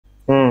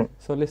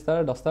40টা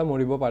 10টা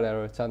মৰিব পাৰে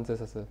আৰু চান্সেছ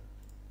আছে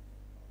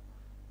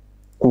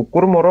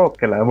কুকুৰ মৰক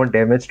কেলা মই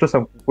ড্যামেজটো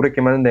সব কুকুৰে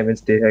কিমান ড্যামেজ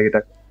দিয়ে হেগিটা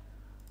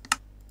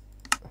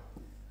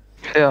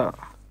হেয়া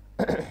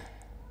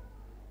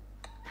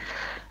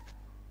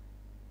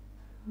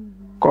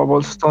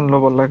কবলস্টোন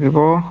ল'ব লাগিব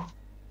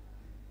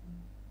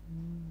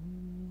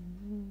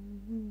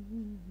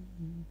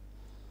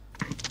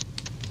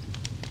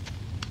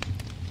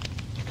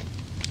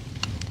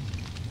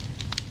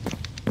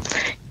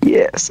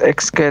Yes,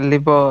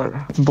 Excalibur.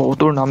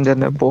 বহুতৰ নাম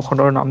জানে,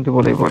 বহুখনৰ নাম দিব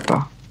লাগিব এটা।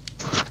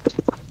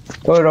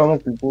 ঐ ৰ মই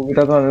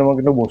কুকুৰকেইটাতো আনিলো মই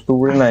কিন্তু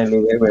বস্তুবোৰে নাইলো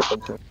এই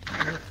weapons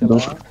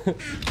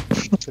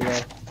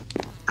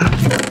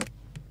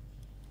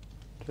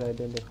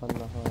ট্ৰাইডেন্ট এখন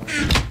নহয়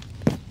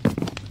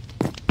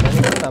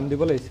নাম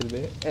দিব লাগিছিল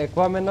বে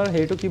একুৱামেনৰ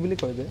হেৰিটো কি বুলি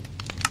কয় বে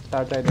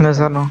তাৰ ট্ৰাইডেন্ট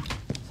নাজানো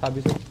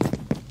চাবিছো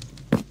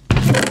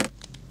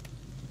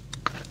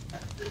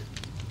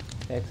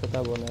এক্স এটা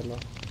বনাই ল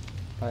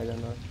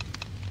আইৰনৰ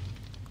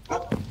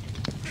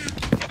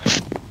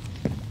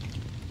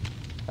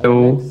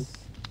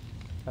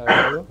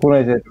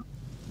কোৰাইছে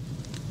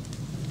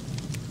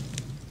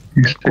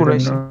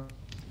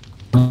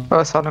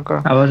Sasanka.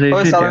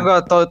 Sasanka,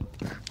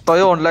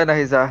 তই অনলাইন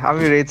আহি যা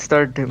আমি ৰেড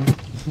ষ্টাৰ্ট দিম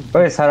ঐ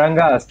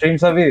সাৰাংগা ষ্ট্ৰীম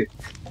চাবি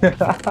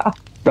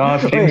তো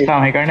ষ্ট্ৰীম চাম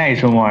সেইকাৰণে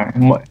আহিছো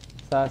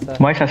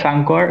মই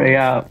শশাংকৰ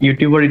এয়া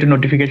ইউটিউবৰ এইটো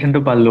নটিফিকেশনটো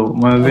পালো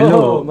মই ভাবিলো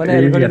মানে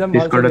এলগৰিদম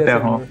ভাল চলি আছে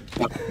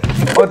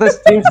ও তো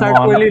ষ্ট্ৰীম ষ্টাৰ্ট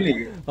কৰিলি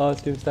নেকি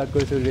ষ্ট্ৰীম ষ্টাৰ্ট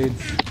কৰিছো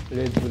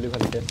ৰেড বুলি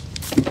ভালকে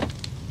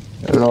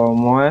ৰ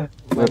মই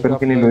weapon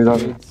কিনি লৈ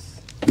যাম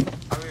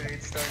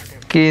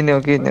কি নিও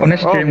কোনে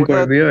ষ্ট্ৰীম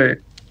কৰিবি ঐ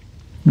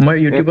মই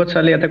ইউটিউবত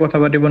চালি ইয়াতে কথা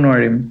পাতিব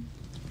নোৱাৰিম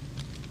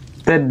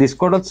তে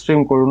ডিসকৰ্ডত ষ্ট্ৰীম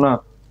কৰো না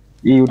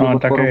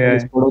ইউটিউবত কৰো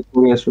ডিসকৰ্ডত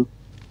কৰি আছো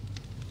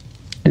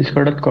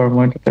ডিসকৰ্ডত কৰ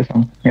মই তাতে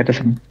চাম ইয়াতে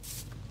চাম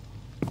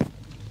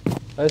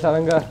ঐ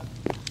সাৰাংগা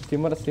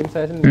ষ্ট্ৰীম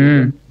চাই আছিল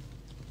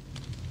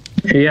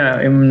এয়া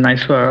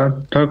নাইস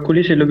ধৰ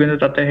খুলিছিলো কিন্তু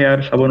তাতে হেয়াৰ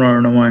চাব নোৱাৰো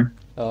ন মই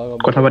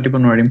কথা পাতিব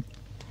নোৱাৰিম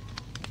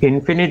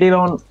ইনফিনিটি ল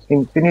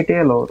ইনফিনিটি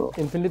ল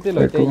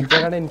এতিয়া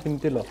কাৰণে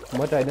ইনফিনিটি ল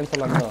মই ট্ৰাইডেন্ট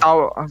চলাম ন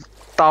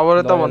টাৱাৰ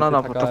এটা বনা না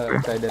পটকে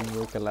ট্ৰাইডেন্ট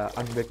মোৰ খেলা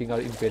আনব্ৰেকিং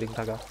আৰু ইম্পেৰিং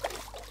থাকা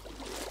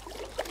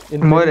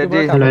মই ৰেডি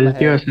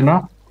লয়্যালটি আছে ন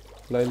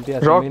লয়্যালটি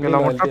আছে ৰক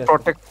কিলোমিটাৰ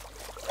প্ৰটেক্ট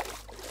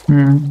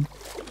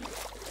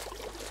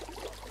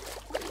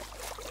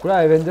পুৰা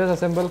এভেঞ্জাৰ্ছ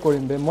এসেম্বল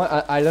কৰিম বে মই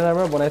আইৰন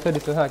আৰ্মাৰ বনাই থৈ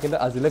দিছো হা কিন্তু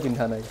আজিলে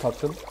পিন্ধা নাই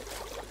ভাবচোন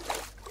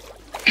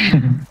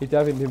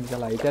এতিয়া পিন্ধিম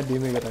খেলা এতিয়া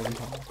দিম এইকেইটা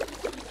পিন্ধা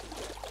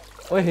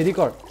ঐ হেৰি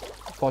কৰ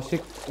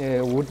কৌশিক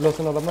উড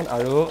লচন অলপমান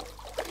আৰু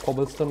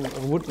কবলস্টোন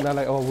উড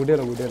নালাগে উডে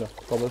ল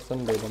কবলস্টোন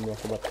লৈ ল'ম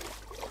ৰখবাত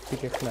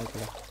ঠিক আছে নাই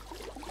খেলা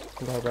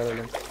ঘৰ পৰা লৈ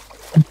ল'ম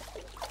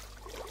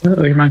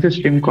হিমাংশু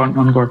ষ্ট্ৰীম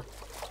অন কৰ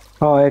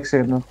এক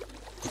ছেকেণ্ড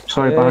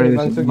সৰি পাহৰি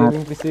গৈছো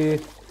গেমিং পিসি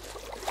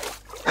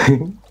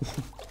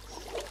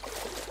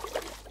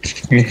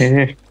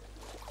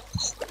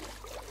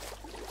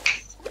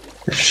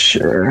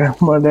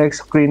মই এক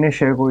স্ক্ৰীনে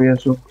শ্বেয়াৰ কৰি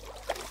আছো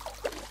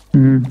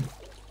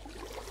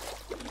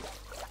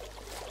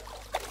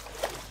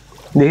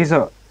দেখিছ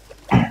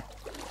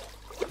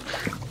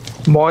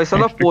মই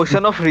সলা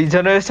পোশন অফ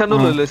ৰিজেনাৰেশনো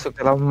লৈ লৈছো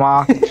কেলা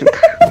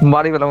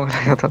মাৰি পেলাম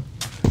কথা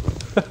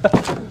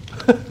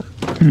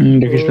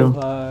দেখিছো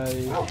ভাই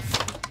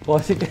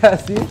কৌশিকে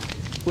আসি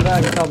পুৰা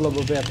হিচাপ ল'ব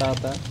বে এটা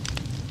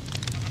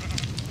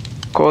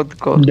কত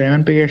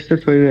ডায়মণ্ড পিকেক্সটো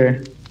থৈ দে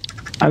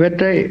আবে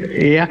তই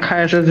এয়া খাই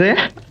আছে যে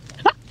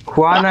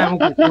খোৱা নাই মই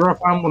কুকুৰৰ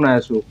ফাৰ্ম বনাই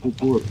আছো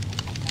কুকুৰ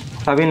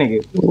চাবি নেকি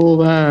ও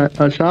বা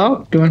চাও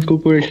কিমান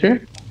কুকুৰ আছে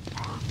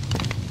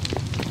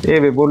এ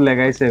বে বহুত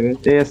লগাইছে বে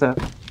এসা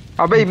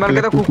আবে ইমান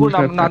কেটা কুকুৰ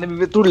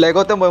নানিবি তোৰ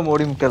লেগতে মই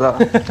মৰিম কেলা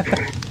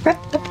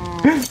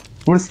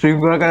মোৰ ষ্ট্ৰীম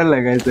কৰাৰ কাৰণে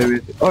লগাইছে বে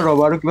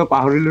ৰবাৰো কিবা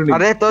পাহৰিলো নেকি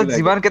আৰে তই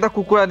যিমান কেটা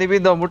কুকুৰ আনিবি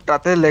ন মোৰ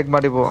তাতে লেগ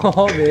মাৰিব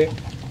বে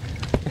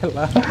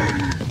খেলা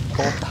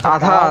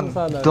আধান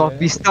তো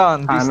পিস্তান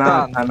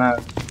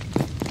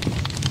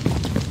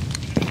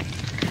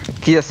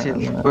কি আছিল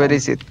where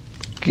is it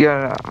কি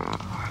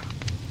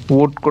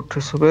উড কত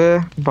থৈছো বে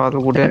বাল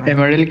উডে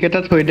এমাৰেল কেটা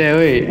থৈ দে ঐ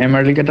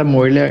এমাৰেল কেটা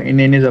মৰিলে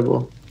ইনে যাব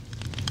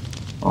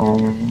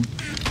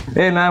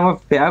এ নাই মই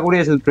ফেয়া কৰি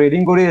আছিল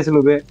ট্ৰেডিং কৰি আছিল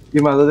বে ই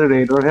মাজতে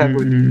ৰেডৰ ফেয়া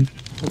কৰি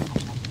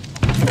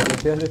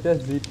এতিয়া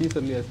জিটি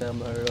চলি আছে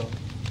আমাৰ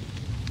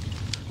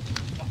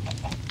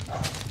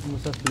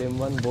মুছা ফ্লেম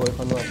 1 বয়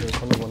এখনো আছে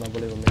এখনো বনাব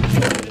লাগিব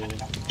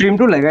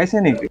ষ্ট্ৰীমটো লগাইছে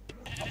নেকি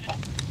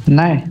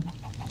নাই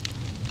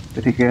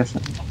ঠিকে আছে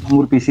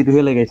মোৰ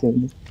পিসিটোহে লগাইছে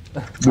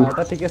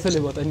এটা ঠিকে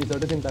চলিব তই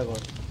নিজৰটো চিন্তা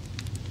কৰ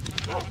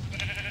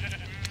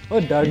ও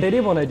ডাৰ্টেৰি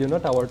বনাই দিও ন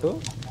টাৱাৰটো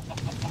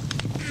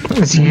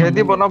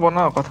জিহেদি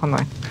বনা কথা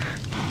নাই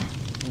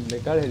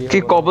বেকাৰ হেৰি কি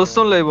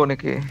কবলস্টোন লাগিব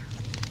নেকি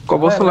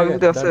কবলস্টোন লাগি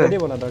আছে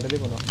ডাৰ্টেৰি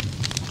বনা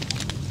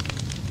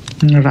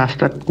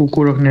ৰাস্তাত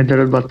কুকুৰক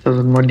নেদাৰত বাচ্চা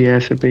জন্ম দিয়া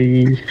আছে পেই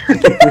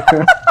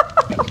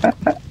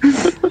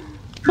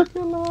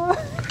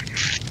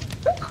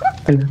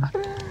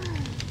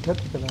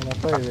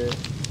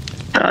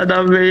দাদা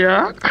বেয়া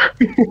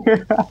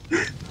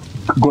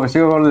গছে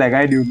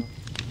লগাই দিও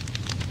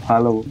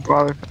ভাল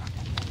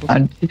হ'ব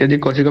আজি যদি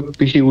কচিক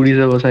পিচি উৰি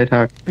যাব চাই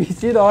থাক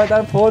পিচি নহয়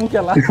তাৰ ফোন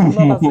খেলা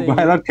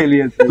মোবাইলত খেলি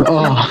আছে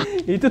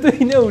এইটোতো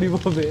ইনে উৰিব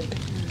বে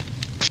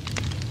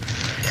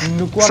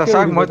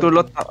সাসাক মই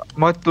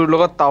তোৰ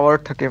লগত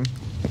টাৱাৰত থাকিম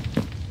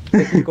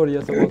কি কৰি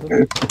আছ কচোন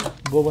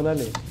বো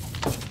বনালি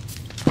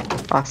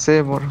আছে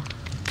মোৰ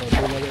তোৰ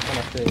বাবে এখন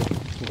আছে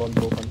গন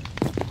বখন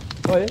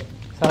ঐ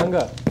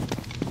সাৰাংগা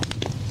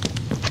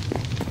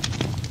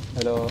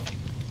হেল্ল'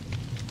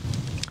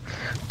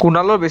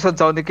 কুনালৰ বেছত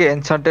যাও নেকি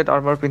এনচান্টেড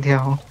আৰ্মাৰ পিন্ধি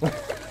আহো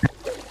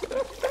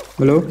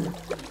হেল্ল'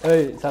 ঐ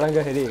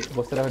সাৰাংগা হেৰি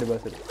বস্তু এটা সুধিব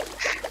আছিল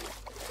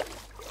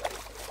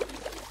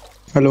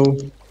হেল্ল'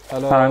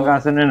 হেল্ল' সাৰাংগা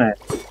আছে নে নাই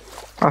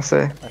আছে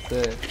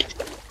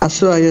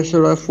আহি আছো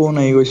ফোন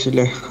আহি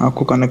গৈছিলে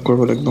আকৌ কানেক্ট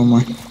কৰিব লাগিব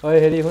মই ঐ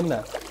হেৰি শুন না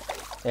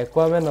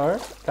একুৱামেনৰ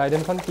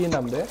টাইটেনখন কি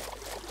নাম বে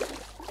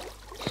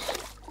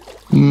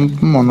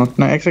মনত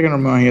নাই এক ছেকেণ্ড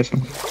মই আহি আছো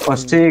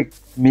স্ট্ৰিক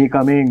মি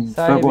কামিং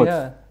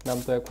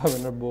নামটো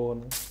একুৱামেনৰ বোন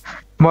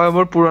মই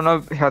মোৰ পুৰণা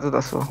হেয়াতত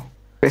আছো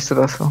পেষ্টত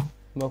আছো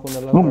মই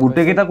কুনালৰ মোক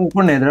গোটেই কেইটা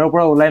কুকুৰ নেদাৰৰ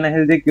পৰা ওলাই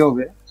নাহিল যে কিয়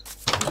বে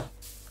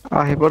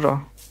আহিব ৰ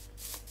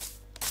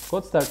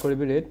ক'ত ষ্টাৰ্ট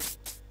কৰিবি ৰেড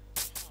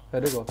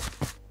হেৰি ক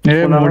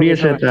মৰি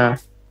আছে এটা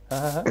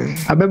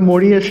আবে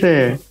মৰি আছে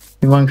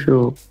হিমাংশু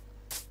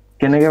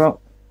কেনেকে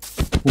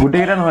গোটেই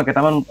কেইটা নহয়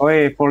কেইটামান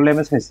ফল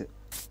ডেমেজ খাইছে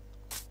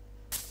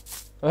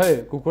ঐ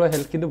কুকুৰৰ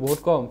হেল্থ কিন্তু বহুত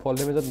কম ফল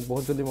ডেমেজত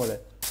বহুত জলদি মৰে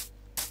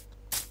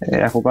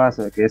এসোপা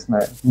আছে কেছ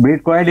নাই ব্ৰিড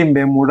কৰাই দিম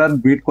বে মোৰ তাত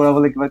ব্ৰিড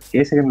কৰাবলৈ কিবা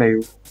কেই ছেকেণ্ড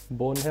লাগিব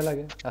বোনহে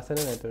লাগে আছে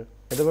নে নাই তোৰ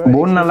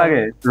বোন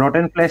নালাগে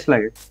ৰটেন ফ্লেছ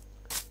লাগে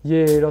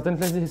ৰটেন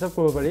ফ্লেছ হিচাপ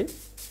কৰিব পাৰি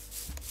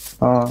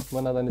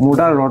মই নাজানিছো মোৰ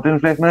তাত ৰটেন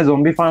ফ্লেছ মানে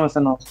জম্বি ফাৰ্ম আছে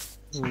ন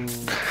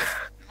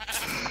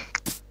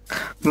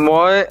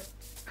মই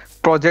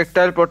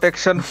প্ৰজেক্টাইল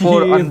প্ৰটেকচন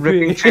 4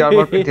 আনব্ৰেকিং 3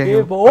 আৰ্মাৰ পিন্ধি আহিম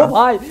ও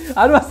ভাই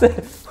আৰু আছে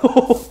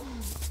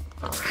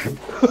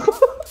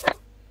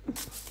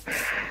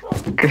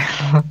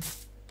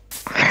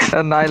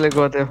নাই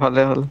লগতে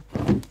ভালে হল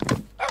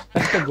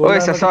ঐ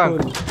সাসাং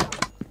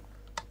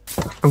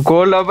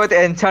গোল্ড অবত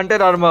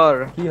এনচান্টেড আৰ্মাৰ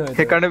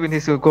সেইকাৰণে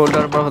পিন্ধিছো গোল্ড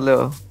আৰ্মাৰ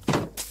হলেও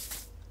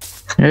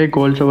এই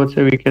গোল্ড সবতছে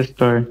উইকেষ্ট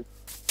হয়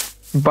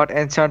বাট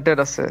এনচান্টেড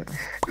আছে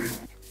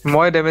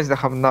মই ডেমেজ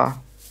দেখাম না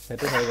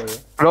সেইটো হয় বাৰু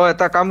ৰ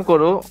এটা কাম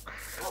কৰো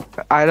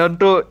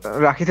আইৰণটো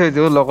ৰাখি থৈ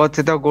দিও লগত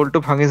যেতিয়া গোল্ডটো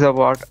ভাঙি যাব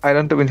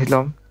আইৰণটো পিন্ধি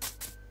লম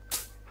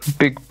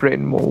বিগ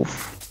ব্ৰেইন মুভ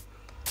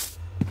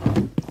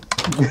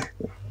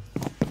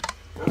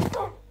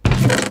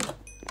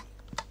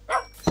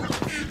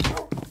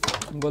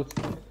বল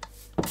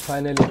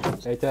ফাইনালি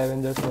এটা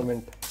এভেঞ্জাৰ্স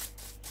মোমেন্ট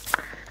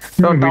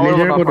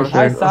ভিলেজাৰ ক'ত আছে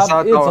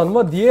এই জন্ম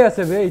দিয়ে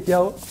আছে বে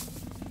এতিয়াও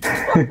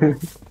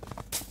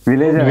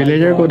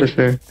ভিলেজাৰ ক'ত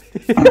আছে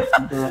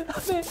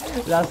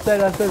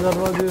ৰাস্তায়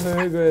জন্ম দিয়ে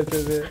হৈ গৈ আছে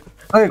বে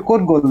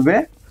ক'ত গ'ল বে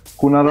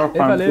কুনালৰ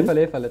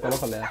এইফালে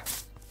তলফালে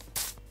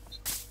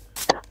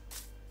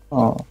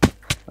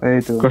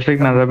এইটো কৌশিক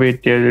নাযাবি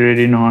এতিয়া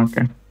ৰেডি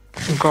নোহোৱাকে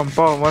গম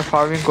পাওঁ মই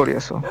ফাৰ্মিং কৰি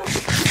আছো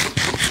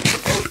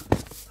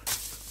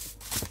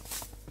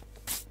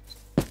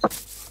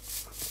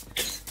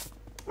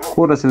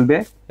ক'ত আছিল বে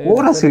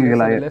ক'ত আছিল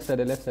গেলা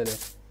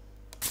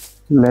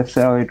লেফট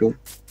সাইডে এইটো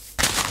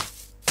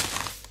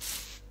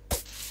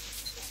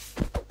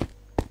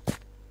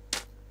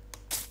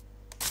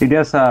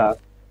এতিয়া চা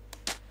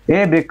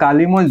বে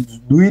কালি মই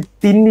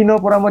 2-3 দিনৰ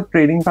পৰা মই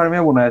ট্ৰেডিং ফাৰ্মে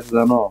বনাই আছো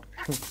জানো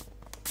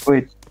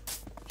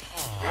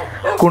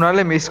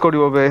কুনালে মিছ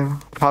কৰিব বে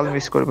ভাল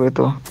মিছ কৰিব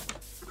এটো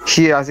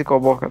সি আজি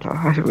কব কথা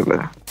আহিবলে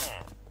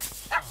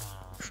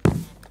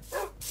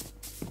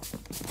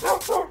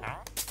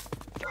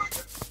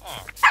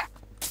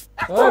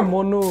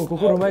মনু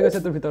কুকুৰ সোমাই গৈছে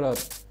তোৰ ভিতৰত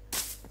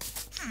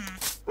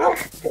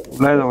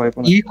ওলাই যাব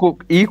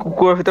ই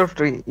কুকুৰৰ ভিতৰত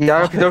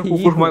ইয়াৰ ভিতৰত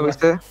কুকুৰ সোমাই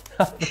গৈছে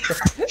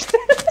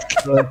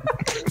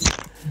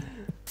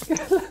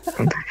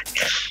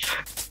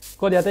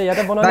ক'ত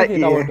ইয়াতে বনাও নেকি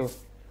টাৱাৰটো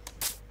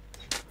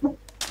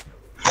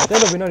ইয়াতে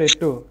ল'বি ন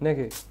ৰেডটো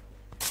নেকি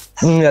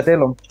ইয়াতে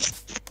ল'ম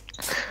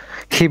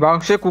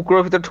শিৱাংশে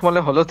কুকুৰৰ ভিতৰত সোমালে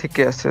হলেও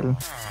ঠিকে আছিল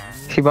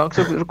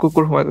শিৱাংশৰ ভিতৰত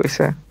কুকুৰ সোমাই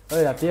গৈছে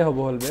ৰাতিয়ে হ'ব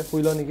হ'ল বে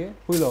শুই ল নেকি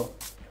শুই ল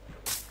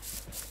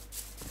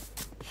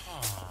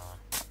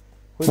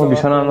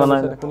বিছনা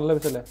নাই কোনলে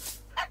বিছলে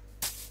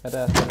এটা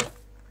আছে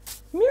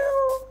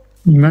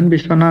ইমান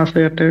বিছনা আছে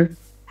ইয়াতে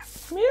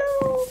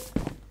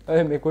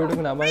মেকুৰীটো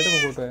নাম এইটো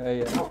কুকুৰটো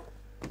এইয়া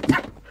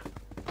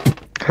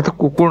সেইটো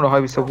কুকুৰ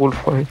নহয় বিছ উলফ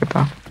হয়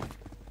এটা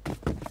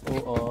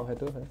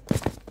সেইটো হয়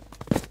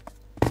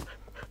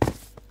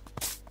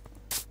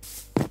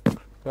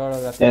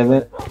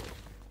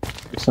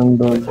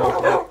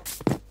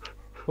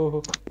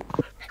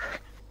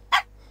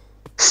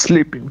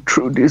sleeping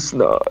through this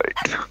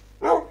night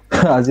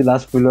আজি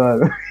লাষ্ট ফুলো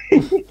আৰু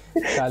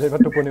কালি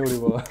টোপনি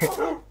উৰিব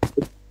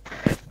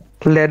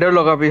লেডাৰ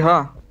লগাবি হা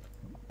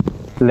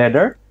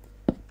লেডাৰ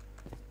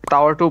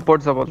টাৱাৰটো ওপৰত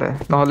যাবলে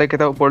নহলে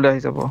কেটা ওপৰলৈ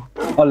আহি যাব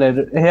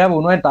লেডাৰ হেয়া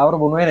বনোৱাই টাৱাৰ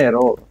বনোৱাই নাই ৰ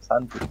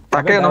শান্তি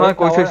তাকে নহয়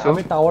কৈছো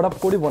আমি টাৱাৰ আপ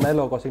কৰি বনাই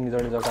লও কচিং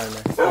নিজৰ কাৰণে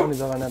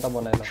নিজৰ কাৰণে এটা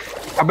বনাই লও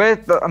আবে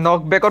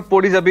নক বেকত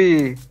পৰি যাবি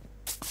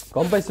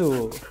গম পাইছো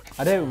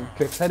আৰে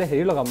ব্যাক সাইডে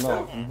হেৰি লগাম ন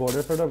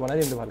বৰ্ডাৰ বনাই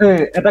দিম ভাল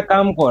এটা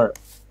কাম কৰ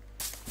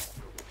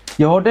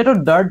ইহঁতেতো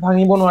ডাৰ্ট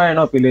ভাঙিব নোৱাৰে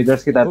ন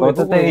ভিলেজাৰ্ছ কেইটা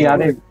তহঁতে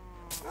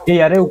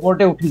ইয়াৰে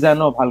ওপৰতে উঠি যায়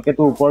ন ভালকে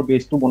তো ওপৰ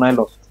বেছটো বনাই ল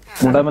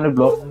মোটা মানে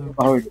ব্লক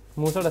পাহৰিলো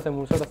মোৰ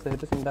ওচৰত আছে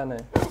সেইটো চিন্তা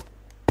নাই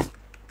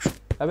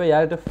আবে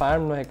ইয়াৰ এটা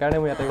ফাৰ্ম নহয় কাৰণে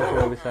মই ইয়াতে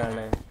কৰিব বিচাৰা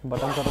নাই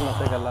বটন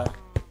আছে গলা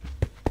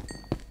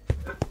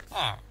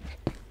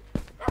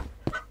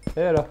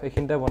ৰ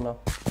এইখিনতে বনাও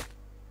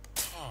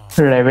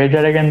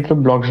ৰেভেজাৰে কিন্তু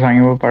ব্লকছ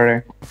ভাঙিব পাৰে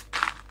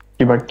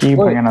কিবা কি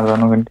ভাঙে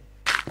নাজানো কিন্তু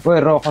ঐ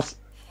ৰ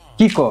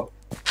কি ক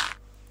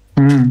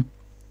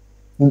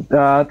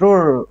তোৰ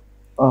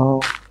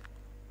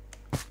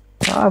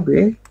আবে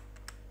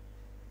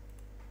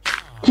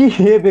কি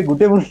হে বে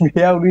গোটেই মোৰ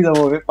বেয়া উৰি যাব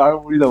বে পাৰ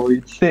উৰি যাব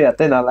ইচ্ছে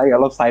ইয়াতে নালাগে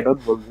অলপ সাইডত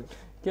বলবি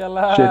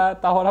কেলা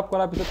টাৱাৰ আপ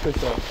কৰাৰ পিছত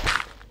কৈছ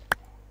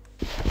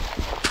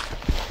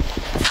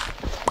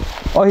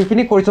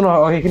সেইখিনি কৰিছ ন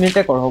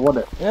সেইখিনিতে কৰ হ'ব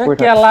দে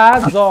কেলা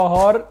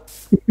জহৰ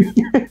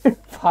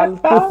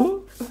ফালতু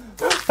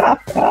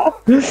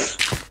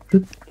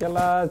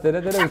কেলা যেনে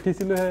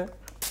উঠিছিলো হে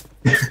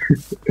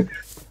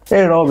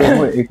এই ৰ বে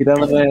মই এইকেইটা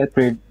মানে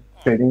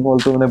ট্ৰেডিং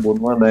হলটো মানে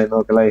বনোৱা নাই ন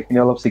কেলা এইখিনি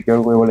অলপ সিকিউৰ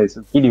কৰিব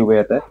লাগিছিল কি দিও বে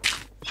ইয়াতে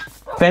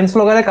ফেন্স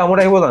লগালে কামত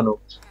আহিব জানো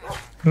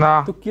না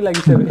তোক কি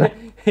লাগিছে বে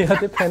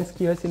ইয়াতে ফেন্স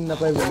কি হয় চিন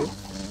নাপায় বুলি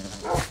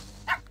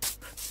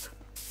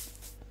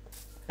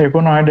একো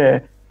নহয় দে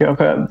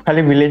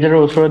খালি ভিলেজৰ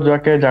ওচৰত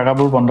যোৱাকে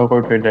জাগাবোৰ বন্ধ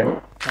কৰি থৈ যায়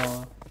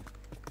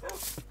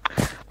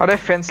আৰে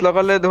ফেন্স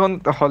লগালে দেখোন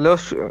হলেও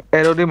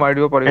এৰডি মাৰি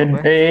দিব পাৰিব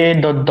এই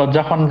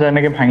দৰ্জাখন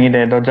যেনেকে ভাঙি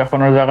দে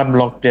দৰ্জাখনৰ জাগাত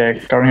ব্লক দিয়ে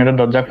কাৰণ সিহঁতে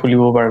দৰ্জা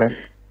খুলিব পাৰে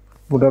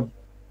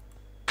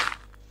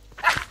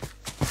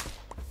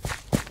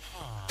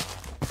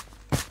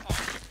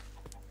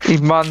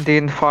ইমান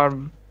দিন ফাৰ্ম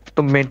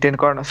তো মেইনটেইন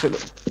কৰা নাছিল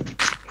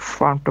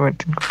ফাৰ্ম তো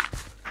মেইনটেইন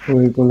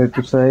হৈ গলে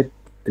টু সাইড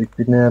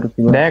ইপিনে আৰু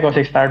কিবা দে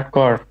কসি ষ্টাৰ্ট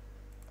কৰ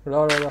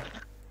ৰ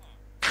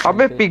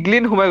আবে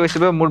পিগলিন সোমাই গৈছে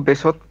বে মোৰ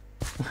বেছত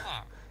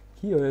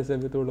কি হৈ আছে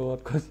বে তোৰ লগত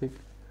কৌশিক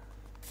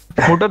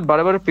মোৰ তাত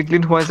বাৰে বাৰে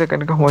পিগলিন সোমাইছে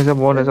কেনেকৈ সোমাইছে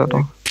মই নাজানো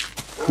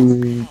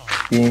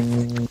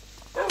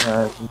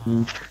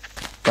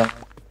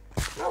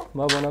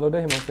মই বনালো দে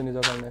হিমাংশু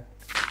নিজৰ কাৰণে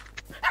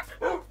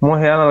মই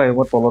হেয়া নালাগে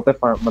মই তলতে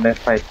মানে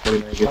ফাইট কৰি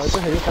নাই হয়তো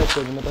হেৰি ফাইট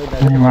কৰিবি ন তই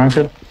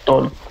হিমাংশু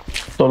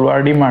তলৱাৰ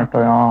দি মাৰ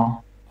তই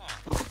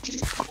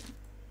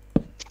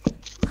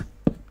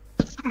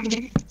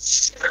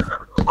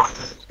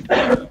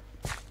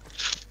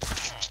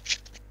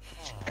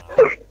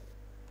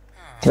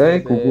এই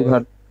কুকুৰ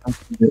হাত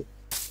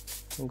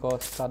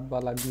গছ কাটবা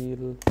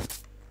লাগিল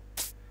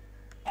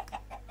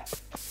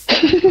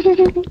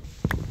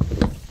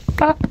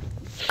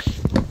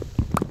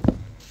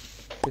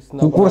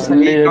কুকুৰ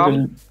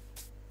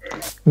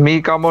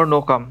মি কাম or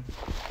no কাম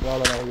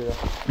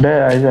দে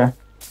আই যা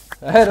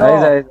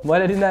মই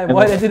ৰেডি নাই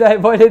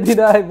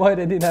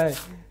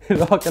ৰ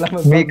কেলা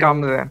মি কাম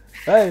দে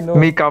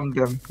মি কাম দে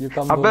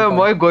আবে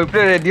মই গৈ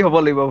পেলাই ৰেডি হ'ব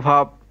লাগিব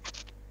ভাব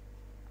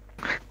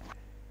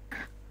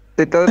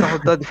তেতিয়ালে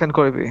তহঁতে ডিফেন্ড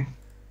কৰিবি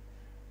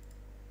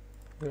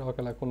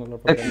কেলা কোন অলপ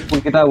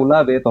কুকুৰকেইটা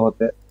ওলাবে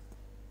তহঁতে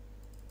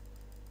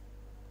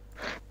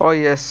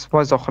ইয়েছ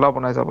মই জখলা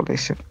বনাই যাব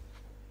লাগিছিল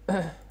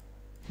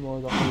মই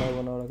জখলা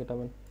বনাও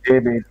কেইটামান এই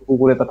বে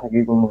কুকুৰ এটা থাকি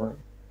গ'ল নহয়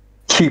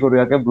কি কৰো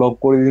ইয়াকে ব্লক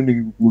কৰি দিও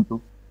নেকি কুকুৰটো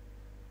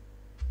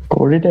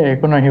কৰি দে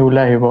একো নাহি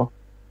ওলাই আহিব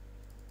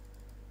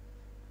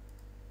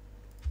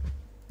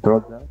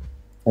দৰজা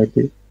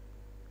আইটি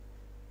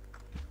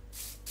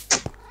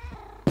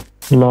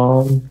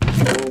লল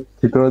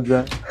ভিতৰত যা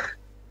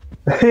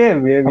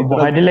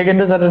বহাই দিলে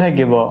কিন্তু তাতে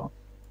থাকিব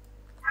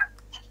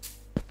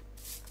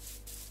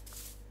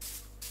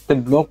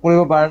ব্লক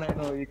কৰিব পৰা নাই ন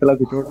এই কেলা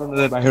ভিতৰতো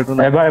নাই বাহিৰতো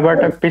নাই এবাৰ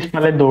তাক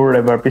পিছফালে দৌৰ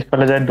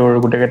পিছফালে যায় দৌৰ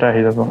গোটেইকেইটা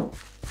আহি যাব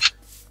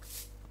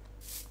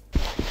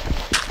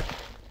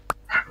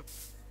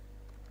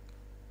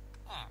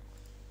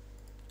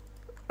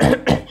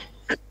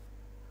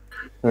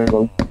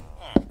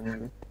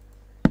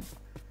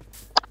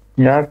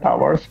यार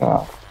टावर सा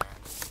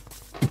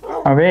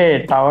अबे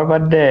टावर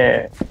बात दे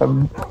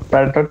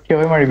पार्टत কি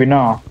হৈ মাৰিবি ন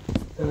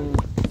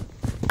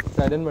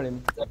সাইডেন মাৰিম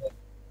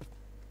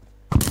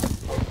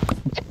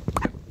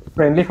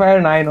ফ্ৰেন্ডলি ফায়াৰ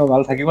নাই ন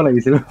ভাল থাকিব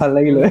লাগিছিল ভাল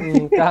লাগিল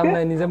কাম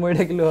নাই নিজে মৰি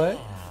থাকিলো হয়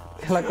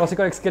খেলা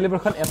কচিকৰ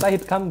এক্সকেলিবাৰখন এটা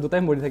হিট খাম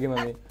দুটাই মৰি থাকিম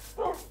আমি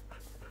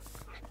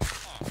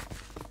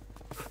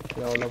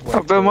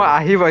আবে মই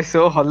আহি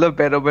পাইছো হলে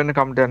বেৰবেন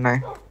কাম দিয়া নাই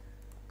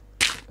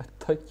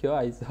তই কিয়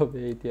আইছ বে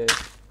এতিয়া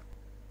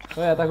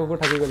ওই এটা কুকুৰ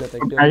থাকি গ'ল এটা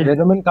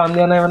বেৰবেন কাম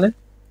দিয়া নাই মানে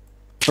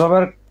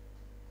ৰবাৰ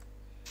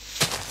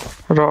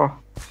ৰ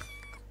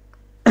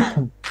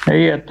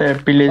এই এতে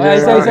পিলেজাৰ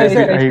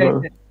আহি গ'ল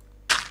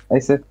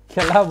আইছে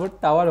খেলা বহুত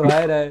টাৱাৰ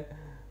হোৱাই নাই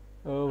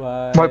ও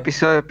ভাই মই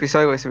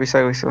পিছাই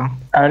গৈছো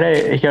আৰে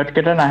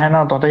হিয়তকেইটা নাহে ন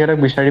তহঁতে সিহঁতক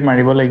বিচাৰি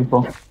মাৰিব লাগিব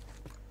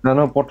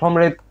জানো প্ৰথম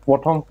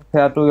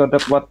খেয়াটো ইয়াতে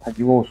ক'বাত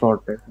থাকিব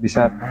ওচৰতে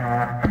বিচাৰ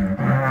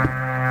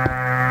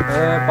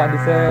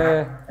পাদিছে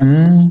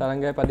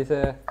সাৰাংগাই পাদিছে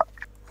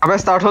আবে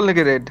ষ্টাৰ্ট হল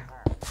নেকি ৰেড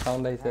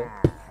সাউন্ড আহিছে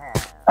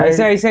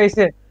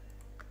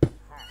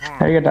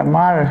এইকেইটা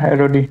মাৰ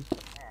এৰডি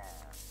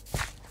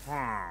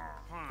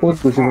ক'ত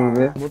গুচি গ'ল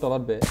বে মোৰ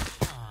তলত বে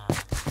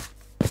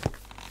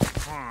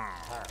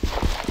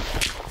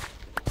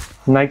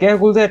নাইকিয়া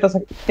গ'ল যে এটা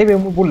এই বে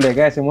মোৰ বহুত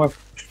লেগাই আছে মই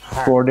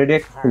ফৰডেডে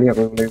ক্লিয়াৰ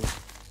কৰিব লাগিব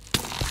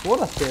ক'ত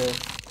আছে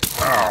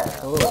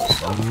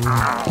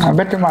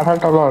আবে তোৰ মাথাৰ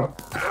তলত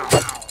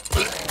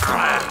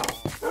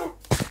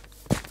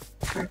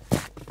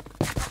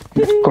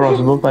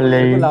ক্ৰছবো পালে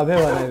একো লাভে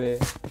হোৱা নাই বে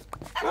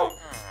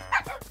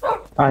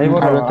আহিব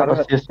আৰু আৰু এটা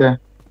বাচি আছে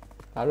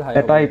আৰু হাই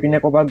এটা ইপিনে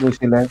ক'ৰবাত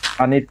গৈছিলে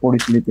পানীত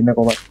পৰিছিল ইপিনে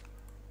ক'ৰবাত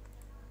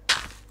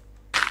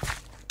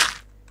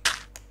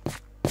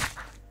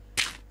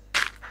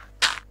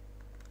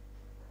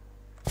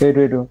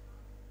এইটো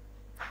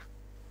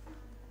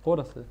ক'ত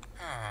আছে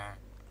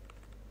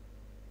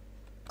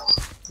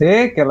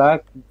কেলা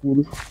কুকুৰ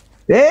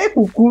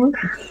কুকুৰ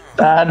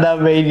দাদা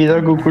বে নিজৰ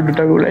কুকুৰ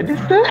দুটা উৰাই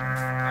দিছে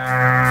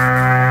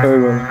হৈ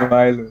গ'ল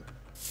নোৱাৰিলো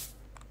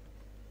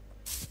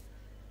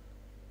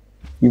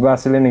কিবা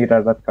আছিলে নেকি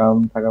তাৰ তাত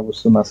কাম থকা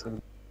বস্তু নাছিল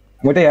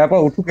মই এতিয়া ইয়াৰ পৰা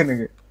উঠো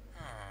কেনেকে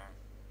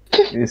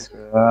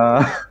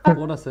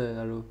ক'ত আছে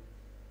আৰু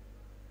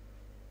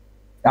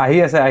আহি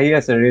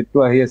আছে ৰেটটো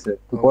আহি আছে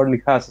ওপৰত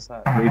লিখা আছে চা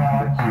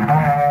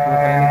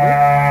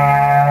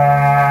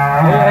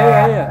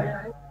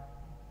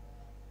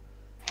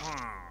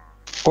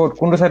ক'ত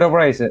কোনটো চাইডৰ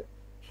পৰা আহিছে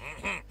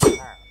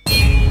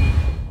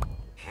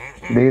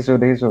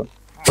দেখিছো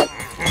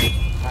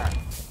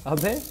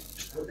আবে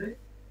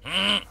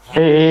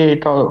এই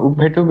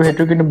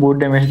সেইটো কিন্তু বহুত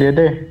ডেমেজ দিয়ে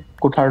দেই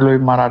কুঠাৰ লৈ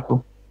মাৰাটো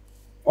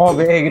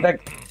বে এইকেইটা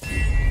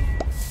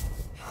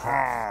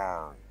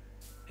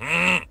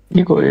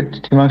কি কৰি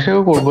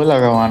হিমাংশুকো কৰিব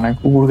লগা হোৱা নাই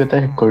কুকুৰকেইটা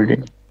শেষ কৰি দিয়ে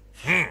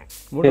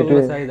মোৰ তলত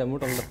আছে আহি যা মোৰ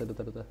তলত আছে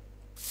দুটা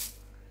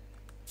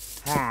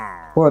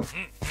ক'ত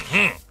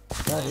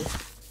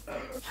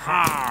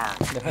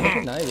দেখা দেখি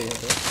নাই বে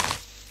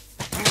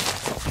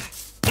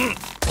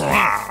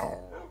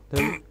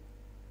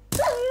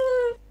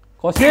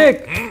কৌশিক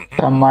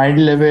মাৰি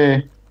দিলে বে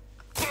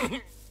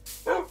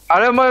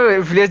আৰে মই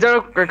ভিলেজাৰ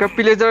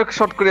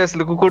শ্বট কৰি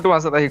আছিলো কুকুৰটো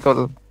মাজত আহি গ'ল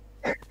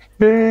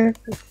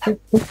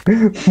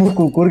মোৰ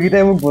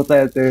কুকুৰকেইটাই মোক বচাই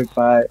আছে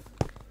পাই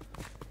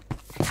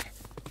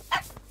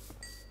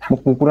মোক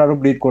কুকুৰ আৰু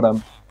ব্ৰিড কৰাম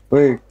ঐ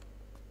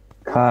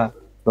খা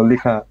জলদি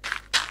খা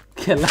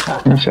খেলা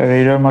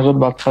শৰীৰৰ মাজত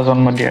বাচ্চা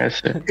জন্ম দিয়া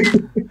আছে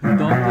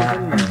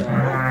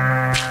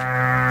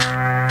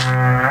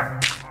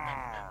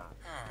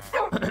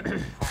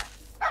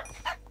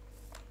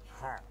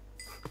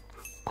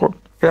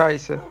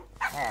আহিছে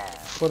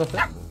ক'ত আছে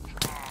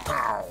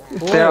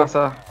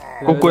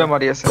কুকুৰে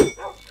মাৰি আছে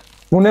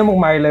কোনে মোক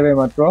মাৰিলে বে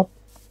মাত্ৰ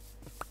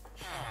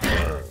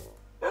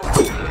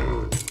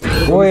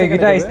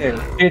এইকেইটা আহিছে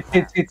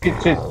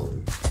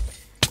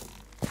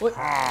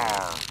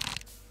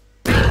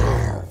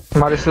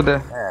মাৰিছো দে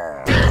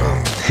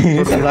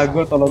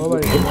তলত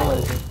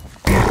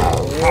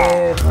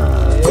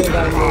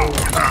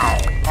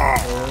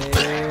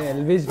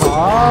এলভিছ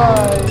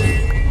ভাই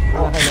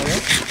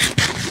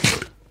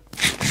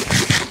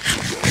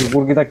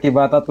কুকুৰকেইটা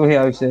কিবা এটাতো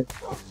সেয়া হৈছে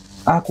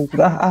কুকুৰ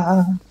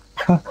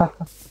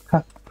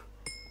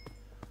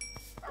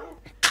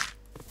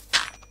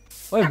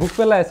ঐ বুক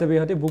পেলাই আছে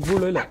বিহঁতি বুকবোৰ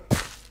লৈ ল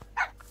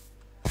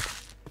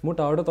মোৰ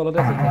টাৱাৰটো তলতে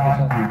আছে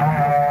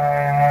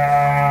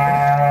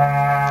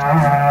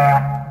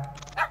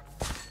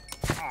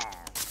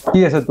কি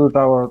আছে তোৰ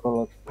টাৱাৰৰ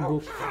তলত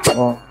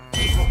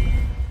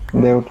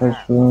দে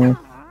উঠাইছো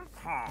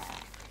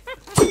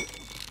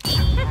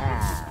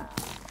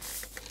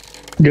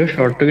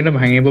শ্বৰ্টটো কিন্তু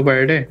ভাঙিব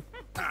পাৰে দেই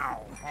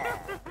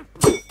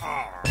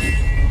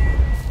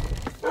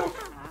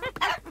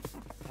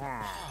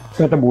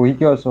এটা বহি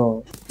কিয় আছ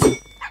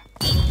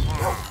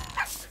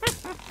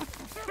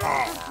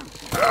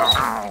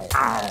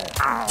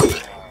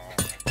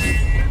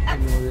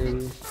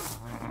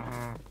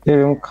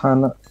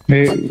খানা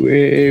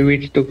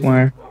উইচটোক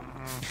মাৰ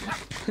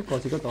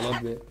কৌশিকৰ তলত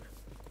বে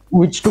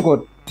উইচটো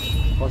ক'ত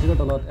কৌশিকৰ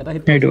তলত এটা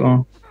হিট সেইটো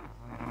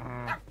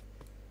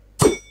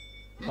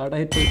আৰু এটা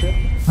হিট কৰিছে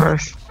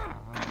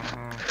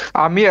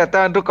আমি এটা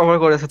আনটো কভাৰ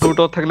কৰি আছো তোৰ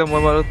তলত থাকিলে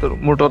মই মাৰো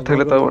মোৰ তলত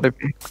থাকিলে তই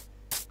মাৰিবি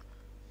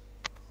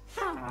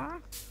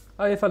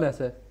এইফালে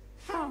আছে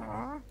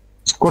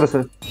ক'ত আছে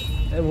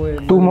মই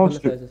তোৰ মাউচ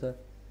চাইছো স্যাৰ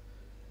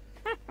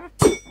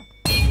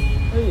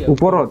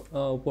ওপৰত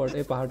ওপৰত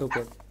এই পাহাৰটোৰ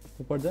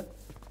ওপৰত যা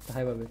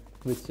হাই বাবে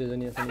উইচ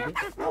এজনী আছে নেকি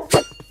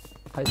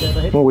খাইছে এটা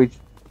হিট উইচ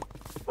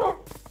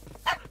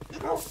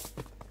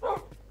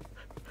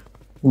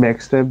বেক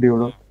ষ্টেপ দিও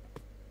ৰ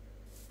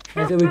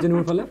খাইছে উইচজনী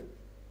মোৰ ফালে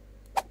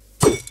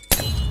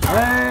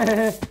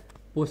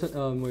পইচা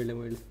মৰিলে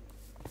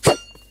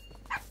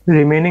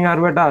ৰিমেইনিং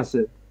আৰু এটা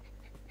আছে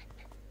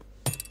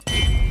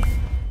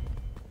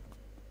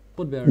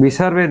ক'ত বেয়া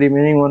বিচাৰ বে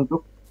ৰিমেইনিং ওৱানটো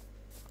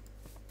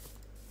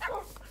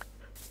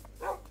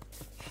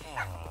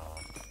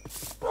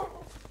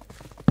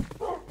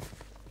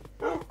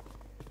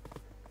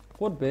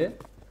ক'ত বে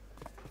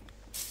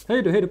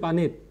সেইটো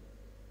পানীত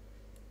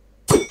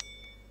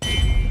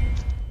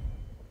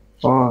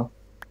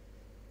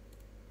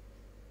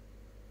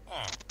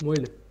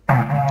মৰিলে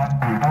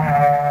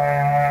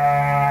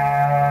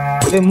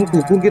এই মোৰ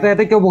কুকুৰ কেইটা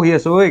ইয়াতে কিয় বহি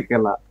আছো ঐ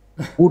কেলা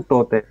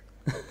পুততে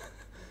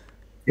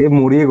এই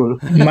মৰিয়ে গ'ল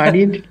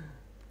মাৰি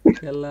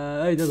কেলা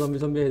এইটা জম্বি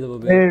আহি যাব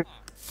বে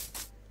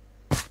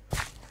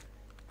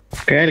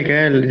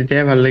কেল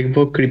যেতিয়া ভাল লাগিব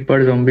ক্ৰিপাৰ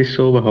জম্বি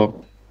চব আহক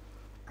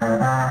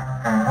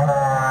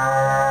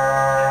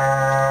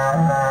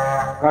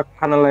কাক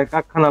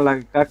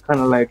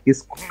খানা লাগে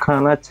কিসको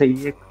खाना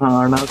चाहिए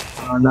खाना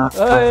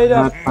এই যা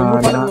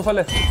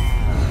মুফালে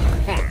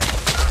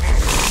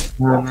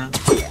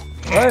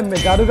এই মে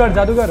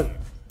জাদুঘর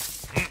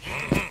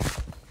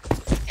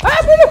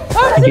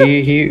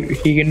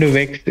he can do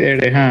vex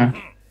there ha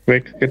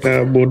vex কেটা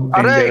বহুত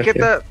আরে ডেঞ্জারাস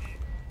কেটা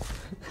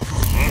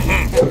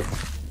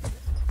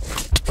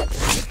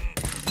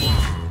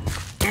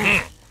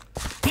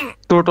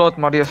তোরট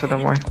মারি আছে না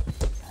মই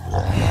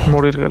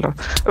মরিল গেল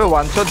এ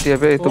ওয়ান শট দিয়ে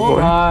বে তো ও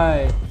বয় ভাই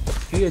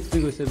কি এইচপি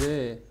গৈছে বে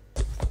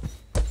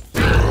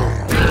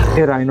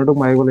এই রাইনোটো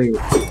মাৰিব লাগিব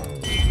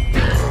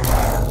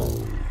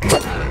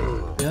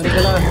ইয়াৰ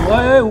কেলা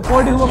ওই ওপৰ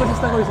দি হ'ব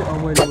চেষ্টা কৰিছে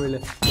মৰিলে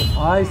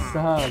আই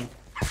সাহাব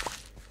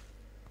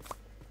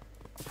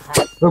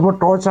মই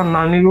টৰ্চ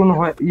নানিলো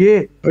নহয় ইয়ে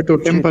ওই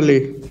টোটেম পালি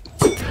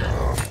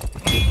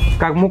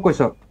কাক মোক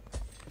কৈছ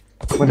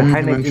মই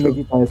দেখাই নাই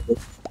কি পাইছো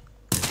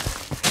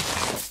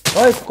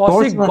ওই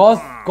কসিক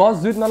গস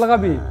জুইত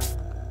নালাগাবি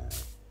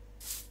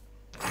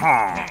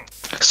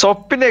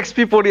সবপিনে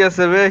এক্সপি পড়ি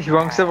আছে বে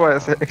হিৱাংছে পয়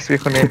আছে এক্সপি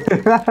খনে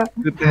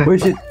ওই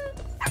শিট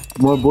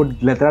মই বহুত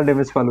লেটাৰ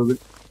ডেমেজ পালো বে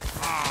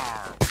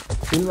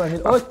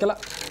হিল ওই কেলা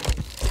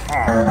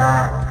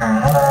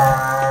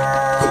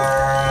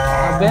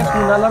আবে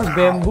কুনালাৰ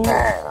বেম্বু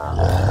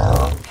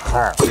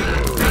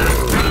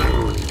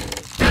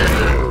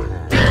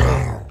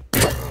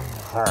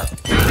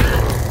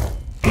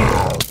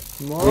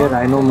এই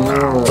ৰাইনো মোৰ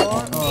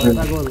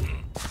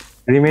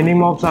ৰিমেইনিং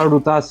মবস আৰু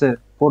দুটা আছে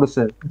ক'ত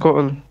আছে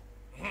গোল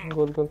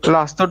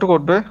লাষ্টটো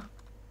কৰবে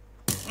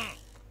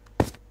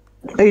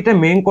এইটা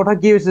মেইন কথা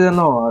কি হৈছে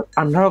জানো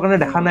আন্ধাৰৰ কাৰণে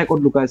দেখা নাই ক'ত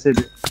লুকাইছে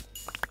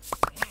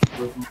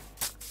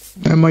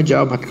মই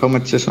যাও ভাত খাও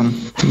মাতছে চোন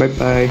বাই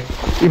বাই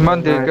ইমান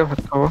দেৰিকে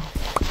ভাত খাব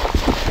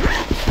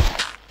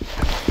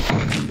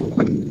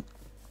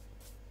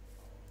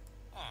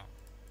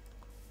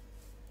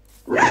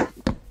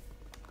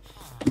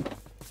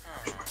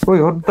ওই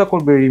হটটা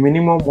করবে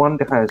রিমেইনিং মব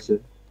 1 দেখাই আছে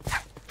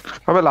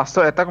আবে লাস্ট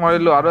অ্যাটাক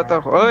মারিলো আর এটা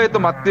ওই তো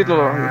মারতি তো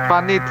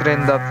পানি ট্রেন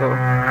দাতো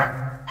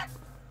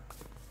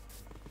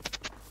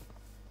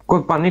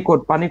পানি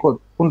কোড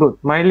কোনটো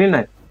মাইলি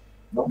নাই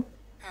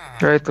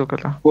এই তো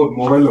কলা কোড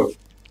মোবাইলো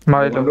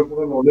মারিলো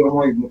পুরো নলে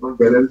হয় মোবাইল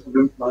ব্যালেন্স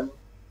নাই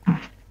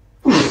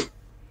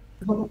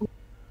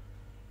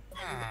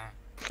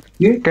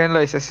কেন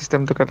লাইছে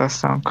সিস্টেম তো কলা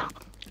সাউন্ড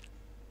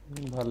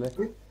ভালে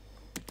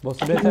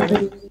বসুদে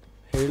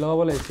হেৰি লগাব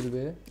লাগিছিল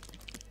বে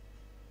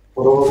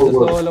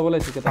লগাব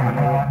লাগিছিল কেইটা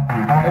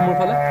এই মোৰ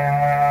ফালে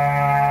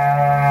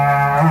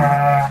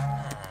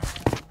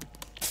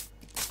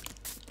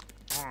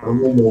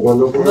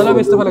মোবাইলো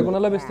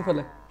কোনালা বেস্ট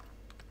ফালে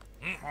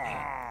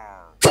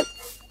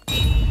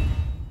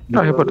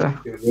আহি পড়ে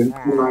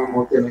নাই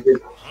মতে এনেকে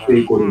পে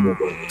কৰি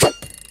নকৰে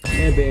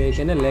এ বে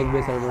কেনে লেগ বে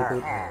সাৰ্ভাৰটো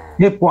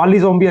এই পোৱালি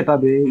জম্বি এটা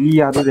বে ই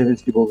আৰু ডেমেজ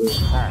দিব বে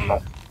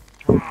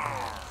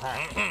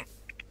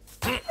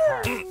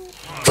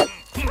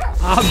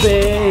আবে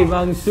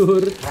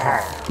মাংসুর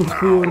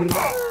কুকুর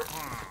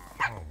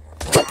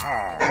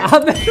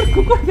আবে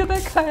কুকুর কেটা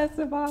খাই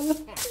আছে ভাল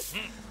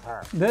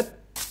দেট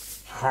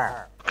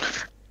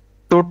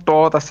তো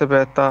টট আছে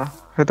বেটা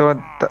হেতো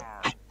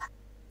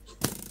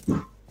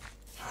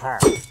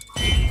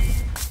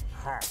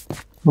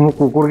মোৰ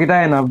কুকুৰ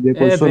কেইটাই না বে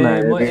কৈছো নাই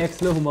মই এক্স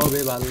লৈ হুমাও বে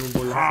ভাল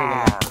বলাছে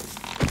গলা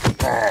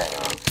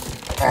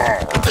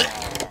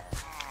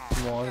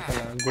মোৰ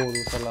খেলা গোল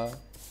খেলা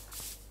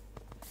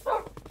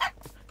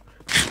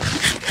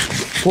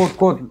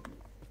কোড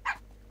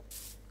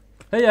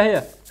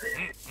হেয়া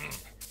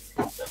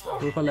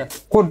তোৰ ফালে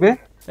কোড বে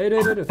এই ৰে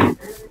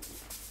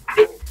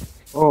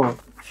ও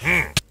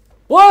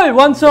ওই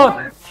ওয়ান শট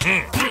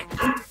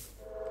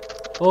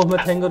ও মই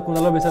থ্যাংগৰ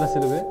কুনালা বেচাৰ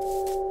আছিল বে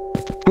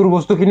তোৰ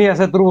বস্তুখিনি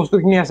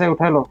আছে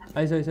উঠাই ল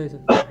আইছো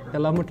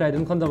খেলা মোৰ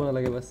ট্ৰাইডেনখন যাব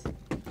নালাগে বাস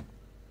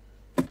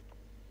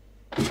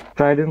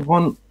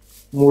ট্ৰাইডেনখন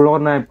মোৰ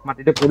লগত নাই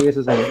মাটিতে পৰি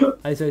আছে চাগে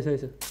আইছো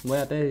মই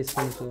ইয়াতে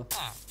ৰিস্পন দিছো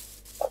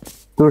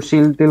তোৰ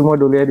শিল তিল মই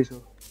দলিয়াই দিছো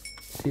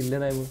শিলদে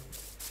নাই মোৰ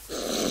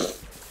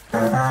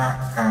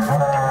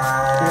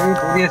এই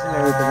পৰি আছে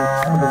আৰু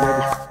দলিয়াই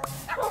দিছো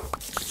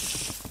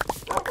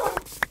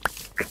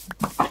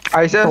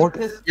আইছে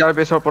ইয়াৰ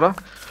বেছৰ পৰা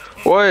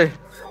ওই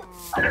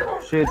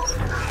শিট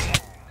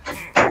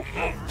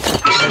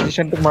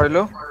পজিশন তো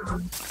মারিলো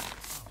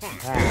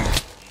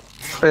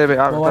এই বে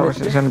আর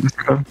পজিশন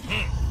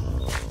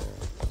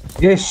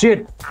ये शिट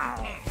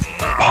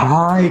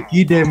भाई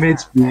की डैमेज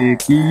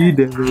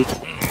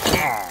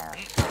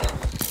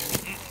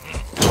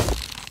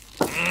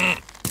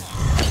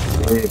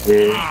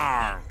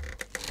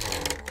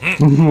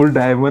मोर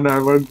डायमंड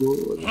आर्मर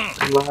गोल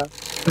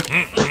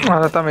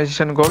আর তা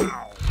মেজিশিয়ান গোল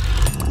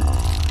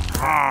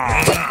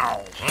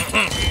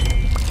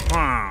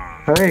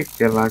Hey,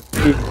 কেলা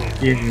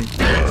কি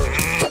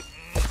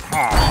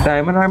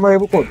ডায়মণ্ড আৰ্মাৰ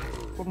এইবোৰ ক'ত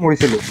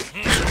মৰিছিলো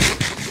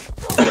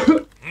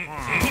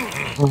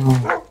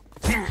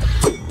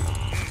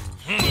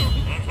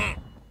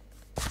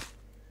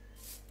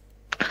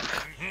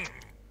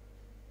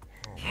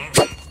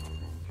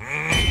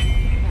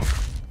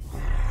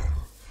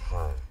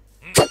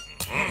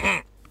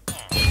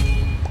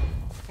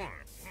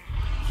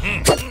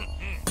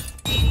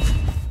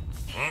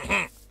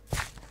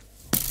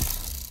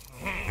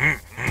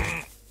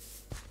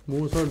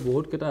মোৰ ওচৰত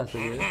বহুত কেইটা আছে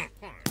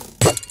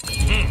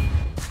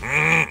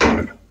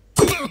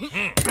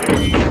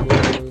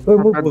বে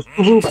মোৰ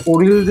বস্তুবোৰ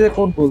পৰিল যে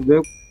ক'ত গ'ল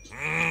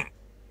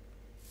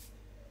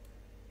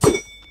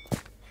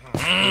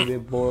যে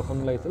বৰষুণ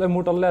লাগিছে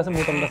মোৰ তললৈ আছে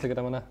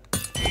কেইটামান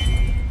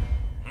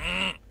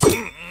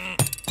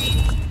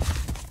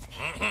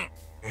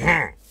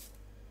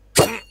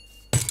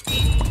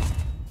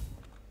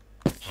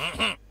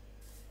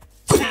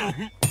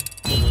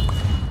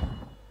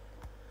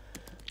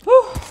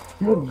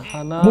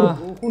খানা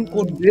বৰষুণ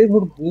ক'ত যে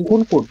মোৰ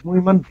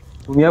ইমান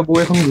ধুনীয়া বৌ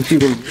এখন গুচি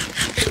গ'ল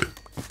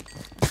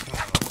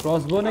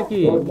ক্ৰছবো নেকি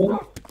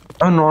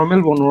নৰ্মেল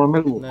বৌ নাই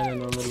নৰ্মেল বো নাই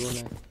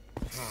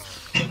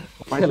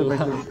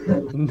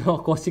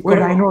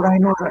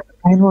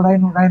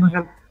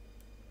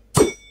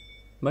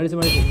মাৰিছে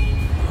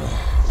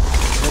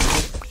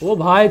ও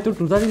ভাই তোৰ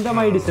দুটা তিনিটা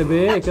মাৰি দিছে বে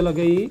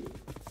একেলগে ই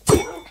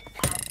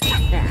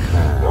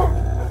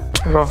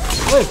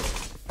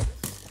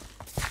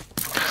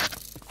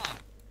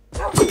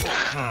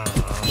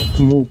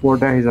মোৰ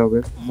ওপৰতে আহি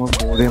যাওগে মই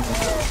বৰে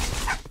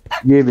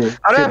বে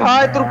আৰে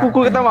ভাই তোৰ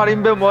কুকুৰ কেইটা মাৰিম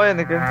বে মই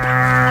এনেকে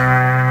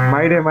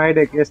মাৰি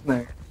দে কেছ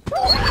নাই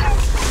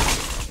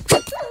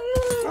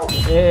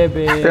এ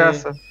বে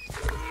আছে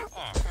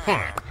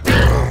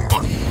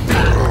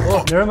ও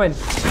never mind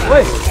ঐ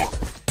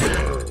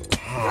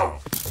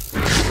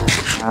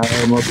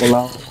মই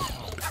পলাও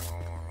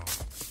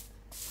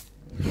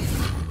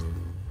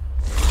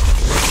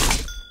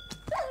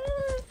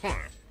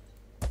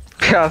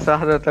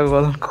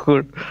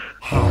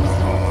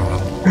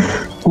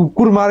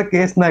কুকুৰ মাৰ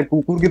কেছ নাই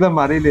কুকুৰ কেইটা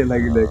মাৰিলে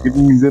লাগিলে কিন্তু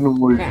নিজে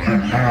নমৰি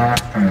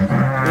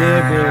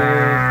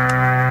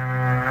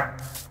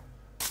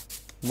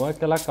মই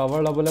কেলা কভাৰ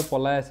ল'বলৈ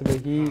পলাই আছিলো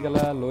সি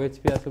কেলা লো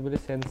এইচপি আছে বুলি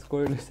চেঞ্জ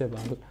কৰি লৈছে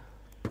ভাল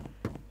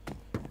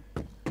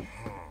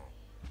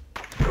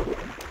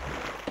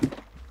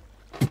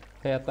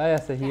এটাই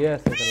আছে সিয়ে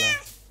আছে কেলা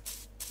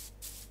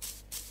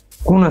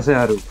কোন আছে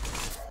আৰু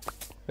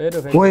এইটো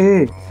ঐ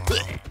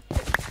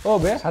ও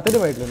বে হাতেদি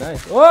মাৰিলো নাই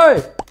ঐ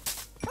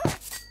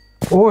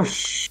ওশ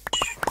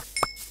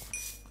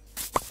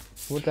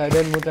মোৰ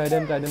টাইডেন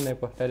নাই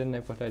পা টাইডেন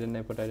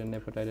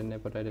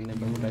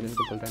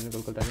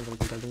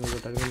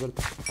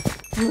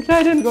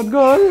গল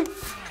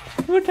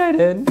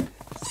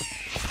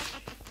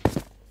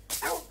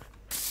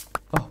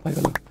পাই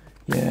গলো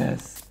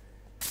ইয়েস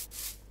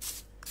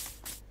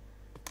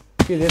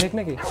কি ৰেড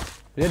নাকি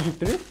ৰেড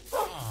ভিক্টৰি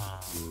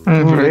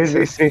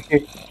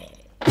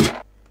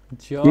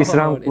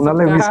ইসৰাম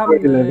কোনালে মিস কৰি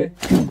দিলে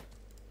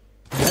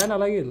বেয়া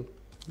নালাগিল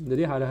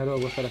যদি হাৰে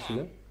অৱস্থাত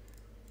আছিলে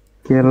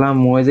কেলা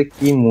মই যে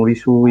কি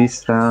মৰিছো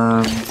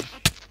ইসৰাম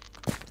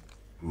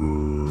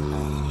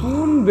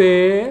কোন বে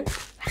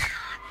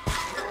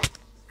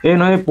এই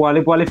নহয়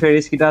পোৱালি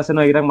ফেৰিছ কিটা আছে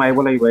নহয় এইটাক মাৰিব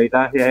লাগিব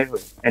এটা হেয়াই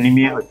হয়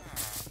এনিমিয়ে হয়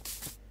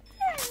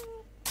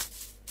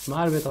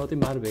মাৰবে তহঁতি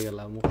মাৰবে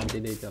গেলা মোক শান্তি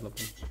দে এতিয়া অলপ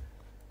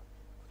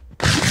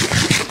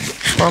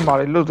মই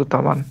মাৰিলো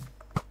দুটামান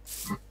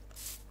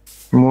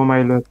মই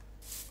মাৰিলো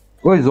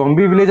ঐ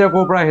জম্বি ভিলেজাৰ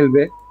ক'ৰ পৰা আহিল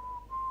বে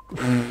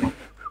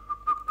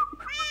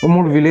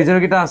মোৰ ভিলেজাৰ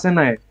কেইটা আছে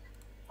নাই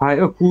ভাই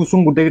খুচুং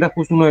গোটেই কেইটা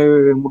খুচুং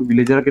মোৰ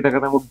ভিলেজাৰ কেইটা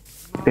কাৰণে মোৰ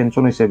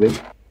টেনচন হৈছে বে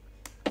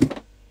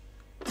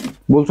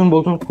বলচোন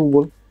খুব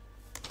বল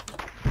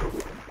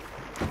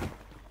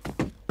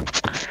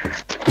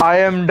I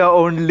am the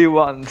only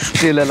one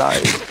still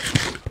alive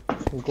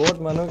গোট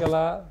মানুহ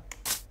কেলা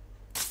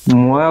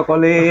মই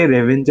অকলে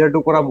ৰেভেঞ্জাৰটো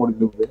পৰা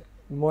মৰিলো বে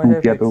মই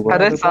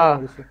আৰে চা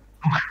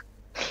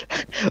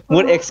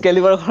মোৰ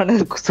এক্সকেলিবাৰ কাৰণে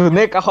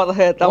সুনে কাখত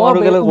আহে এটা মাৰু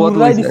গলে বহুত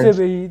উলাই দিছে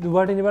বে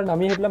দুবাৰ তিনিবাৰ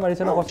নামি হেপলা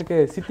মাৰিছে না কসকে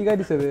চিটিকাই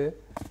দিছে বে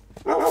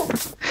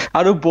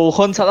আৰু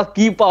বৌখন চালা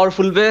কি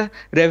পাৱাৰফুল বে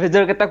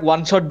ৰেভেঞ্জাৰ কেটাক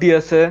ওৱান শট দি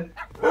আছে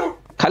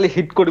খালি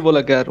হিট কৰিব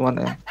লাগে আৰু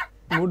মানে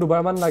মোৰ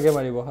দুবাৰ মান লাগে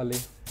মাৰিব খালি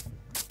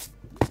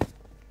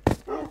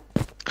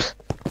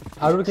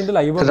আৰু কিন্তু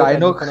লাগিব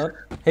ৰাইনোখনত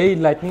হেই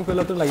লাইটনিং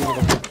পেলতো লাগিব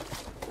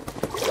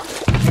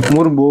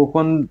মোৰ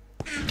বৌখন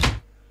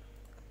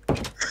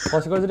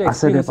কসকৰ যদি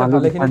এক্সপেৰিয়েন্স আছে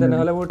ভালেখিনি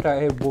তেনেহলে মোৰ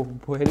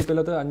হেৰি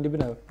পেলতো আনি দিবি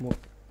না মোক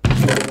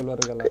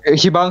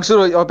হিবাংশুৰ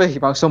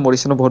হিবাংশু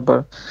মৰিছে ন বহুত বাৰ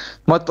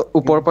মই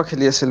ওপৰৰ পৰা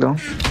খেলি আছিলো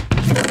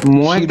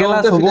মই কেলা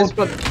সব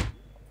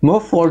মই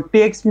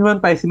 40 XP মান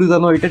পাইছিলো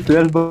জানো এটা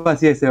 12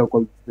 বাছি আছে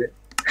অকল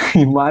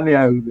ইমান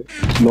ইয়াৰ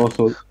লছ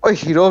হ'ল ঐ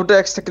হিৰো অফ দা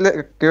এক্স থাকিলে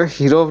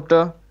হিৰো অফ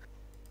দা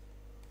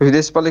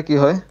ভিলেজ পালে কি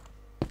হয়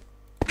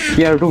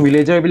কি আৰু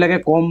ভিলেজাৰ বিলাকে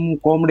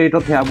কম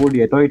ৰেটত হেয়াবোৰ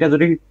দিয়ে তো এটা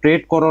যদি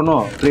ট্ৰেড কৰ ন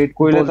ট্ৰেড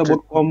কৰিলে তো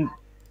বহুত কম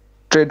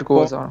ট্ৰেড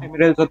কোজ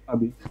এমিৰেলছত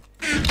পাবি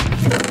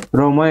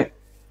ৰ মই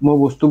মই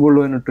বস্তুবোৰ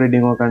লৈ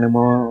ট্ৰেডিঙৰ কাৰণে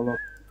মই অলপ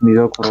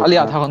নিজৰ খৰচ খালি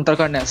আধা ঘন্টাৰ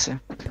কাৰণে আছে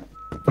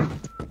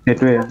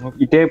সেইটোৱে মই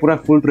ইতিয়াই পুৰা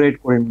ফুল ট্ৰেড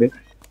কৰিম বে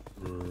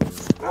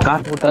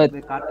কাট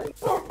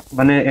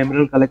মানে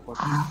এমৰাল্ড কালেক্ট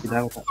কৰিম সিধা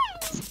কথা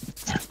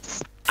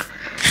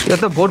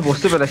ইয়াতে বহুত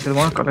বস্তু পেলাইছিল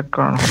মই কালেক্ট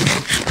কৰা নহ'ল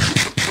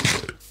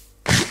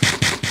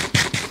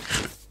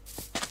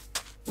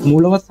মোৰ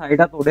লগত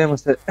 4টা টোটেম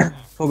আছে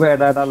সবে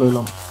এটা এটা লৈ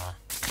লম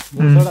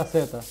মোৰ আছে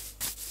এটা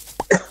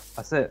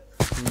আছে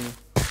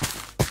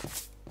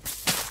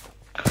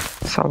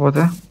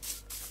চাবতে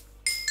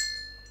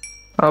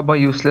মই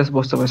ইউজলেছ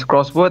বস্তু পাইছো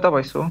ক্ৰছবো এটা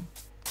পাইছো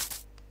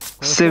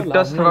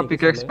সেফটাস থকা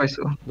পিকেক্স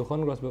পাইছো দুখন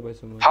ক্ৰছবো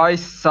পাইছো মই হাই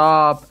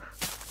সাপ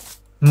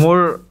মোৰ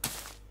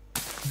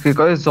কি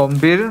কয়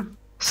জম্বিৰ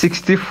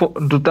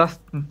 64 দুটা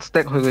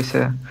ষ্টেক হৈ গৈছে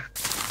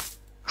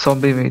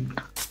জম্বি মিট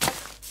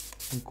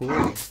গুড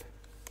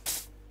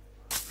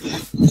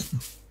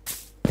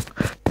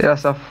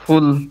ইয়াস আ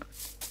ফুল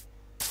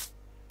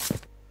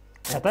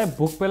এটাই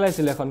বুক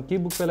পেলাইছিল এখন কি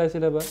বুক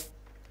পেলাইছিল বা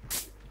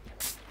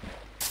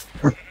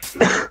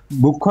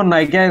বুকখন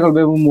নাইকিয়াই গ'ল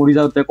বে মৰি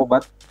যাওঁতে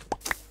ক'বাত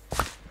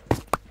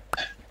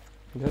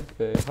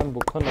এখন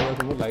বুকখন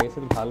লগাইছো মোক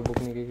লাগিছিল ভাল বুক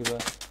নেকি কিবা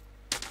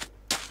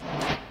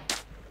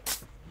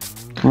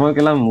মই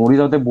কেলা মৰি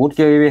যাওঁতে বহুত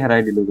কিবা কিবি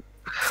হেৰাই দিলো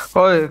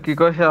ঐ কি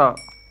কয় সেয়া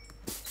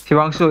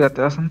শিৱাংশু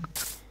ইয়াতে আছোন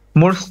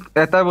মোৰ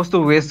এটা বস্তু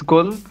ৱেষ্ট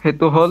গ'ল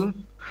সেইটো হ'ল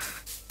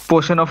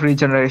পোৰ্শন অফ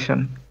ৰিজেনাৰেশ্যন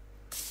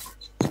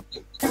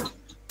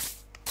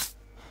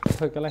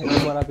কেলা সেইটো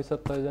মাৰাৰ পিছত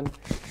তই যেন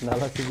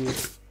নালাচিবি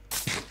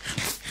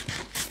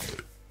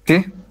কি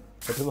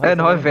এই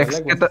নহয় ভেক্স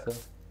কেইটা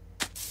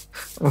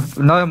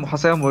নহয়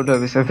সঁচাই মোৰ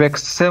ভাবিছে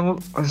ভেক্সে মোক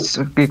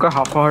কি কয়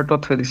হাফ হাৰ্টত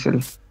থৈ দিছিল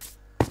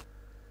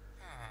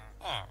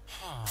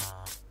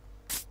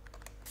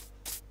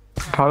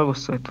ভাল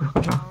বস্তু এইটো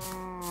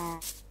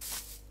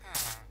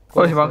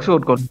ঐ হিমাংশু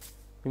ক'ত গ'ল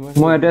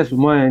মই এতিয়া আছো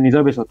মই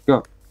নিজৰ বেছত কিয়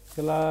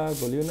কেলা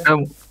গলিও নে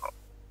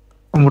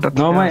মোৰ তাত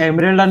ন মই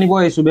এমৰাল্ড আনিব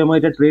আহিছো বে মই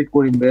এতিয়া ট্ৰেড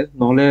কৰিম বে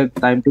নহলে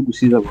টাইমটো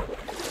গুচি যাব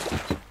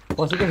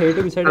পছকে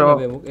হেৰিটো বিচাৰি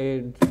দিবা মোক এই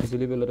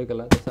বিজুলী বেলতে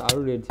কেলা আৰু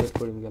ৰেড সেট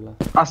কৰিম কেলা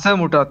আছে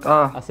মোৰ তাত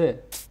আছে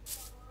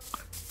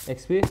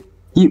এক্সপি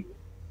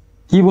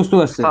কি বস্তু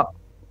আছে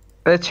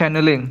এই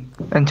চেনেলিং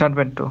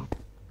এনচান্টমেন্টটো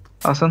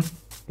আসন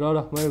ৰ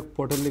মই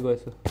পৰ্টেল দি গৈ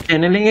আছো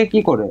চেনেলিং এ কি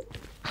কৰে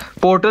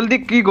পৰ্টেল দি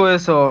কি গৈ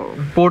আছ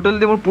পৰ্টেল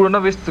দি মোৰ পুৰণা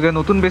বেষ্ট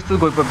নতুন বেষ্টত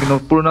গৈ পাবি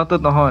পুৰণাটো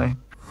নহয়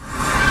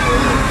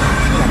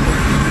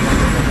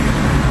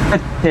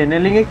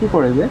চেনেলিং এ কি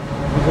কৰে বে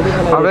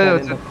আবে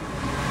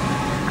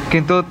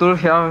কিন্তু তোৰ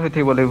সেয়া হৈ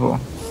থাকিব লাগিব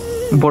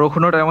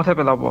বৰষুণৰ টাইমতহে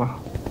পেলাব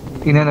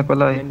ইনে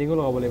নেপেলাই এণ্ডিঙো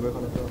লগাব লাগিব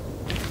এখন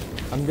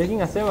আনব্ৰেকিং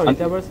আছে বাৰু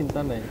এতিয়া বাৰু চিন্তা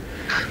নাই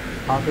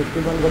হাফ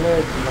 50 মান গ'লে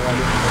লগাই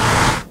দিম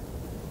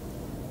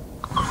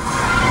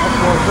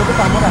পৰ্টেলটো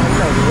কামত আহিল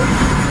লাগিব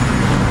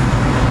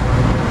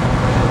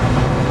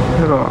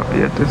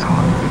ইয়াতে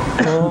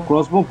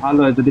ক্ৰছবো ভাল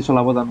হয় যদি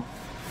চলাব জানো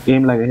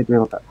গেম লাগে সেইটোৱে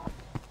কথা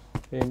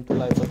এমটো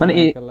লাইভত মানে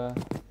খেলা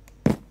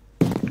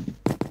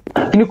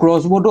কিন্তু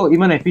ক্ৰছবোটো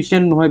ইমান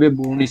এফিচিয়েন্ট নহয় বে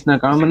বুৰ নিচিনা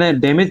কাৰণ মানে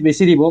ডেমেজ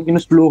বেছি দিব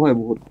কিন্তু স্লো হয়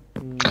বহুত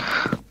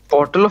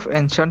পৰ্টেল অফ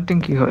এনচান্টিং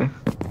কি হয়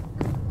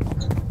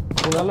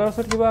কুনালৰ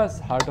ওচৰত কিবা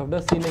হাৰ্ট অফ দা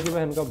সি নে কিবা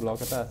এনেকুৱা ব্লক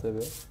এটা আছে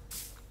বে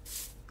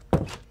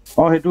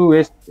সেইটো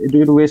ৱেষ্ট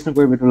এইটো ৱেষ্ট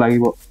নকৰিবি এইটো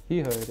লাগিব কি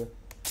হয় এইটো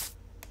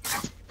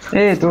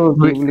এইটো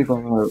কি বুলি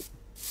কম আৰু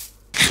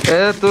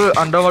তোৰ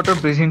আন্ডাৰ ৱাটাৰ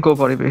ব্ৰিজিং কৰিব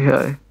পাৰিবি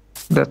সেয়াই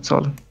দ্যাটছ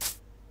অল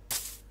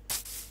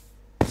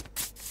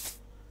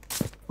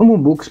মোৰ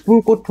বুকছবোৰ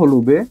ক'ত থলো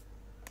বে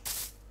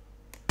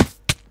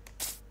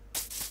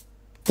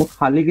মই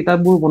খালী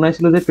কিতাপবোৰ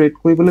বনাইছিলো যে ট্ৰেড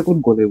কৰিবলৈ ক'ত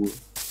গ'ল এইবোৰ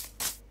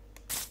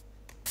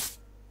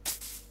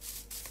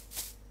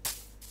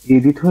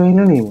এডিট হৈ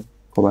আহিলে নি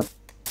ক'বাত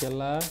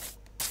কেলা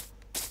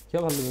কিয়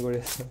ভাল তুমি কৰি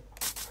আছা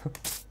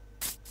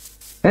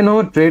এই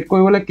নহয় ট্ৰেড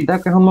কৰিবলৈ কিতাপ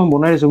কেইখন মই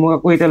বনাই দিছো মোক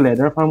আকৌ এতিয়া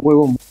লেডাৰ ফাৰ্ম কৰিব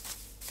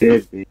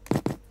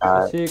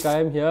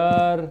কাম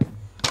হিয়াৰ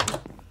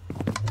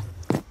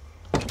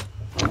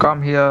কাম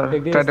হিয়াৰ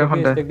ট্ৰেডাৰ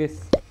হন্দে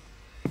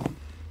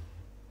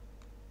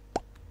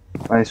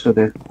পাইছো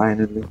দে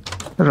ফাইনেলি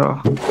ৰ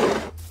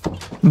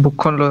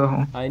বুকখন লৈ আহো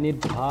I need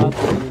ভাত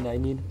I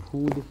need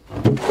food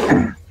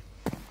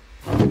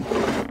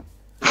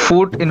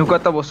ফুড এনেকুৱা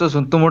এটা বস্তু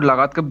যোনটো মোৰ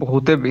লাগাতকে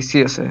বহুতে বেছি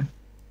আছে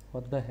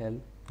what the hell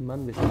ইমান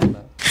বেছি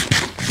খালা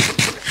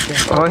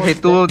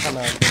সেইটো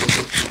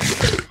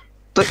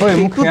ঐ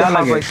মোক খেয়া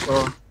লাগে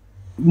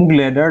মোক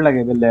লেডাৰ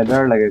লাগে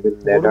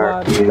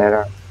লেডাৰ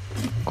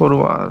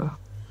কৰবা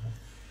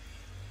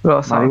ৰ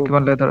চাও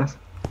কিমান লেডাৰ আছে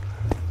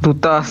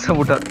দুটা আছে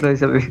মোৰ তাত লৈ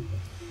যাবি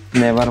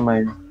নেভাৰ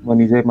মাইণ্ড মই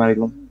নিজে মাৰি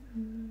লম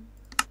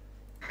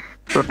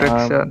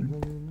প্ৰটেকচন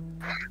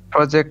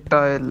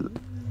প্ৰজেক্টাইল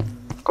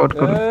কোড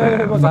কোড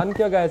মই গান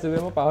কিয় গাই আছো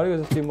মই পাহৰি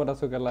গৈছো ষ্ট্ৰীমত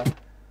আছো কেলা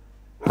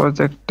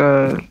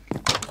প্ৰজেক্টাইল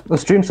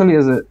ষ্ট্ৰীম চলি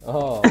আছে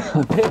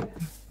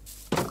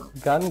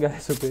গান গাই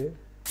আছো বে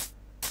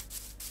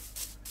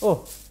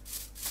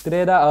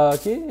ট্ৰেডাৰ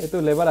কি এইটো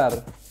লেবাৰাৰ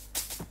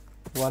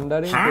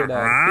ওয়ান্ডাৰিং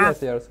ট্ৰেডাৰ কি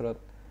আছে ইয়াৰ ওচৰত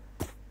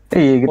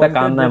এইকেইটা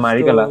কাম নাই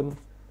মাৰি পেলা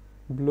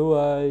blue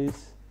eyes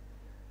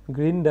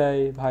green dye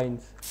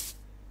vines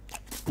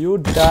You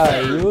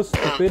die, you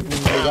stupid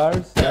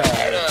niggers.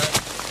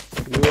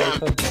 You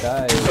also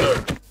die,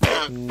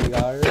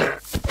 nigger.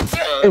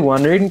 এই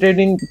ওয়ান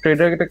ৰেটিং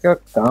ট্ৰেডাৰ কেইটা কিয়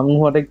কাম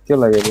নোহোৱাতে কিয়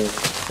লাগে বে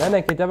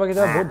নাই কেতিয়াবা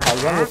বহুত ভাল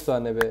বস্তু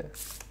আনে বে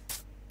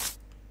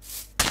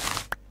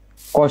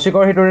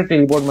কৌশিকৰ হিটোৰে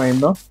টেলিপৰ্ট মাৰিম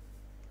ন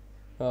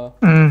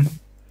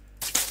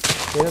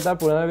এটা তাৰ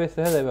পুৰণা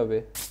বেছহে যাই পাবে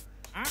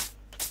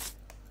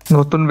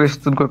নতুন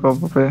বেছটোত গৈ পাব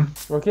বে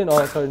ওকে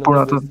নহয় সৰি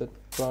পুৰণাটোত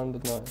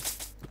নহয়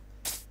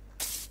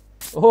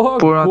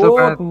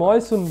গোট মই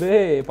শুন বে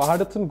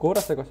পাহাৰত শুন গোট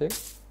আছে কৌশিক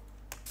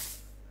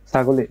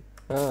ছাগলী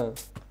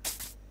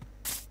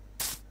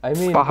I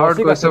mean, পাহাৰত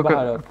গৈছো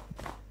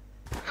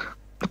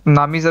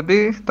নামি যাবি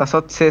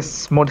তাছত শেষ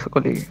মোড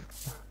কলি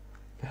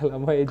কেলা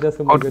মই just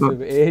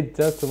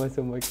সুমাইছো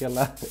মই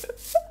কেলা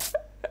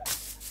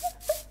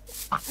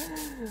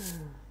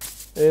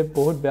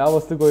বহুত বেয়া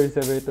বস্তু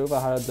কৰিছে বে তো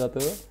পাহাৰত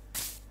যাতো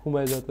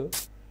সুমাই যাতো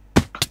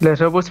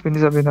লেটাৰ বক্স পিনি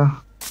যাবি না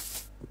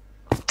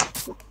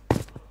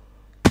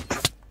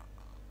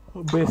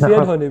বেছিয়ে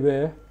ধনি বে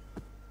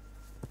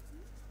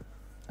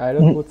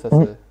আইৰন বুটছ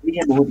আছে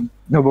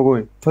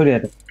নবগৈ থৈ দিয়া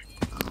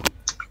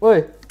ঐ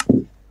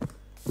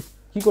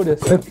কি কৰি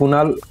আছে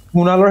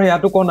পুনালৰ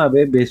হেয়াটো কোন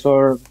আবে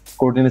বেছৰ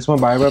কোঅৰ্ডিনেটছ মই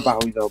বাৰে বাৰে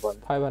পাহৰি যাব পাৰো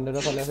 500 ৰ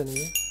ফালে আছে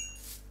নেকি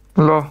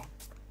ল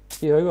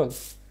কি হৈ গল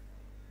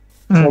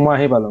মই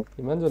আহি পালো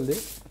ইমান জলদি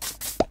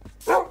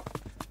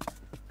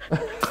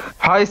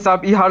হাই সাব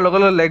ইহাৰ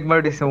লগল লেগ মাৰ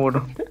দিছে মোৰ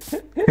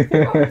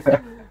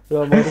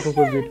মই তো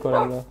কুকুৰ বিট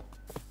কৰালো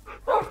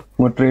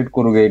মই ট্ৰেড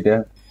কৰোগে এতিয়া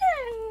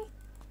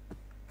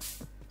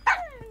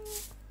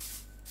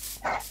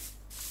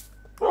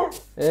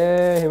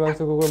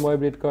হিমাংশু কুকুৰ মই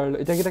ব্ৰিড কৰালো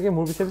এতিয়া কি তাকে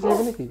মোৰ পিছে পিছে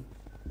আহিব নেকি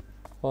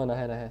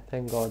নাহে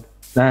থেংক গড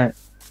নাই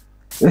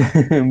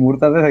মোৰ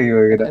তাতে থাকিব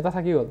এটা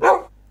থাকি গল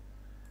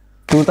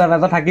তোৰ তাত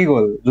এটা থাকি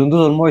গল যোনটো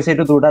জন্ম হৈছে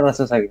এইটো তোৰ তাত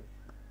আছে চাগে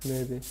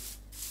মেবি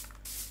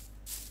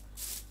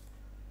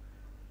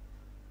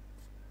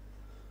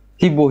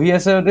কি বহি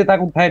আছে যদি তাক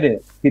উঠাই দে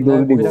কি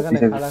দৌৰি দিব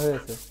খাৰা হৈ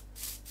আছে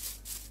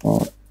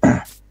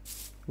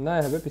নাই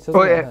হবে পিছত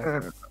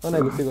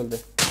নাই গুচি গল দে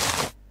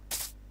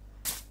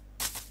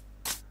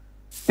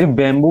এই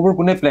বেম্বুবোৰ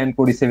কোনে প্ল্যান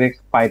কৰিছে বে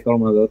ফাইটৰ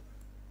মাজত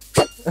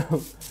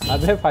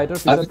আবে ফাইটৰ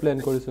পিছত প্ল্যান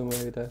কৰিছো মই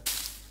এটা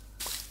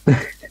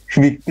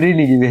ভিক্টৰি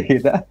নেকি বে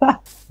এটা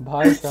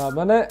ভাই সাহেব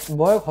মানে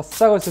মই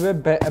হস্তা কৈছো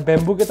বে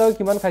বেম্বু কেটাও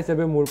কিমান খাইছে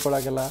বে মোৰ পৰা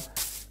গেলা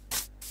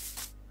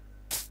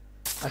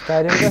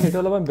আকাইৰেটা হিটো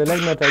অলপমান বেলেগ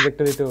না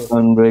ট্ৰাজেক্টৰীটো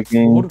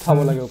আনব্ৰেকিং বহুত খাব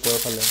লাগে ওপৰৰ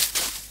ফালে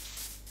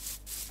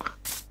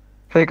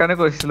সেইকাৰণে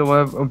কৈছিলো মই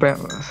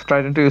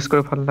ট্ৰাইডেন্ট ইউজ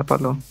কৰি ভাল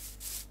নাপালো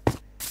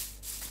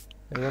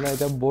এনে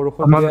এটা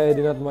বৰষুণ দিয়া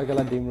এদিনত মই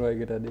গেলা দিম ৰয়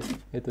গেটা দি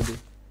এটো দি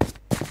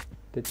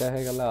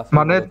তেতিয়াহে গেলা আছে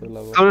মানে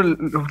তোৰ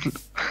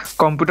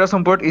কম্পিউটাৰ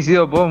সম্পৰ্ট ইজি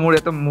হ'ব মোৰ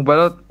এটা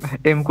মোবাইলত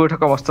এম কৰি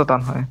থকা অৱস্থা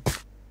টান হয়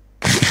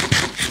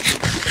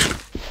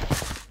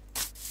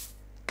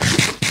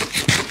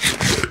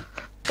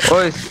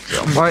ওই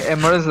মই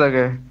এমআৰএস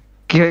লাগে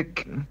কি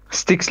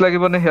ষ্টিক্স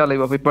লাগিব নে হেয়া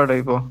লাগিব পেপাৰ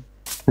লাগিব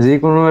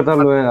যিকোনো এটা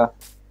লৈ আ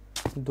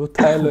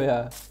দুটাই লৈ আ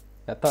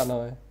এটা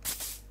নহয়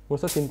মোৰ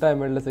সব তিনটা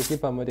এমএল আছে কি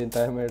পাম মই তিনটা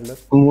এমএল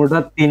মোৰ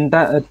তাত তিনটা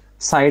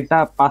চাৰিটা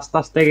পাঁচটা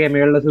ষ্টেক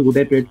এমএল আছে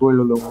গোটেই ট্ৰেড কৰি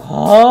ললো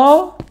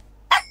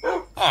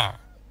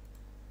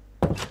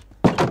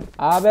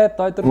আবে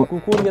তই তোৰ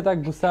কুকুৰ কেটা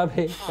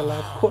গুছাবে খেলা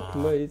ক'ত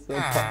লৈছ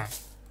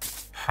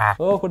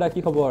ও খুদা কি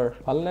খবৰ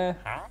ভালনে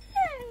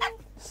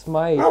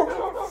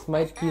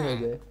স্মাইট কি হৈ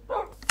যায়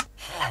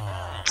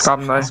কাম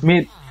নাই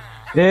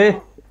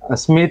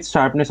স্মিথ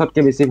শাৰ্পনেছতকে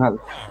বেছি ভাল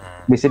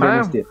বেছি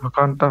ড্যামেজ দিয়ে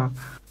কান্তা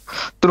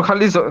তোৰ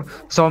খালি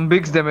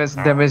জম্বিক্স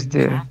ড্যামেজ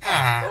দিয়ে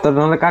তই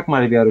নহলে কাক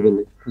মাৰিবি আৰু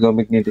বেলেগ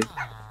জম্বিক নিদি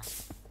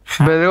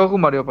বেলেগকো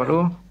মাৰিব পাৰো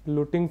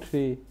লুটিং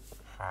 3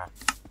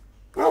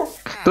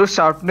 তোৰ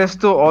শাৰ্পনেছ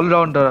তো অল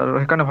ৰাউন্ডাৰ আৰু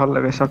সেইকাৰণে ভাল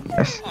লাগে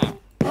শাৰ্পনেছ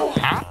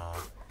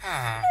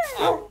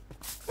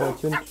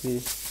ফৰচুন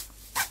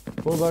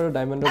 3 মোৰ বাৰু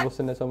ডায়মণ্ডৰ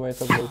বস্তু নাই সময়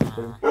সব লৈ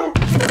কৰিম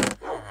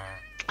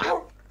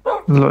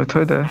লৈ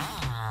থৈ দে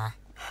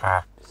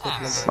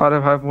আৰে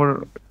ভাই মোৰ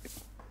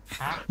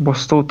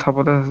বস্তু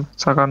উঠাবলে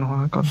জাগা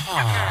নহয় কাৰণ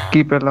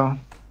কি পেলাও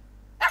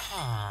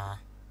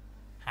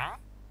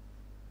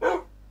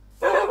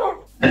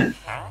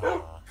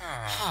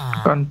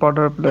কান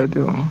পাউডাৰ পেলাই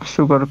দিও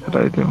সুগাৰ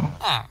পেলাই দিও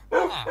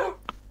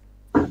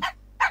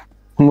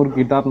মোৰ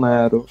কিতাপ নাই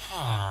আৰু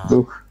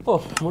দুখ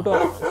মোৰটো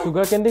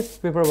সুগাৰ কেন্ডি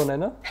পেপাৰ বনাই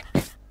ন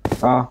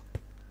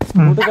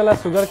মোৰটো কেলা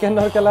সুগাৰ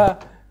কেন্ডৰ কেলা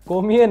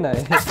কমিয়ে নাই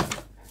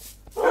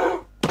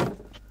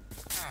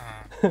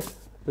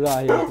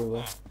ৰাহি হ'ব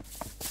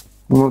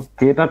মই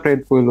কেটা ট্ৰেড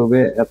কৰিলো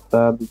বে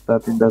এটা দুটা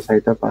তিনটা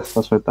চাৰিটা পাঁচটা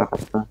ছয়টা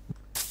সাতটা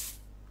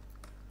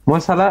মই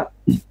সালা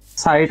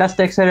চাৰিটা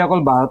ষ্টেক্স এৰি অকল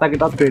 12টা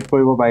কিটা ট্ৰেড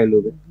কৰিব পাৰিলো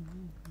বে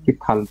কি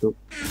ফালতু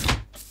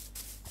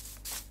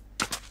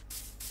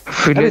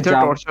ভিলেজাৰ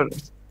টৰ্চাৰ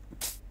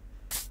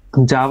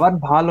জাভাত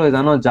ভাল হয়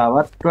জানো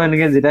জাভাত তো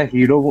এনেকে যেটা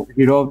হিৰো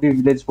অফ দি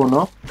ভিলেজ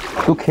বনো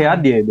তো খেয়া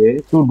দিয়ে বে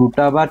তো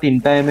দুটা বা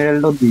তিনটা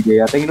এমেৰাল্ডত দি দিয়ে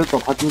ইয়াতে কিন্তু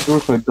তথাপিও তোৰ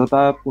 14টা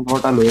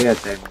 15টা লৈ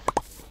আছে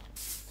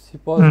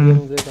সিপল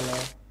গেম যে কেলা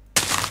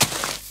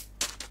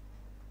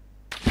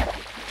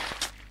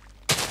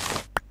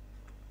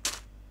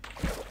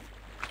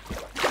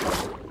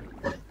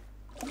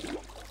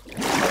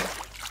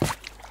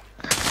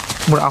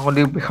মোৰ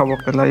আঙুলি বিষাব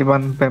পেলাই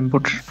ইমান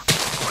বেম্বুট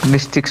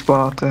স্টিক্স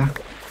বনাওঁতে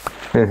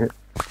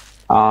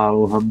आओ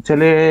हम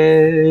चले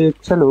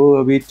चलो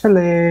अभी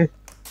चले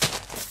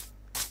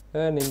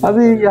নিন্দা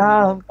अभी यहाँ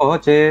हम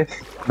पहुंचे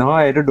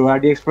নহয় এইটো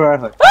ডুৱাৰ্ডি এক্সপ্লৰাৰ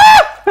হয়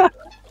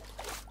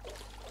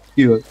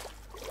কি হ'ল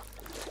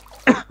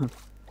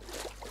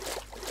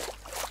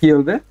কি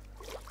হ'ল বে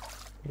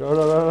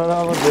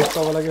আমাৰ বেছ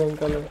পাব লাগে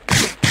সোনকালে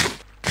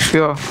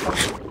কিয়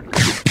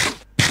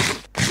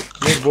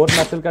মোৰ বোট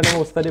নাছিল কাৰণে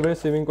মই উস্তাদি বাৰে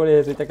চুইমিং কৰি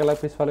আহিছোঁ এতিয়া কেলা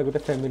পিছফালে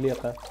গোটেই ফেমিলি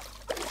এটা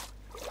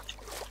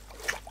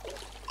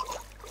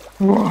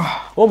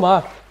অ মা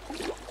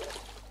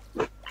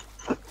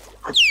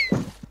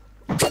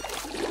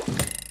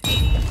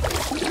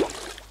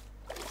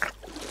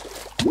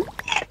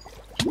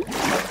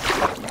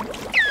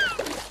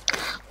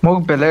মোক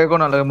বেলেগ একো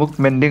নালাগে মোক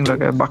মেণ্ডিং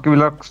লাগে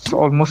বাকীবিলাক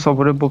অলমষ্ট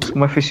চবৰে বুকছ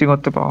মই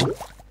ফিচিঙতে পাওঁ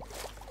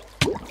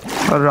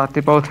আৰু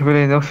ৰাতিপুৱা উঠি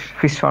পেলাই এনেও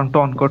ফিছ ফাৰ্মটো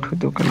অন কৰি থৈ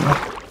দিওঁ কেলা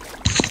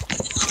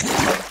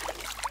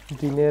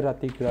দিনে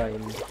ৰাতি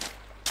গ্ৰাইণ্ড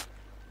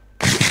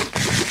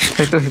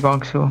সেইটো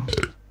হিমাংশু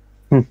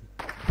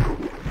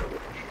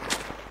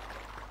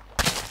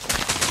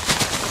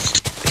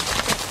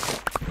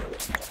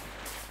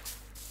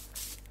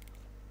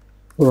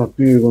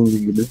ৰাতি গম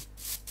দিলে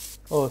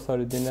অ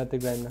সৰি দিনে ৰাতি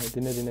গ্ৰাইণ্ড নহয়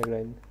দিনে দিনে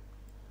গ্ৰাইণ্ড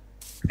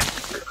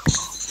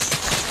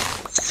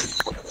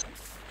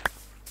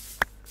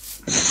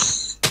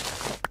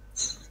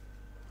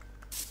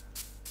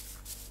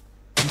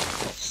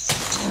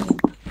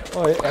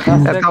ঐ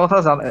এটা কথা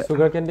জানে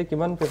সুগাৰ কেণ্ডি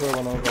কিমান পেপাৰ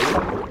বনাব পাৰি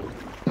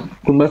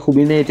কোনোবাই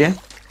খুবি নে এতিয়া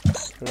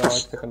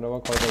এক ছেকেণ্ড মই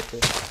কল কৰিছে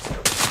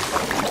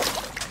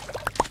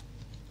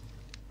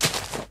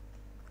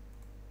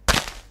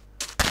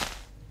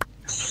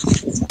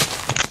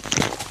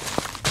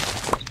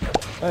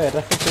ঐ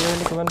এটা সুগাৰ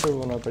কেণ্ডি কিমান পেপাৰ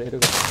বনাব পাৰি সেইটো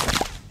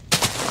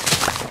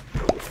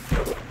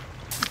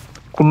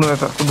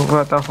কোনোবা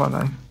এটা হোৱা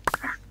নাই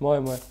মই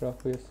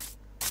শুই আছো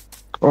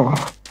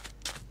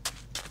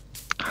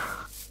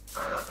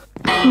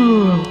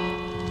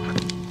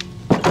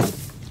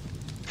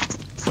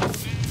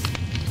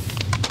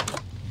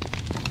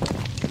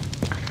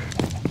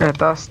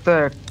এটা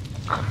ষ্টেক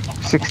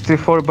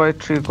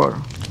 64/3 কৰ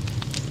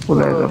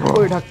ওলাই যাব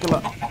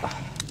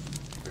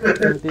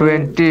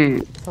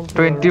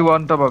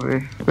 21 টা পাবি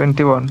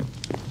 21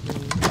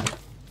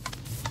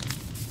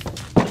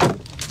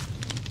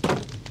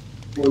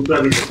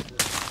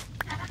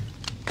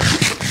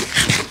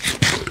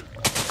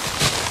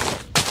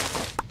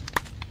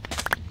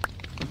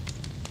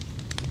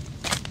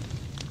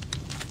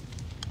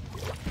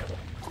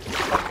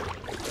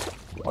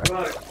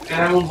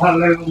 ভাল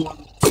লাগে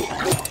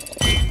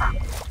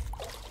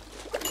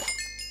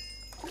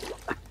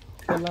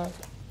কেলা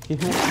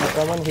কিহু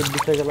দুটামান হিট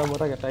দিছে কেলা মই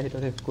তাক এটা হিটত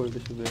শেষ কৰি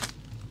দিছোঁ যে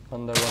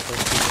আণ্ডাৰ ৱাটাৰ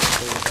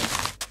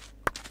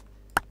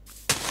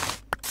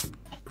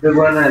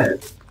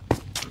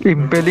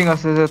ইম্পেলিং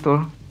আছে যে তোৰ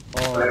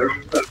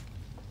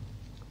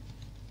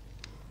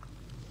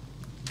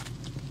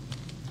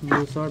মোৰ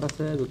ওচৰত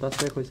আছে দুটা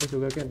ষ্টেক হৈছে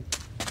চুগাৰ কেন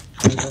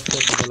এটা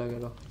ষ্টেক হ'ব লাগে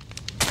ৰ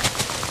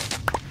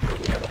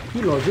কি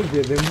লজিক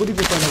দিয়ে বেম্বু দি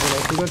পেপাৰ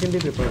নবনায় চুগাৰ কেন দি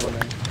পেপাৰ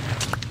বনায়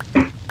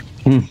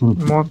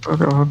মই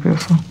তাকে ভাবি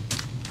আছো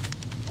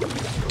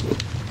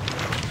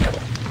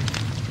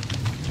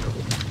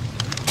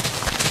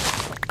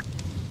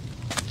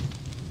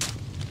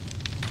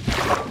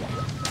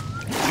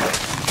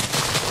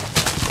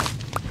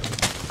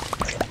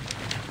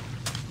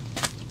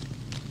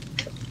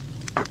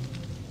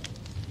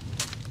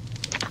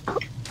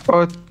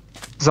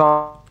যা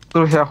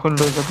তোৰ সেয়াখন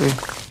লৈ যাবি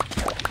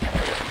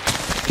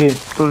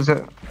তোৰ যে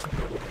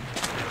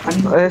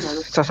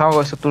চাচাও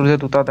কৈছে তোৰ যে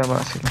দুটা টেমা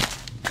আছিল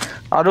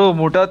আৰু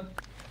মোৰ তাত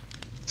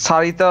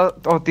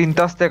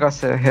 3টা ষ্টেক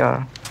আছে সেয়া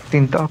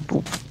 3টা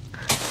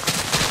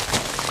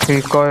কি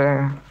কয়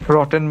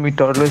ৰটেন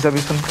মিটৰ লৈ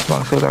যাবিচোন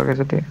মাংস লাগে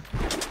যদি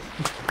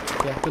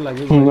ইয়াকতো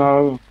লাগিব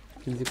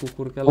যি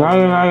কুকুৰ কেলা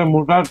নাই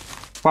মোৰ তাত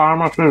ফাৰ্ম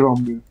আছে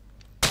জম্বি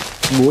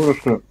বহুত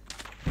আছে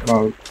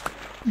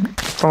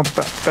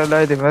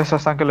পেলাই দিম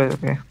শশাংকে লৈ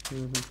যাবি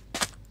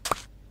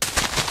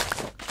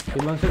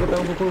হিমাংশু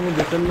কেইটাও কুকুৰ মোৰ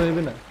ডিটেইল লৈ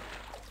আহিবি না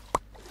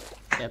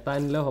এটা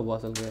আনিলেও হ'ব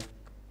আচলতে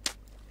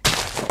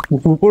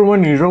কুকুৰ মই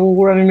নিজৰ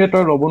কুকুৰ আনিলে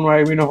তই ল'ব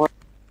নোৱাৰিবি নহয়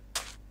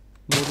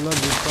মোৰ লগত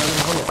বিট পালে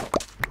নহ'ব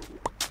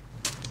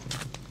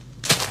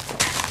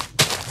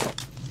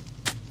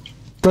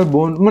তই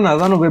মই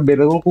নাজানো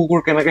বেলেগৰ কুকুৰ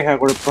কেনেকে সেয়া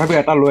কৰে তথাপি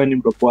এটা লৈ আনিম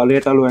তই পোৱালি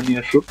এটা লৈ আনি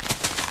আছো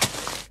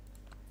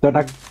তই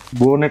তাক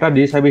বোন এটা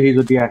দি চাবি সি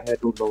যদি আহে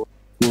তোৰ লগত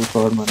তোৰ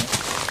ওচৰত মানে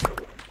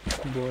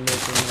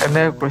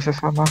এনে প্ৰচেছ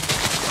আমাৰ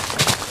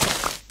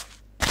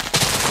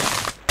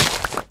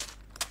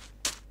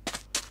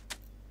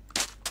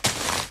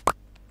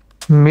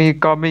Me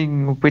coming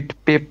with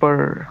paper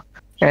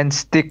and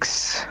sticks.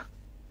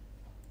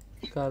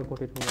 কাৰ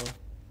পটি থোৱা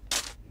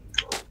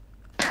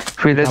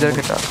Villager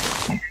কেটা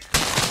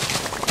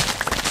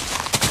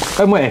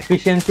মই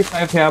এফিচিয়েন্সি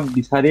 5 হেয়া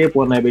বিচাৰিয়ে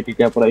পোৱা নাই বে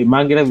তেতিয়াৰ পৰা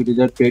ইমান কেইটা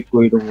ভিলেজাৰ ট্ৰেড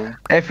কৰি দিওঁ মই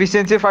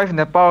এফিচিয়েন্সি 5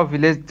 নেপাও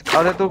ভিলেজ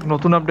আৰে তোক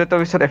নতুন আপডেটৰ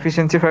পিছত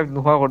এফিচিয়েন্সি 5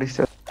 নোহোৱা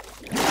কৰিছে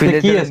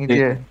ভিলেজাৰ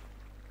নিদিয়ে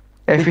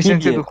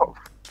এফিচিয়েন্সি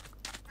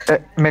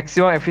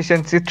maximum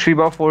efficiency 3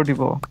 বা 4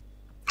 দিব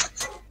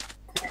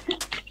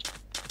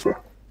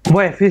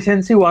মই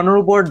এফিচিয়েন্সি 1 ৰ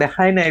ওপৰত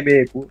দেখাই নাই বে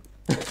একো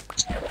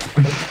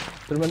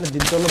তোৰ মানে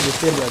দিনটো অলপ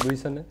বেছি দিয়া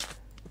বুজিছনে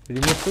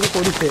ৰিমুভটো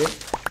কৰিছে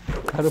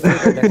আৰু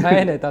তই দেখাই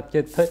নাই তাতকে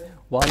তই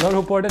 1 ৰ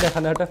ওপৰতে দেখা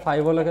নাই তই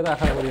 5 লৈকে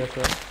আশা কৰি আছ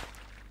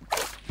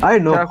আই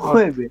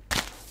নকয় বে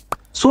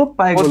সব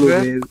পাই গলো বে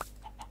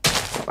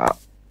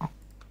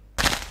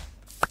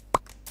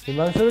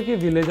হিমাংশুৰ কি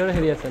ভিলেজৰ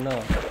হেৰি আছে ন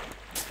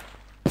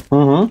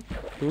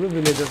তোৰো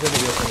ভিলেজতে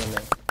হেৰি আছে মানে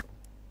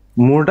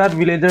মোৰ তাত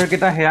ভিলেজৰ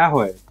কেইটা হেয়া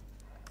হয়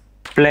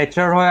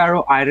ফ্লেচাৰ হয় আৰু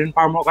আইৰন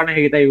ফাৰ্মৰ কাৰণে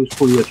সেইকেইটা ইউজ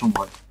কৰি আছো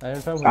মই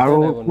আৰু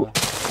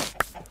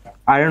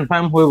আইৰন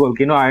ফাৰ্ম হৈ গ'ল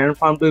কিন্তু আইৰন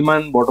ফাৰ্মটো ইমান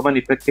বৰ্তমান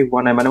ইফেক্টিভ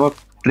হোৱা নাই মানে মই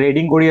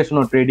ট্ৰেডিং কৰি আছো ন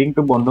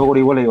ট্ৰেডিংটো বন্ধ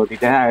কৰিব লাগিব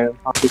তেতিয়াহে আইৰন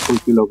ফাৰ্মটো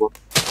ফুলফিল হ'ব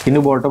কিন্তু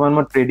বৰ্তমান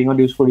মই ট্ৰেডিঙত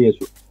ইউজ কৰি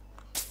আছো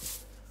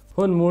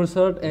শুন মোৰ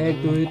ওচৰত 1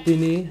 2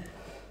 3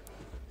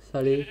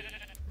 4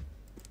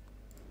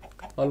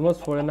 অলমোস্ট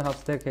 4.5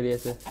 ষ্টেক হেৰি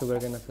আছে সুগাৰ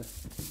কেন আছে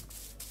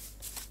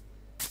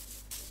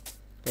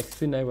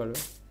এক্সপি নাই বাৰু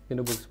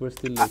কিন্তু বুকছবোৰ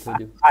ষ্টিল লৈ থৈ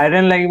দিও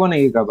আইৰন লাগিব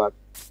নেকি কাবাক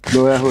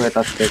লৈ আহো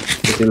এটা ষ্টেক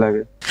যদি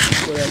লাগে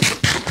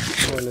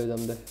মই লৈ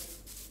যাম দে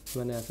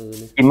মানে আছে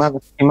যদি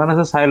কিমান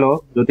আছে চাই ল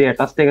যদি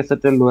এটা ষ্টেক আছে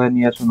তে লৈ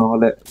আনি আছো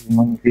নহলে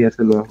ইমান ফ্ৰী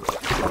আছে লৈ আহো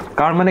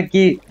কাৰণ মানে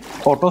কি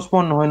অটো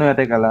স্পন নহয় ন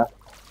ইয়াতে কালা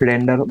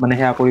ৰেন্ডাৰ মানে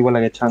হেয়া কৰিব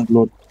লাগে চাংক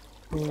লোড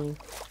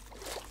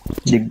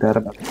দিগদাৰ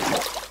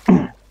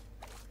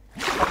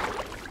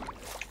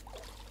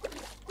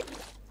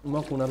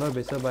মই কুনালৰ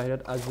বেছৰ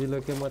বাহিৰত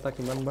আজিলৈকে মই তাক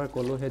কিমানবাৰ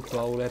ক'লো সেই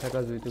ধোৱা ওলাই থকা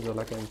জুইটো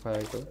জ্বলা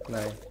কেম্পফায়াৰটো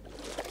নাই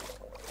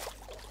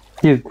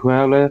কি ধোৱা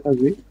ওলাই থকা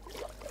জুই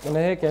মানে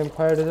সেই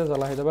কেম্পফায়াৰটো যে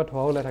জ্বলা হিচাপে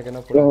ধোৱা ওলাই থাকে ন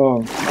পুৰা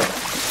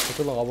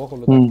সেইটো লগাব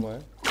ক'লো তাক মই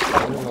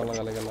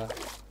নলগালে কেলা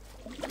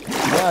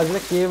মই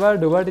আজিলৈ কেইবাৰ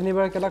দুবাৰ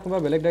তিনিবাৰ কেলা কোনোবা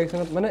বেলেগ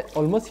ডাইৰেকশ্যনত মানে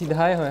অলমষ্ট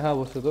চিধাই হয় হা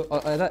বস্তুটো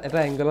এটা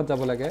এংগলত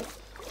যাব লাগে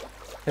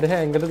এতিয়া সেই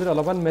এংগলটো যদি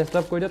অলপমান মেষ্ট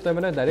আপ কৰি দিয়ে তই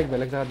মানে ডাইৰেক্ট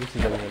বেলেগ জেগাত গুচি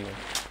যাবি মানে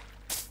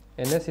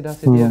এনে চিধা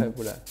চিধিয়া হয়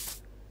পুৰা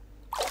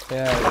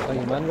সেয়া তই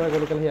ইমানবাৰ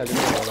গ'লো কেলা সি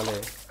আজিলৈ নলগালে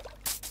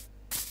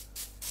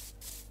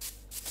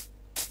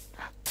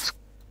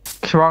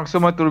শিৱাংশু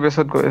মই তোৰ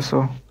বেছত গৈ আছো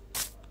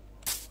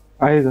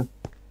আহি যা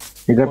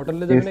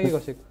পৰ্টেললৈ যাবি নেকি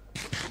কৌশিক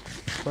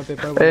মই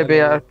পেপাৰ এই বে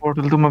ইয়াৰ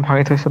পৰ্টেলটো মই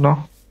ভাঙি থৈছো ন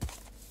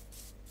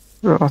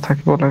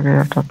থাকিব লাগে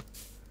ইয়াৰ তাত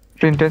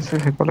প্ৰিণ্টেন্সি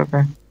থাকিব লাগে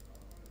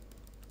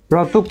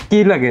তোক কি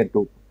লাগে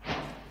তোক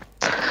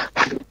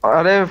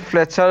আৰে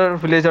ফ্লেচাৰ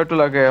ভিলেজাৰটো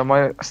লাগে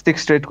মই ষ্টিক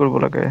ষ্ট্ৰেট কৰিব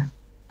লাগে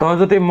তই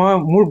যদি মই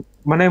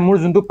মোৰ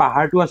যোনটো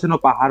পাহাৰটো আছে ন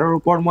পাহাৰৰ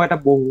ওপৰত মই এটা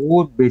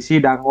বহুত বেছি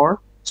ডাঙৰ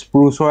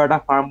স্প্ৰুচৰ এটা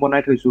ফাৰ্ম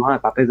বনাই থৈছো হা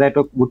তাতে যাই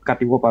তোক বুট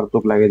কাটিব পাৰো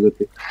তোক লাগে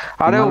যদি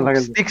আৰে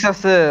ষ্টিক্স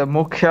আছে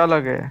মোক খেয়া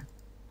লাগে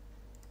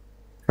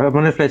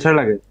মানে ফ্লেচাৰ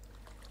লাগে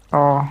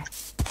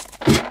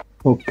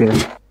ওকে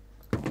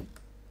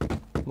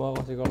মই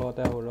কৌশিকৰ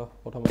লগতে আহোঁ ৰ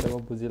প্ৰথমতে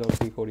মই বুজি লওঁ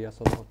কি কৰি আছ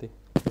তহঁতি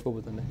একো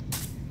বুজা নাই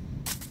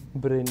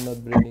ব্ৰেইন নট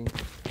ব্ৰেইনিং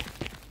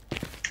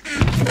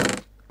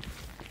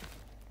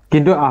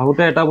কিন্তু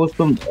আহোতে এটা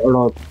বস্তু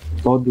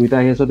তই দুইটা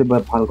আহি আছ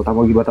ভাল কথা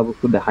মই কিবা এটা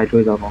বস্তু দেখাই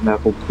থৈ যাওঁ নহ'লে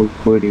আকৌ ভুল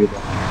কৰি দিবি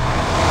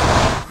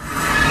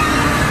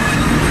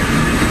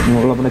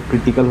মোৰ অলপ মানে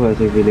ক্ৰিটিকেল হৈ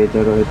আছে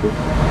ভিলেজাৰৰ সেইটো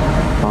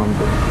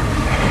ফাৰ্মটো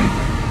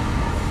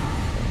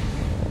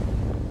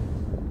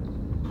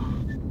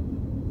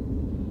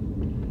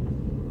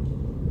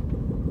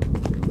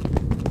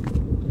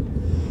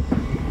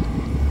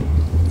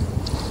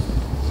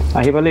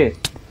আহি পালি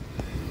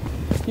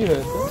কি হৈ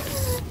আছে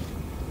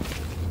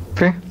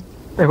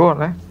একো হোৱা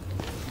নাই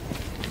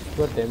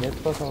কিবা ডেমেজ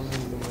পোৱা চাউণ্ড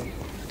শুনিলোঁ মই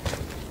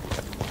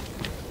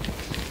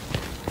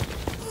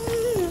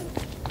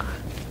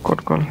ক'ত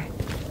গ'ল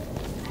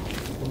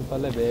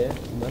কোনফালে বে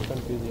ইমান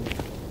কনফিউজিং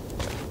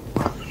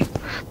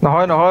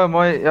নহয়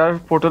মই ইয়াৰ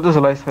পৰ্টেলটো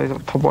জ্বলাই চাই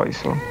থব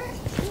আহিছো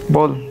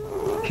বল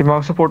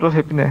হিমাংশু পৰ্টেল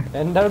সেইপিনে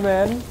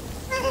এণ্ডাৰমেন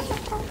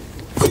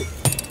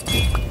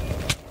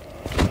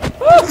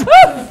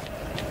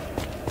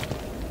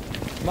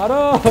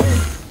মাৰো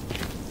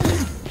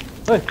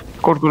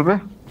ক'ত গ'ল বে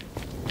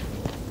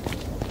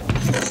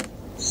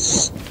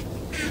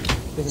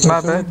না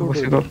বে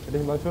গুচি গ'ল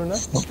হিমাংশুৰ না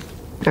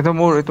এইটো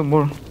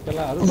মোৰ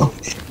কেলা আৰু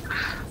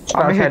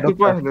আমি সেইটো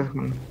পৰা আহিলো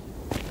দেখোন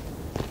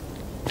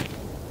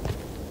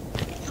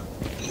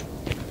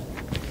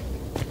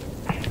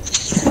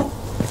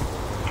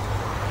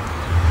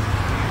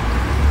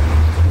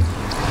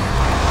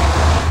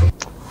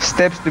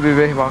steps to be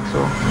very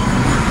Himangshu.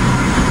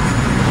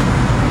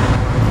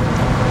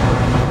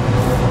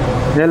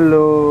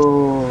 Hello.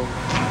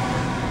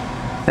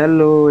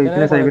 Hello.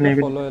 इतने साइड में नहीं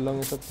follow along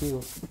सब की हो.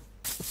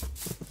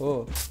 Oh.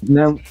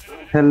 नाम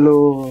hello.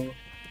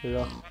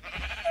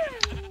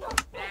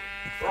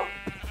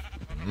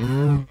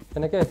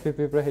 কেনেকে FPP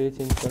পৰা হেৰি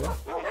চেঞ্জ কৰে?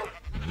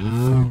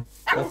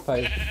 F5.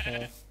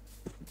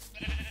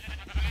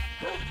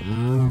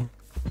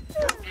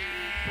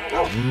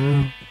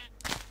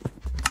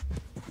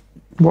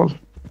 বল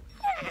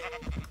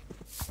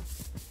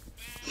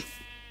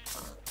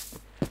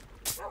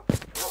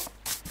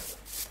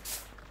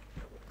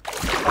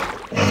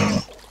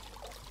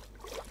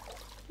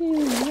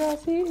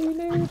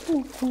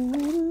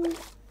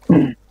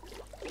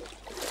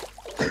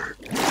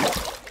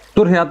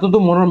তোৰ হেয়াতো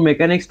মনৰ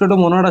মেকানিক্সটো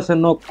মনত আছে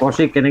ন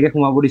কৌশিক কেনেকে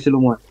সোমাব দিছিলো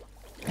মই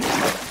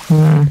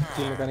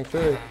কি মেকানিক্স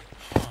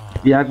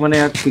ইয়াক মানে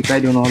ইয়াক শিকাই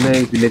দিওঁ নহলে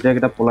ভিলেজাৰ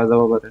কেইটা পলাই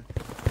যাব পাৰে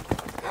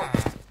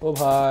ও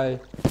ভাই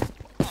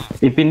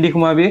ইপিন্দি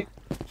সোমাবি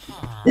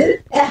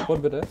ক'ত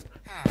বেটা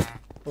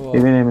ও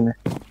ইপিনে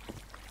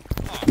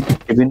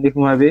ইপিন্দি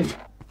সোমাবি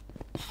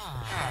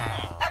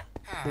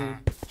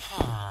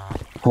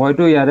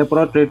হয়তো ইয়াৰে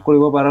পৰা ট্ৰেড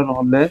কৰিব পাৰ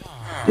নহলে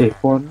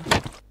এখন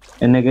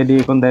এনেকে দি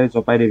এখন ডাইৰেক্ট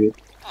জপাই দিবি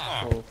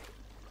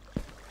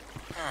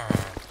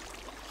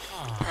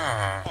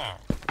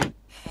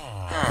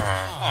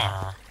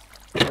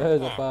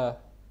জপা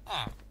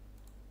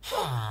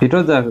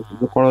ভিতৰত যা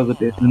কৰ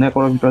যদি নে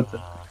কৰ ভিতৰত যা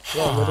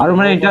আৰু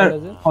মানে এতিয়া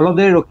অলপ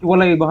দেৰি ৰখিব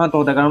লাগিব হা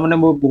তহঁতে কাৰণ মানে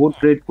মই বহুত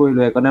ট্ৰেড কৰিলো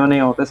সেইকাৰণে মানে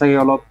ইহঁতে চাগে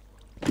অলপ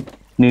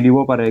নিদিব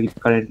পাৰে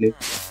কাৰেণ্টলি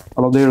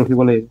অলপ দেৰি ৰখিব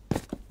লাগিব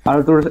আৰু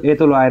তোৰ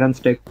এইটো ল আইৰন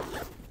ষ্টেক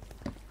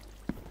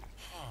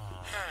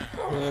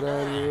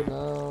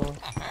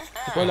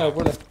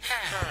ওপৰলে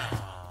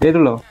এইটো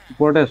ল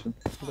ওপৰতে আছো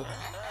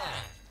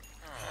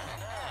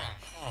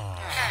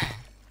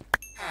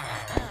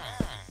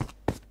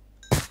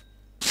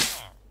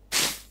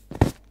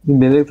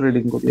বেলেগ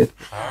ট্ৰেডিং কৰি আছে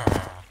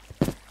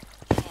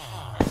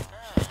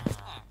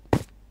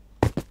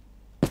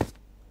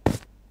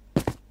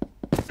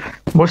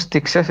মোৰ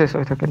ষ্টিক্স শেষ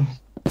হৈ থাকিল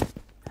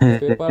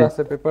পেপাৰ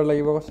আছে পেপাৰ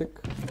লাগিব কৌশিক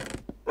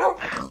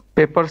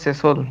পেপাৰ শেষ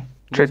হ'ল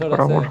ট্ৰেড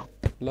কৰা মোৰ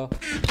ল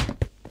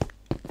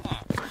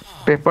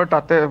পেপাৰ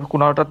তাতে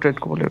কোনা এটা ট্ৰেড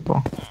কৰিব লাগিব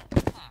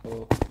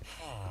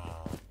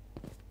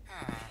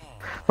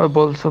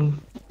বলচোন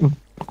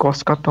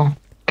কষ্ট কাটো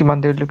কিমান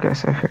দেৰিলৈকে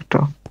আছে এফেক্টটো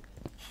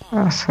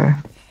আছে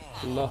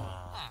ল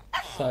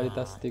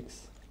 4টা ষ্টিক্স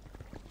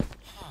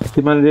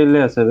কিমান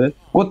দেৰিলৈ আছে বে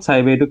ক'ত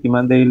চাইবে এইটো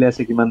কিমান দেৰিলৈ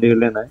আছে কিমান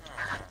দেৰিলৈ নাই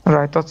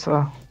ৰাইটত চা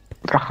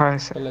দেখা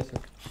আছে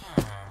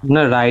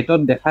না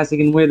ৰাইটত দেখা আছে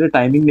কিন্তু মই এইটো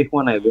টাইমিং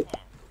দেখুৱা নাই বে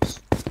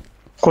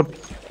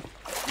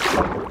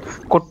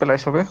ক'ত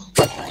পেলাইছ বে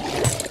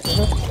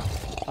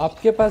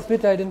आपके पास भी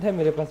ट्राइडेंट है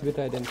मेरे पास भी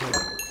ट्राइडेंट है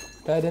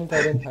ट्राइडेंट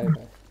भाई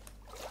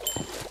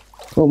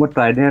ओ মই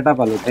ট্ৰাইডেন্ট এটা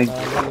পালো থ্যাংক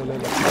ইউ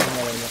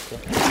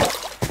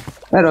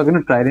এ ৰ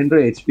কিন্তু ট্ৰাইডেন্টৰ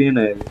এইচপি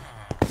নাই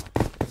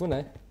একো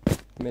নাই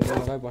মেডেল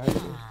লগাই বহাই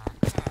দিবি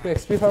তো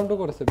এক্সপি ফাৰ্মটো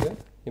ক'ত আছে বে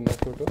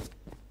হিমাচলটো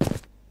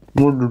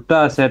মোৰ দুটা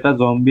আছে এটা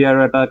জম্বি আৰু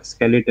এটা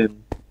স্কেলিটন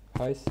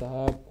ভাই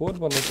সাহেব ক'ত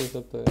বনাইছে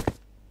সব তই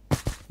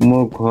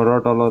মোৰ ঘৰৰ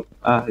তলত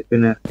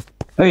ইপিনে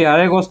ঐ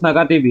ইয়াৰে গছ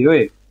নাকাটিবি ঐ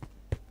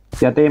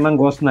ইয়াতে ইমান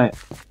গছ নাই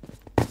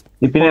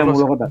ইপিনে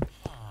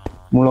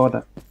মোৰ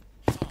লগত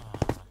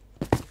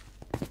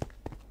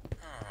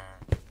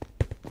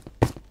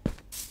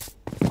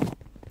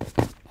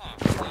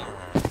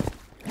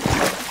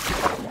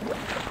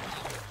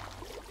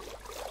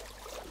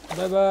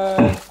বাই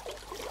বাই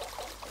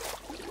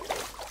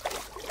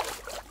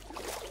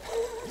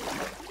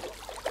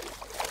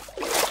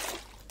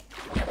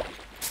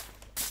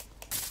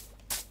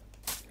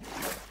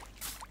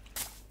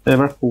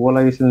এবাৰ শুব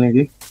লাগিছিল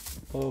নেকি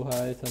ও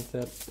ভাই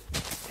সানসেট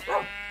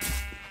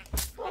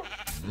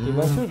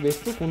হিমাচল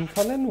বেছটো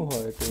কোনফালে নো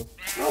হয় এইটো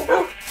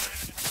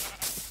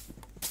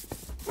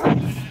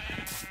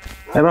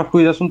এবাৰ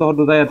শুই যাচোন তহঁত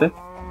দুটা ইয়াতে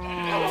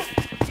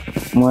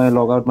মই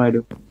লগ আউট মাৰি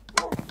দিওঁ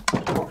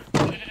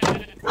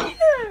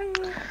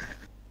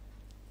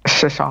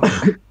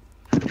Sasanka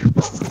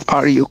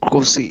are you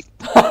cozy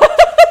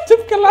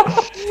চুপ কেলা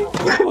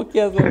কি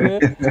আছে বে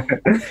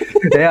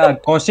এয়া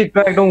কৌশিক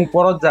তই একদম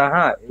ওপৰত যা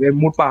হা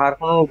মোৰ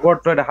পাহাৰখনৰ ওপৰত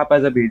তই দেখা পাই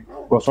যাবি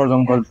গছৰ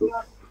জংঘলটো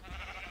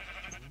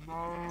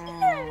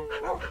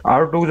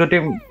আৰু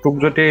তোক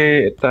যদি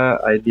এটা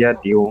আইডিয়া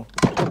দিওঁ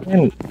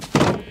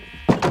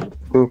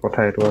তোৰ কথা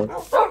এইটো আৰু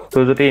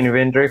তোৰ যদি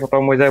ইনভেন্টৰী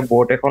খতম হৈ যায়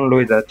বৰ্ড এখন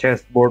লৈ যা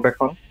চেষ্ট বৰ্ড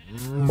এখন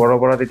বৰৰ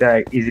পৰা তেতিয়া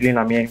ইজিলি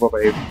নামি আহিব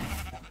পাৰিবি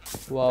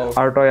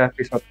আৰু তই ইয়াৰ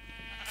পিছত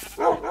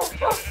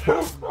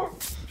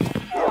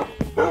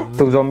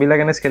তোক জম্বি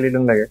লাগে নে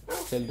স্কেলিটন লাগে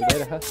খেল দুটাই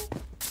দেখা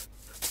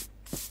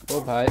ও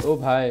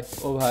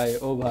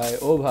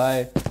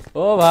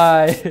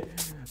ভাই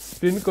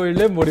স্পিন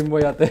কৰিলে মৰিম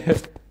মই ইয়াতে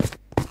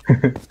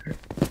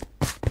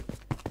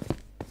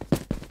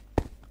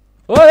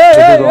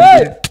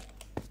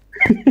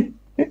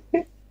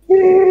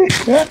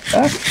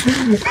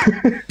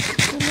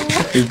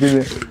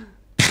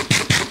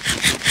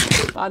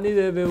পানী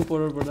দেবে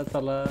ওপৰৰ পৰা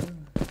চালা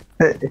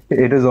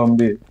এইটো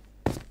জম্বি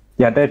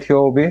ইয়াতে থিয়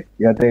হবি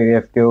ইয়াতে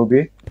এফকে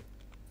হবি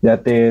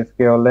ইয়াতে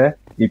এফকে হলে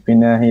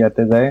ইপিনে আহি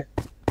ইয়াতে যায়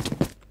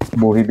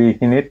বহিবি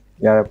এইখিনিত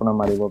ইয়াৰ পৰা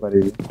মাৰিব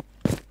পাৰিবি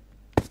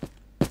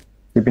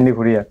ইপিনে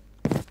ঘূৰি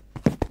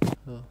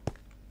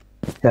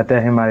ইয়াতে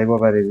আহি মাৰিব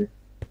পাৰিবি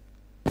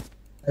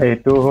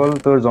এইটো হ'ল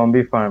তোৰ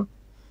জম্বি ফাৰ্ম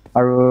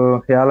আৰু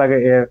সেয়া লাগে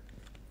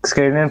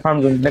স্কেলিটন ফাৰ্ম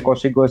যোনপিনে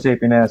কৌশিক গৈছে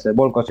ইপিনে আছে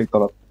বল কৌশিক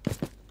তলত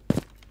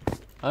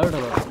আৰু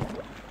তলত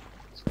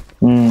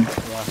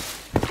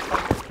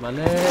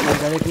মানে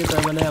ইনডাইৰেক্টলি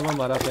তই মানে আমাৰ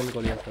মাৰা প্লেন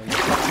কৰি আছ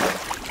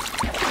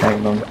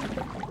একদম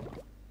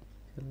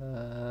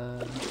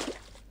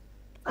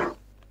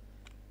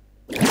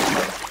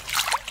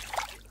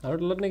আৰু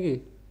তলত নেকি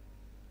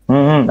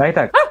আহি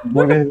থাক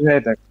মোৰ বেছি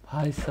আহি থাক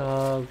ভাই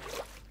সাহেব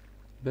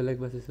বেলেগ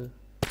বাচিছে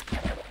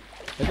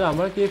এটা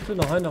আমাৰ কেভটো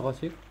নহয় না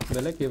কৌশিক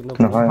বেলেগ কেভ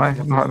নহয়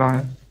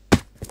নহয়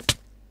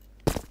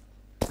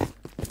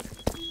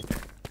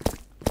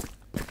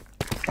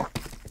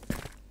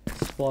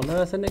স্পনাৰ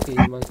আছে নেকি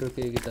মাংসৰ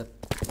কেগিটাত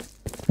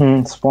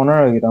স্পনাৰ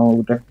হৈ গিটা মোৰ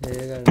গুটে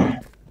এই কাৰণে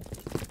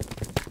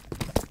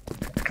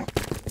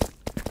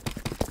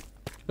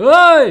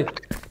ঐ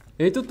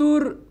এইটো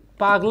তোৰ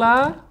পাগলা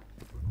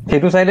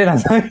সেইটো সাইডে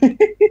নাযায়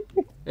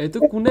এইটো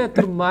কোনে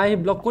তোৰ মাই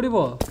ব্লক কৰিব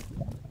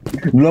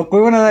ব্লক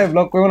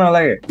কৰিব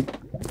নালাগে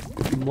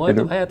মই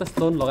তো ভাই এটা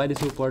ষ্টন লগাই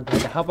দিছো ওপৰত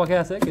দেখা পাকে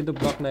আছে কিন্তু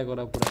ব্লক নাই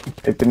কৰা পুৰা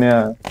এপিনে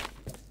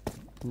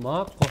মা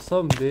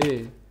কসম দে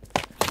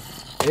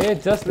এ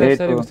জাস্ট লেফট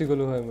সাইডে গুচি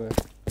গলো হয় মই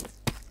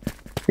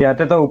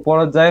ইয়াতে তো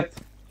ওপৰত যায়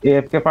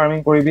এএফকে ফাৰ্মিং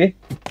কৰিবি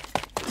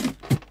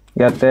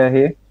ইয়াতে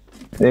আহি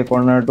এই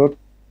কৰ্নাৰটোত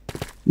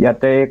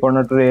ইয়াতে এই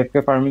কৰ্নাৰটোত এএফকে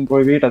ফাৰ্মিং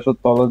কৰিবি তাৰপিছত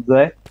তলত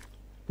যায়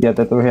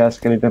ইয়াতে তো হেয়া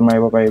স্কেলেটন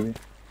মাৰিব পাৰিবি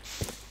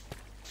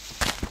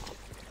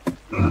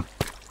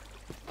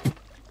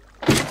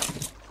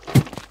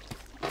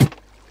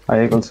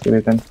আহি গ'ল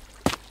স্কেলেটন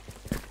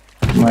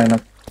মাইনা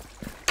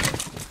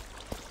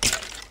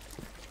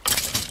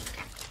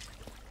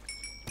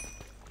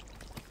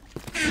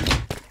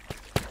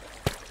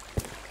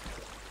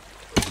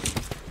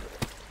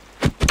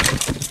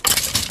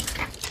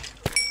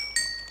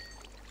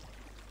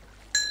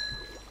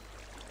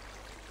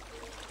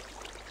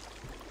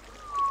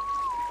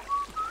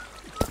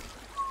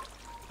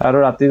আৰু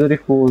ৰাতি যদি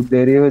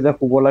দেৰি হৈ যায়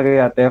শুব লাগে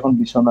ইয়াতে এখন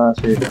বিছনা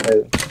আছে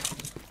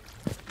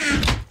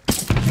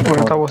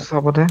এটা বস্তু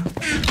চাবতে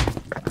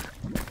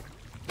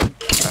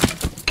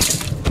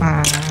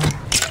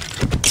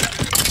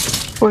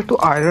ওইটো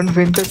আইৰন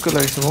ভেন্টাৰ কে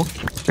লাগিছে মোক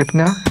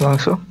ইতনা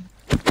মাংস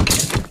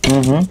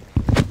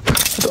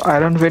তো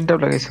আইৰন ভেন্টার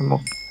লাগিছে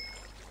মোক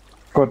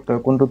কত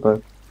কোনটো তই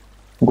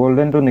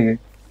গোল্ডেন তো নেকি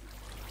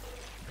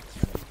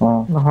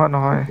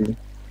নহয়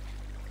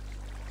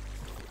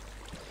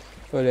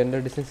ওই রেন্ডার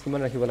ডিসটেন্স কিমান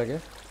ৰাখিব লাগে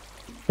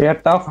এয়া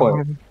টাফ হয়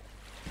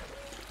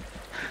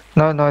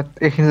নহয়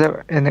এইখিনি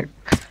এনে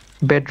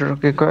বেডৰ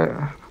কি কয়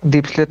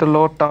ডিপ স্লেটৰ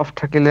লগত টাফ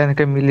থাকিলে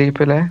এনেকে মিলি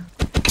পেলাই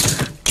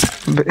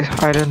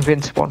আইৰন ভেন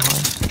স্পন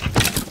হয়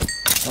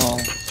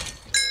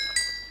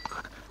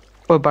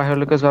ওই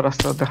বাহিৰলৈকে যোৱা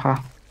ৰাস্তা দেখা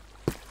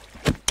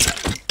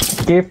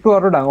কেভটো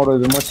আৰু ডাঙৰ হৈ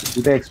যায় মই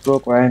যেটা এক্সপ্লোৰ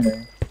কৰাই নাই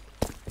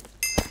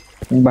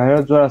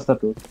বাহিৰত যোৱা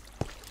ৰাস্তাটো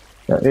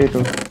এইটো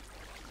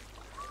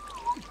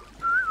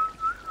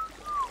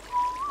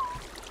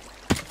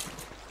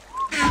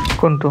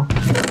কোনটো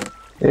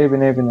এই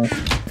পিনে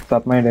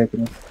তাপ মাৰি দে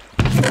পিনে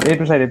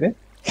এইটো সাইডে পে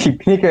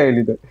শিপনি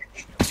কাইলি তই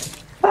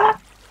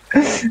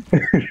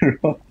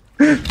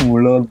মোৰ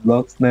লগত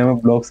ব্লগছ নাই মই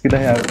ব্লগছ কিটা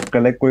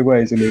কালেক্ট কৰিব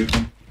আহিছিলো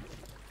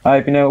আই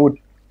পিনে উঠ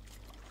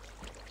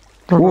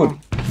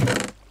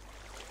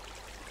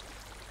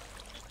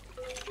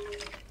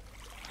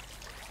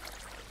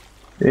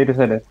এইটো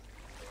সাইডে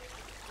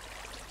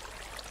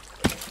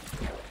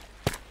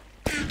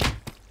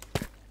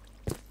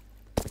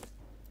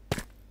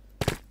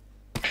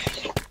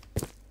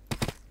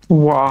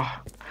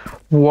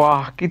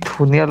वाह কি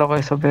ধুনিয়া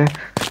লগাই সবে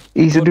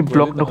ই যদি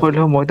ব্লক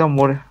নকৰিলে মই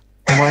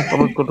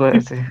তলত গৈ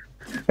আছে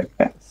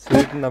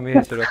সুইট নামি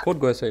আছে ক'ত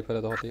গৈ আছে ইফালে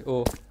তহঁতি ও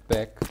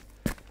ব্যাক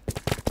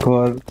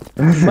ঘৰ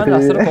ইমান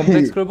ৰাস্তাৰ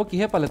কমপ্লেক্স কৰিব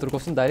কিহে পালে তোৰ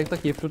কোশ্চন ডাইৰেক্ট তা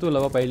কেফটো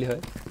লব পাৰিলি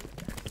হয়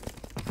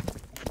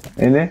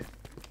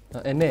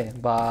এনে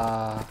বা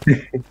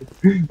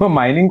মই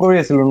মাইনিং কৰি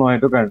আছিলো ন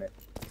এটো কাৰণে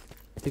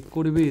ঠিক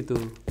কৰিবি তো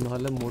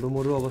নহলে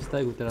মৰু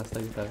অৱস্থাই গুতে ৰাস্তা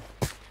গিটাৰ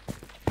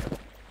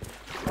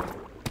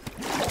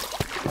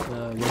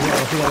মই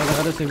অফি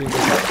জাগাতে সুইমিং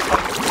কৰি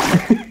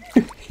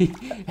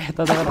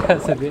এটা জাগাতে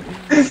আছে দে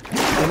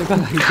এনেকুৱা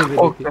লাগিছে দে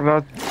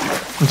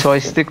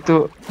জয়ষ্টিক তো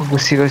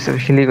গুচি গৈছিল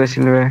হিলি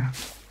গৈছিল ৰে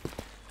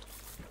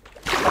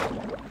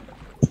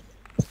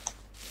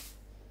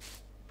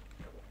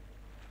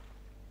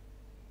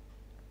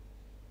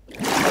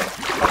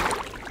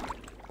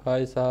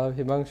ভাই সাহেব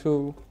হিমাংশু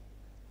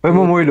মই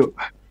মইলো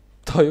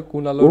তই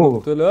কুনালৰ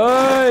ৰূপটো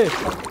লৈ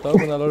তই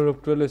কুনালৰ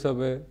ৰূপটো লৈ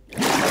সবে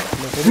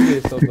নকৰিবি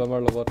সব আমাৰ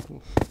লগত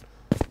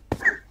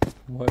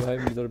মই ভাই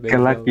নিজৰ বেগ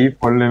খেলা কি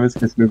ফল ডেমেজ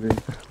কিছিলো বে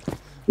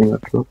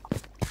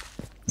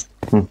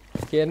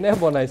কেনে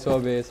বনাইছ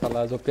বে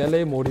সালা জপিয়ালে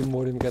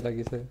মৰিম কে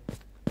লাগিছে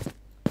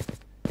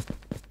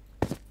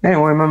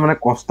মই মানে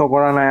কষ্ট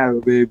কৰা নাই আৰু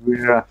বে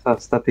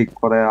ৰাস্তা ঠিক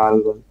কৰে আল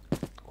গল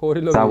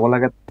কৰিলো যাব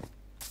লাগে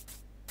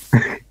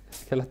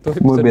খেলা তই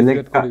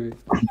পিছত কৰিবি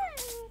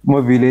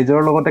মই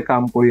ভিলেজৰ লগতে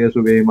কাম কৰি আছো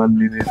বে ইমান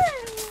দিনে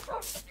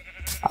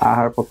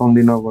আহাৰ প্ৰথম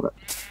দিনৰ পৰা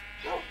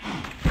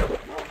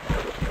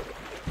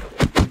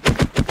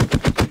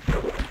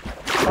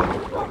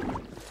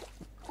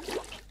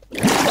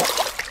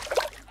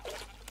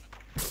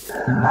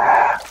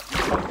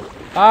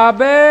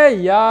আবে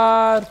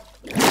यार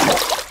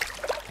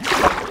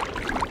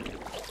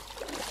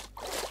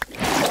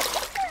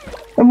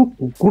মোক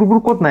কুকুৰবোৰ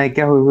ক'ত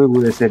নাইকিয়া হৈ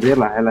গৈ আছে বে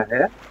লাহে লাহে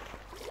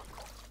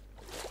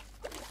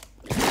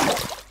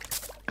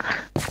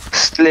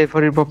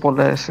স্লেভাৰিৰ পৰা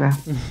পলাই আছে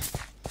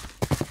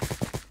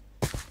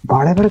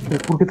বাৰে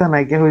কুকুৰ কেইটা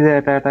নাইকিয়া হৈ যায়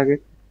এটা এটাকে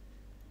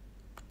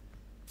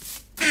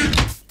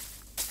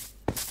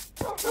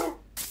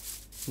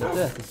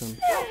ইয়াতে আছেচোন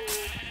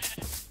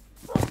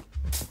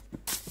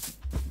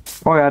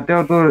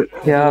ইয়াতেও তোৰ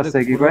সেয়া আছে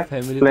কি কয়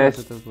ফ্লেশ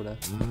আছে তোৰ পুৰা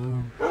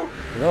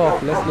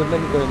ফ্লেশ লৈ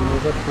কি কৰিম মোৰ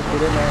ওচৰত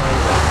কুকুৰে নাই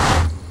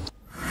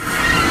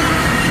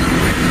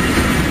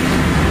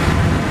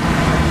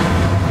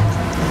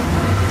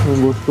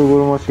বস্তুবোৰ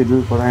মই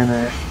শিডিউল কৰাই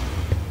নাই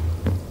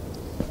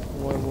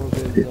মই মোৰ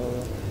বেজ যাওঁ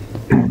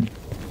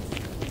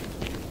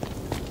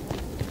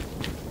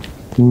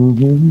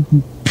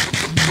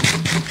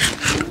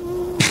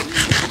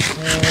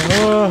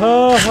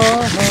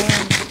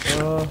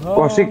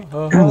কৌশিক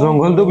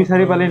জংঘলটো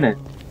বিচাৰি পালি নাই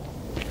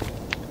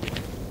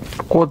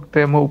ক'ত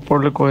বে মই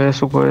ওপৰলৈ গৈ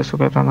আছো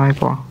এটা নাই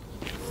পোৱা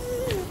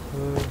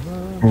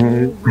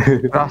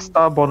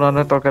ৰাস্তা বনোৱা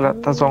নাই তকেলা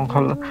এটা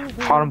জংঘল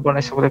ফাৰ্ম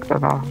বনাইছে বুলি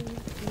এটা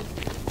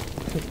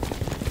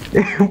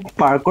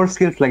পাৰ্কৰ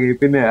স্কিলছ লাগে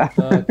ইপিনে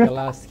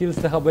খেলা স্কিলছ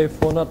দেখাব এই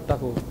ফোনত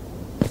তাকো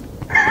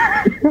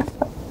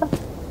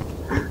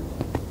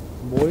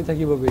মৰি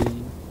থাকিব বে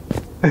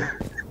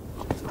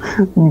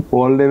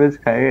ফল ডেমেজ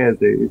খাই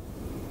আছে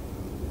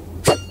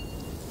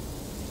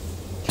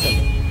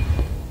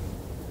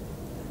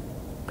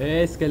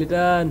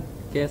স্কেলিটন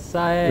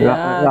কেঁচা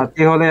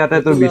ৰাতি হলে ইয়াতে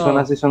তোৰ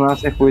বিচনা চিচনা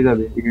আছে শুই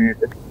যাবি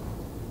এইখিনিতে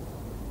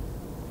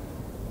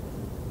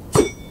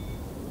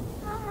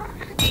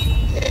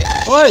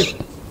ঐ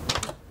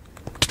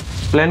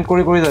প্লেন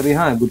কৰি যাবি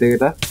হা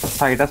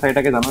গোটেইকেইটা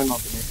চাৰিটাকে জানোই ন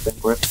তুমি প্লেন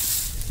কৰে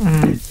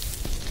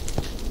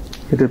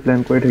সেইটো প্লেন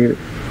কৰি থাকিবি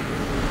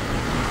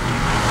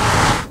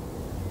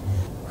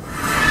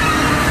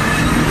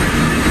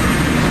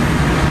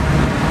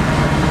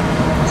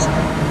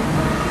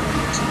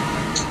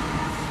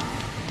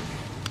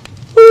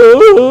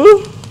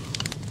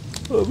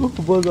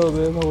খুব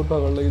যাবে বহুত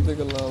ভাগৰ লাগিছে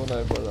কেলা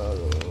নাই পৰা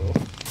আৰু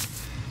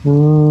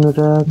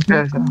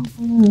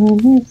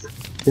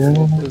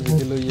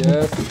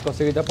ইয়েছ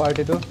কৌশিক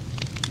পাৰ্টিটো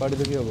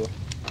কি হ'ব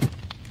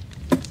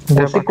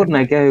কৌশিক ক'ত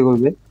নাইকিয়া হৈ গ'ল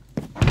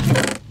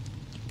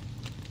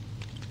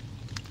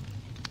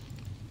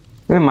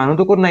বে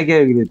মানুহটো ক'ত নাইকিয়া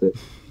হৈ গ'লি তই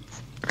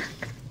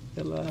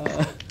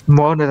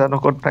মই নাজানো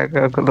ক'ত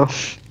নাইকিয়া হৈ গ'লো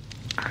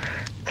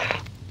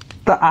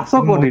তই আছ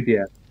ক'ত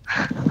এতিয়া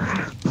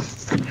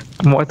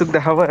মই তোক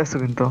দেখা পাই আছো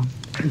কিন্তু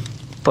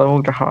তই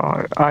মোক দেখা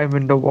I am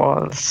in the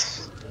walls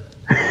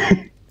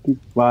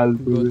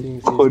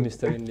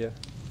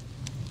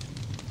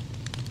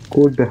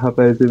ক'ত দেখা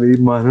পাই আছে এই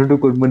মানুহটো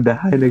ক'ত মই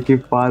দেখাই নেকি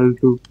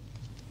ফালটো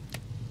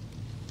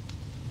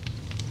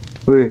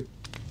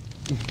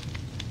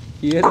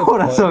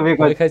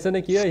খাইছে নে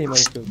কি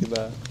হিমাংশু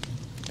কিবা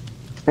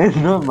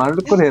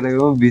মানুহটো ক'ত থাকে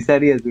মই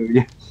বিচাৰি আছো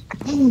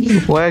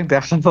মই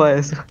দেখা পাই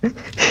আছো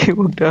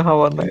মোক দেখা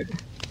পোৱা নাই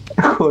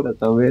ক'ত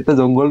আছ তই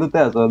জংঘলটোতে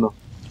আছ ন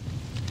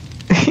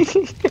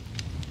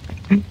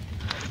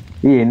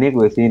ই এনে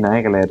কৈছে ই নাই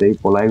কেলা ইয়াতে ই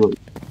পলাই গ'ল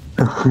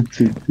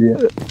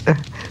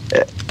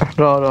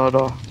ৰ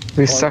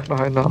বিশ্বাস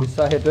নহয় ন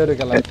বিশ্বাস সেইটোৱে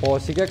কেলা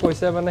কৌশিকে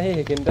কৈছে মানে সি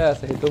সেইখিনিতে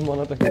আছে সেইটো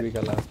মনত ৰাখিবি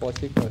কেলা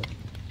কৌশিক হয়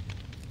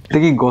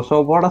কি গছৰ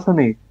ওপৰত আছে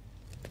নেকি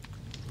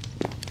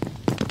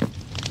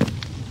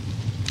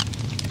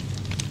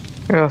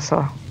আচ্ছা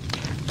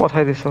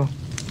পঠাই দিছো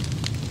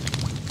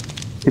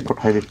কি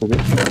পঠাই দিছো যে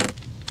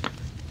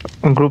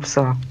গ্ৰুপ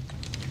চা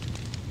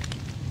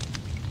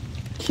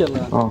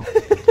খেলা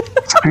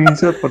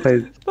স্ক্ৰিনশ্বট পঠাই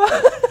দিছো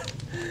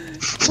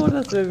ক'ত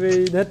আছে বে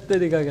ধেত্তে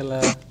দিকা খেলা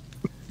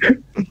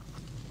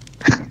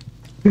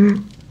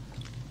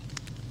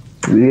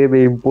ये बे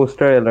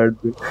इम्पोस्टर अलर्ट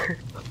भी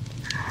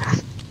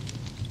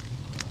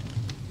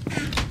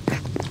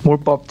মোৰ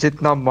পবজিত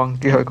নাম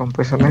মাংকি হয় গম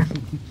পাইছ নে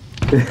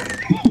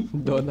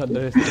ডোন্ট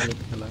আন্ডাৰএস্টিমেট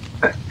খেলা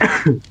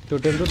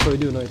টোটেলটো থৈ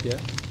দিও ন এতিয়া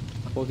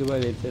আকৌ কিবা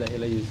ৰেড চেড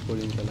আহিলে ইউজ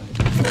কৰিম খেলা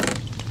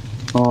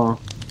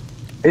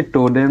এই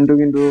টোডেমটো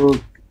কিন্তু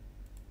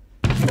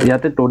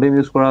ইয়াতে টোডেম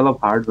ইউজ কৰা অলপ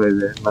হাৰ্ড হৈ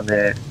যায় মানে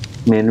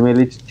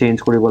মেনুৱেলি চেঞ্জ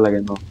কৰিব লাগে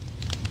ন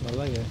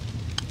নালাগে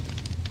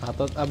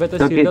হাতত আবে তই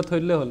চিল্ডত থৈ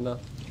দিলে হ'ল না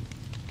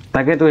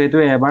তাকেতো এইটো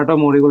এবাৰতো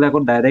মৰি গ'লে আকৌ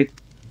ডাইৰেক্ট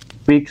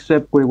পিক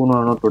স্ৱেপ কৰিব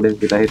নোৱাৰ ন টোডেম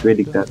কেইটা সেইটোৱে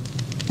দিগদাৰ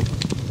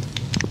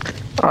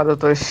আৰু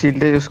তই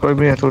শিল্ড ইউজ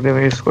কৰিবি নে টোডেম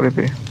ইউজ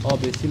কৰিবি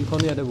বেচিলখন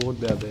ইয়াতে বহুত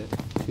বেয়া বে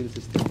শিল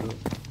চিষ্টেমটো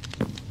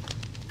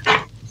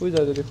শুই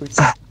যা যদি শুই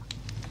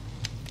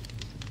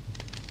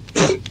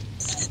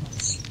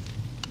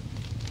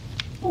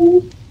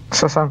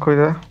শশাংক হৈ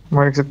যা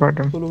মই এক্সিট মাৰি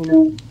দিম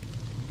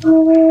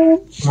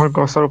মই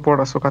গছৰ ওপৰত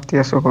আছো কাটি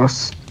আছো গছ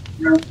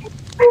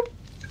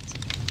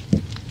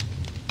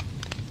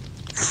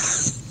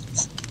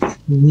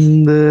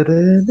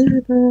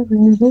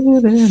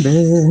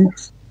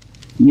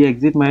ये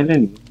एग्जिट मारले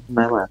नी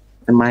নাই মাৰ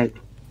মাই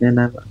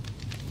নাই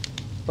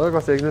তই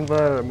কৈছে একদিন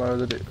মাৰ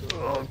যদি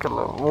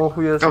কেলা ও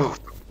শুই আছো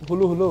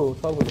হুলু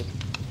সব হুলু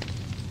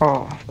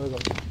হৈ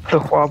গ'ল তো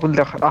খোৱা বুলি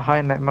দেখা আহাই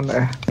নাই মানে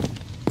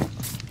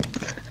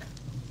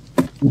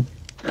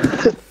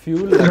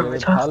ফিউল লাগে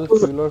ভাল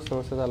ফিউলৰ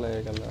সোর্স এটা লাগে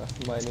কেলা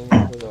মাইনিং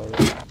হৈ যাব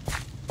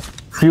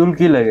ফিউল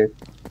কি লাগে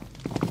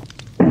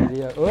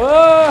এরিয়া ও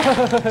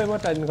মই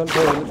টাইমখন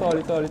থৈ দিলো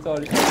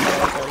সরি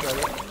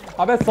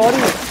আবে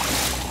সরি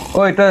ও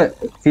এটা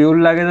ফিউল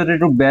লাগে যদি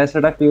একটু বেস্ট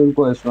এটা ফিউল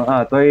কৈছো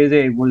হ্যাঁ তো এই যে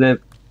এইবোৰ যে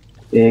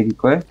এই কি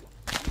কয়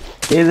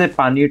এই যে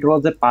পানীৰ তলত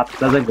যে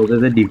পাতটা যে গজে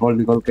যে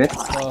দীঘলকে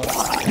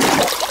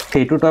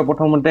সেইটো তই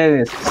প্ৰথমতে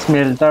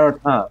স্মেল্টাৰত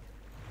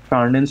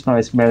ফাৰ্নেন্স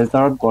নহয়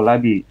স্মেল্টাৰত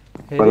গলাবি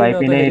গলাই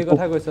পিনে হেৰি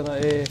কথা কৈছ ন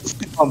এই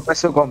গম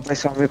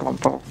পাইছো আমি গম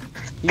পাওঁ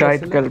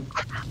ৰাইট কেল্প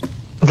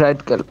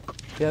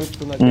কেল্প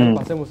না কেল্প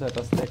আছে মোৰ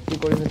এটা স্টেক কি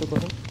কৰিম সেইটো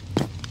কথা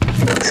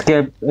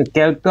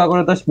কেল্পটো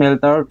আগতে তই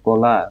স্মেল্টাৰত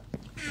গলা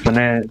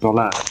মানে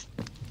জ্বলা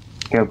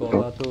কেল্পটো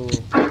গলাটো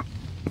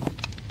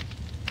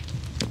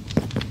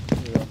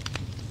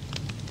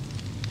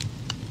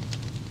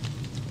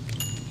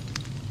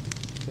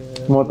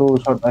মইতো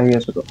ওচৰত আহি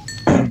আছো তো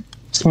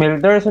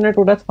স্মেল্টাৰ আছে নে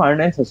তোৰ তাত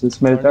ফাৰ্নেন্স আছে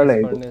স্মেল্টাৰ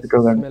লাগিব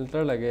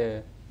স্মেল্টাৰ লাগে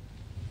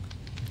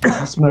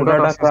স্মেল্টাৰ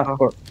এটা ক্ৰাফ্ট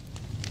কৰ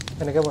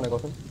কেনেকে বনাই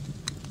কচোন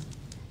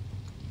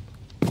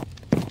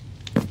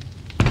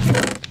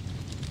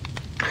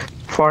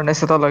ফাৰ্নেস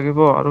এটা লাগিব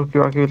আৰু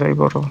কিবা কিবি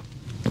লাগিব আৰু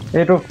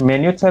এইটো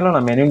মেনুত চাই ল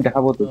না মেনুত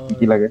দেখাব তো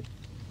কি লাগে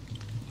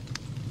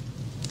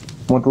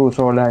মই তোৰ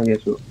ওচৰলৈ আহি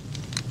আছো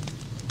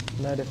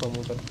নাই দেখো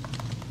মোৰ তাত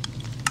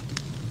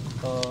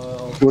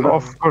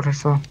অফ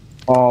কৰিছ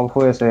অফ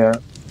হৈ আছে ইয়াৰ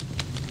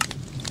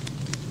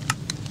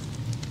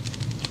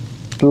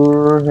তোৰ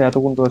ইয়াতো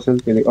কোনটো আছিল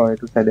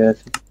এইটো চাইডে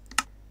আছে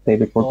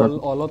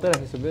অলতে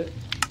ৰাখিছো বে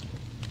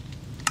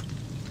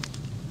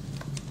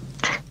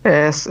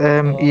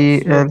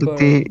SMELTER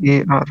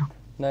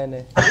নাই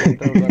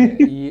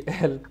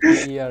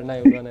ELTER নাই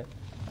ওলোৱা নাই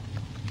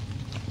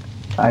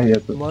আহি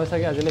আছো মই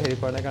চাগে আজিলৈ হেৰি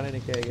কৰা নাই কাৰণে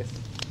নেকি আই গেছ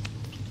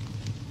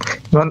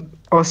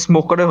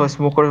স্মোকারে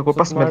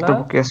কোপাস মেলটো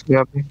বুকি আছে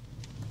ইয়াতে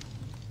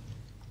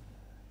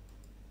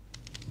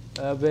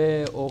আবে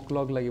ওক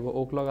লগ লাগিব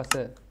ওক লগ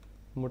আছে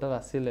মোৰ তাত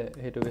আছিলে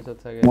হেতু বেছত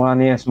চাগে মই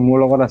আনি আছো মোৰ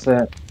লগত আছে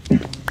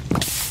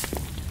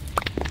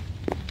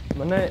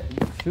মানে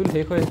ফিউল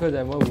শেষ হৈ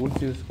যায় মই উড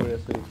ইউজ কৰি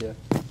আছো এতিয়া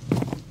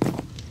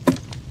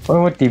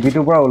মই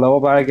টিভিটোৰ পৰা ওলাব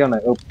পাৰা কিয়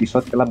নাই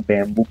পিছত কেলা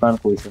বেম্বু কান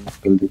কৰিছে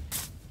মুস্কিল দি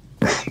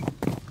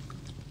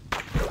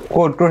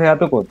ক'ত তোৰ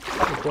হেয়াটো ক'ত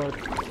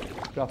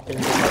ক্ৰাফটিং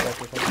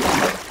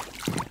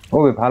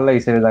ভাল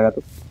লাগিছে এই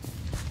জায়গাটো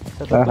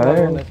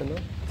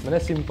মানে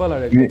সিম্পল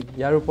আৰু একদম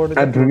ইয়াৰ ওপৰতে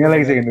ধুনীয়া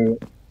লাগিছে কিন্তু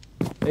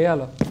এয়া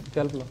ল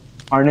কেল্প ল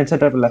ফাৰ্নেন্স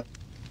এটা পেলা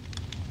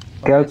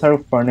কেল্প আৰু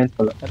ফাৰ্নেন্স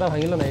পেলা এটা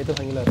ভাঙিল না এইটো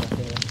ভাঙিল এটা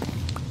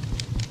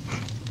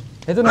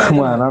সেইটো নাই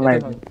মই আনা নাই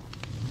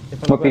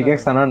মই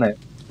পিকেক্স আনা নাই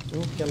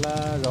কেলা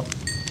ৰখ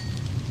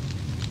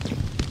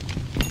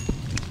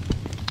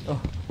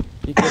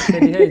পিকেক্স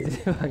দিহে ইজি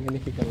ভাঙি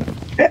নেকি কেলা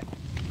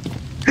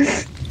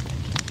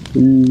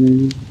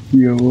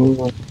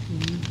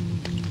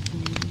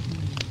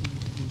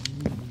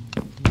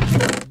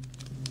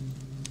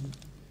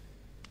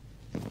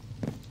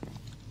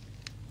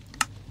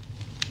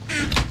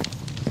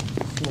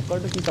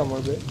স্মোকাৰটো কি কামৰ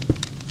বে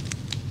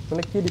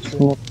মানে কি দিছে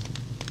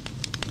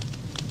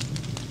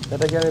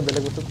এটা কি আমি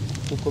বেলেগ বস্তু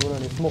কুক কৰিব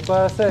নোৱাৰি স্মোকাৰ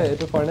আছে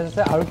এইটো ফাৰ্নেছ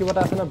আছে আৰু কিবা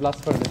এটা আছে না ব্লাষ্ট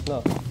ফাৰ্নেছ ন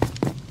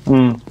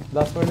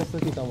ব্লাষ্ট ফাৰ্নেছটো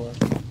কি কামৰ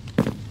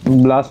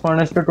ব্লাষ্ট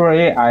ফাৰ্নেছটো তোৰ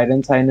এই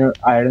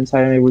আইৰন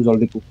চাইন এইবোৰ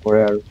জলদি কুক কৰে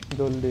আৰু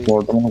জলদি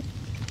বৰ্তমান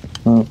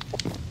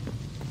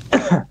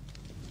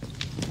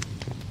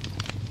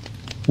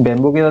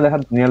বেম্বু কেইটা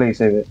দেখাত ধুনীয়া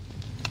লাগিছে বে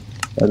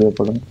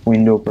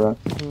উইণ্ডোৰ পৰা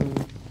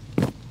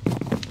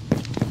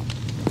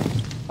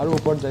আৰু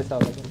ওপৰত যাই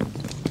চাওঁ লাগে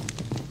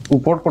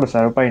ওপৰত কৰিছে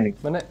আৰু পাই নেকি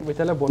মানে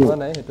এতিয়ালৈ বনোৱা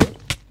নাই সেইটো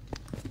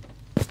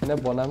মানে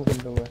বনাম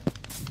কিন্তু মই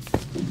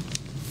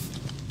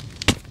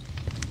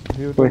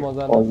ভিউটো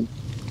মজা ন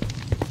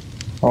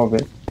বে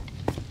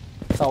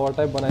টাৱাৰ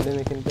টাইপ বনাই দিম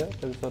এইখিনিতে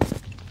তাৰপিছত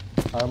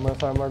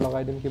আৰ্মাৰ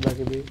লগাই দিম কিবা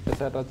কিবি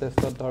তাৰপিছত এটা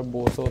চেষ্টত ধৰ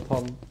বৌ চৌ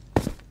থ'ম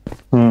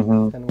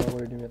তেনেকুৱা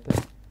কৰি দিম ইয়াতে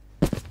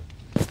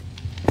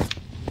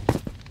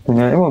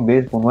মই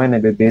বেছ বনোৱাই নাই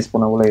বেছ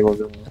বনাব লাগিব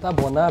এটা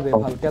বনা বে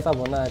ভালকে এটা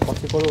বনা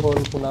কচিকৰো হ'ল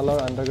কুণালৰ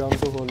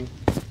আণ্ডাৰগ্ৰাউণ্ডটো হ'ল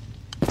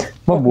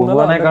মই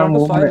বনোৱা নাই কাৰণ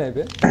মোৰ চোৱাই নাই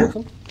বে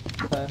বলচোন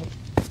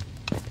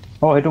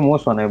সেইটো মই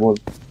চোৱা নাই বল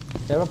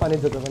ইয়াৰ পৰা পানীত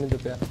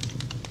জপিয়া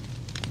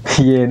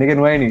এনেকে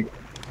নোৱাৰি নেকি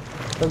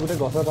তই গোটেই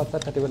গছৰ পাত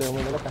চাত কাটিব লাগিব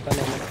মই মানে কাটা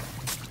নাই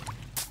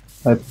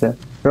আচ্ছা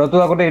ৰতো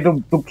আগতে এইটো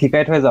তোক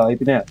শিকাই থৈ যাওঁ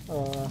এইপিনে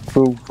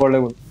তোৰ ওপৰলৈ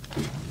গ'ল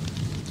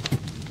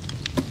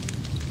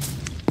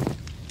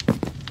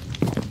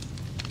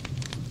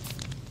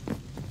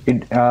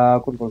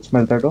কোন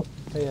স্মেল্টাৰটো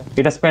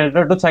এটা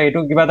স্মেল্টাৰটো চাই এইটো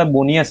কিবা এটা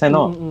বনি আছে ন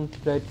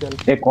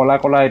এই কলা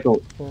কলা এইটো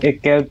এই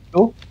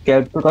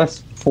কেল্পটো তই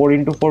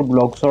 4x4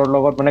 ব্লকছৰ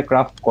লগত মানে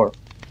ক্ৰাফ্ট কৰ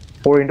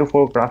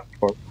 4x4 ক্ৰাফ্ট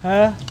কৰ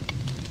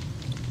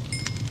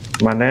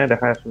মানে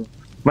দেখাই আছো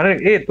মানে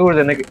এই তোৰ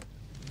যেনেকে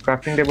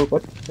ক্ৰাফটিং টেবল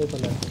ক'ত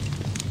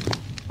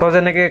তই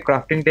যেনেকে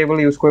ক্ৰাফটিং টেবল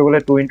ইউজ কৰিবলৈ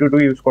 2x2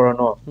 ইউজ কৰ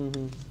ন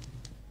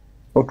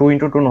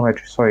 2x2 নহয়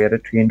চৰি ইয়াতে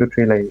 3x3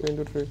 লাগিব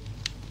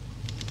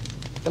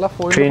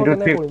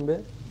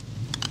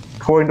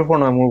 4x4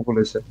 নহয় মোৰ ভুল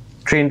হৈছে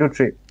 3x3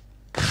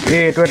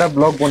 এইটো এটা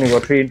ব্লক বনিব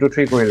 3x3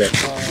 কৰিলে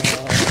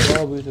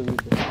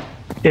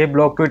এই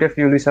ব্লকটো এতিয়া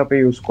ফিউল হিচাপে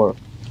ইউজ কৰ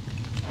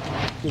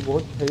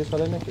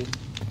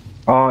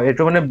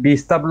এইটো মানে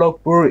 20টা ব্লক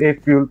তোৰ এই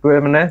ফিউলটোৱে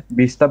মানে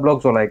 20টা ব্লক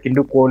জ্বলায়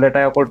কিন্তু কোল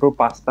এটাই অকল তোৰ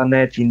 5টা নে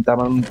 3টা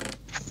মান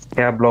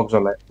সেয়া ব্লক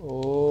জ্বলায়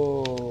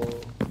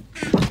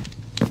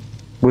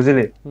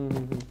বুজিলি হুম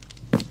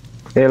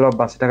এই অলপ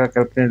বাচি থকা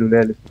কেলখিনি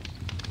উলিয়াই দিছো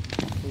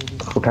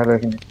উঠাই লৈ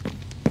খিনি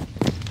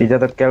এতিয়া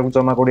তই কেল্ক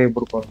জমা কৰি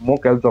এইবোৰ কৰ মোক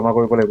কেল্ক জমা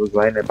কৰিব লাগিব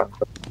যোৱাই নাই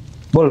পাকঘৰত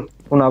ব'ল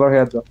শুনাবাৰ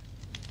সেয়াত যোৱা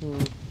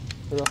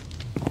ৰ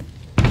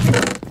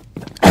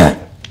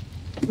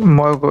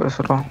মই গৈ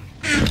আছো ৰ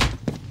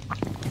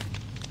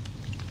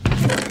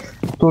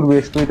তোৰ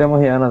বেছটো এতিয়া মই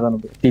সেয়া নাজানো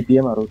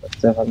টিপিএম আৰু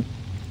তাতছে ভাল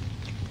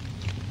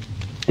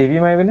টিপি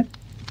মাৰিবিনে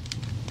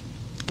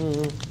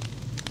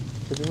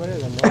টিপি মাৰি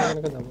যাম নহ'লে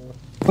কেনেকৈ যাম আৰু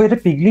ঐ এটা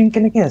পিগলিং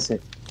কেনেকে আছে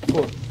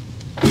ক'ত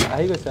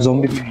আহি গৈছে আকৌ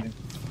জম্বি পিগলিং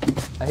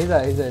আহি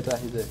যায় এইটো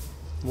আহি যায়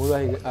মোৰো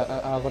আহি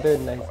আগতে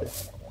এদিন আহিছে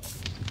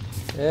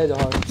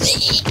জহৰ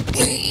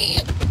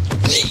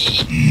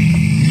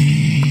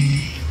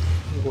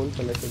গ'ল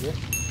পেলাইছে যে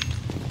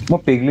মই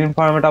পিগলিং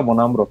ফাৰ্ম এটা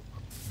বনাম ৰ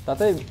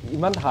তাতে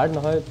ইমান হাৰ্ড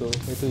নহয়তো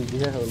সেইটো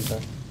ইজিহে হ'ল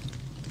তাৰ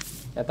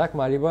এটাক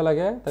মাৰিব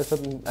লাগে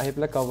তাৰপিছত আহি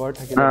পেলাই কভাৰ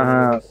থাকিব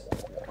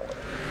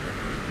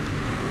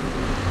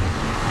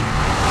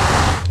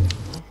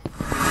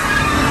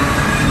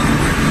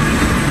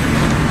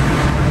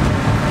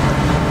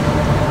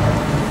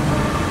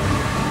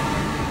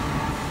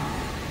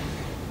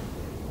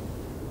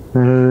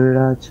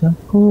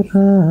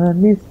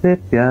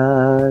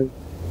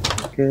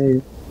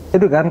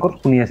এইটো গান ক'ত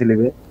শুনি আছিলি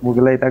বে মোক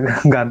গ'লে এতিয়া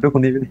গানটো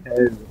শুনি পিনি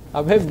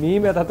আবে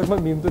মিম এটা তোক মই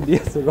মিমটো দি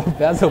আছো ৰ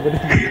বেয়া যাব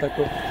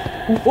তাকো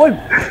ঐ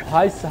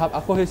ভাই চাহাব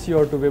আকৌ সেই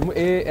চিয়ৰটো বে মোৰ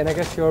এই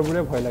এনেকৈ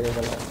চিয়ৰবোৰে ভয় লাগে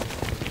কেলা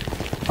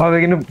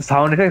কিন্তু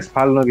সাউন্ড ইফেক্টস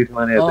ভাল ন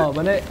কিছুমান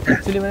মানে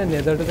একচুৱেলি মানে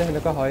নেজাৰটো যে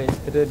সেনেকুৱা হয়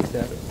সেইটোৱে দিছে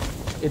আৰু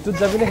এইটোত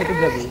যাবি নে সেইটোত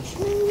যাবি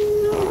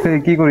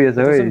কি কৰি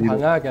আছে ঐ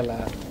ভাঙা কেলা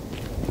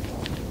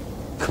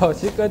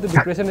কৌশিক কয় তো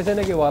ডিপ্ৰেছন হৈছে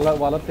নেকি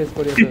ৱালত ফেচ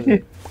কৰি আছে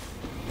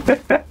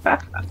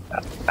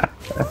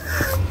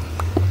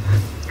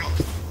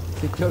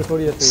সিকিউৰ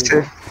কৰি আছে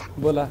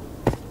ব'লা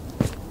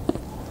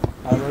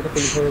আৰু মইতো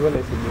খুলি থৈ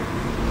লাগিছিল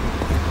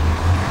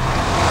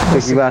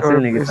কিবা আছিল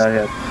নেকি তাৰ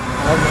ইয়াত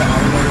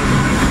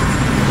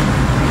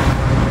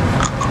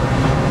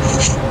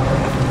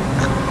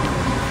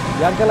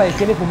ইয়াত কেলা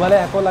এইখিনি সোমালে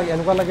আকৌ লাগে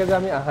এনেকুৱা লাগে যে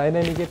আমি আহাই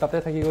নাই নেকি তাতে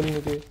থাকি গ'ল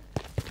নেকি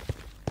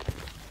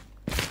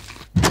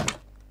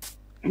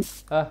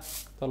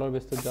তলৰ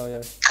বেষ্টত যাওঁ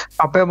ইয়াৰ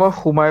আপে মই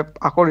সোমাই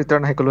আকৌ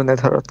ৰিটাৰ্ণ আহি গ'লো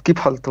নেধাৰত কি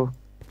ফাল্টু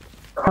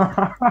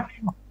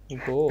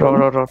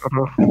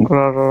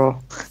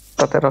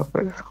তাতে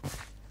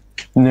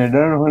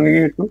নেডাৰ নহয় নেকি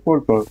এইটো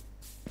ক'ত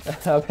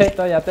আবে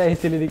তই ইয়াতে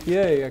আহিছিলি নেকি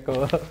আকৌ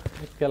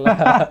কেলা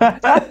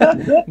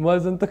মই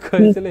যোনটো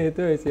কৈছিলো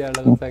সেইটো হৈছে ইয়াৰ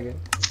লগত চাগে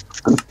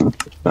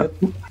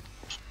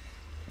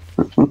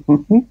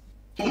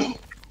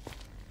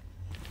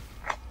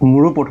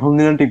মোৰো প্ৰথম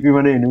দিনা টিপি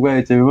মানে এনেকুৱা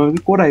হৈছে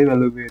ক'ত আহি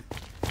পালো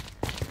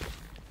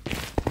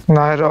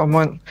নাই ৰ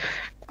মই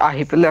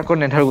আহি পেলাই আকৌ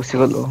নেধাৰ গুচি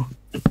গ'লো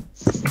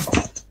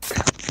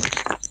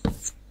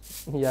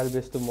ইয়াৰ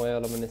বেছটো মই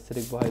অলপমান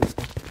ষ্ট্ৰিক বহাই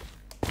দিছোঁ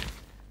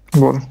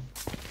বল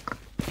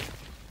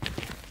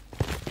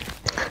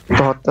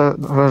তহঁতে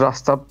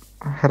ৰাস্তা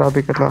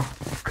হেৰাবি কেলা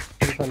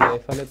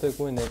এফালেতো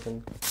একোৱেই নাই চোন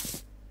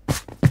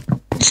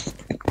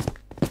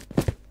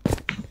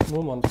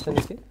মোৰ মনত আছে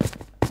নেকি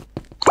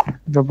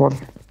বল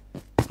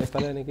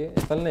এফালে নেকি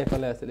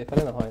এফালে আছিল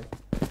এফালে নহয়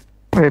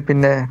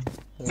এইপিনে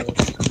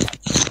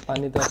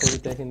পানীটো আছে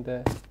যেতিয়া এইখিনিতে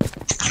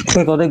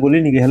তহঁতে গলি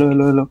নেকি হেল্ল'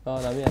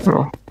 নামি আছো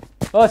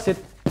চিট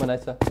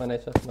বনাইছা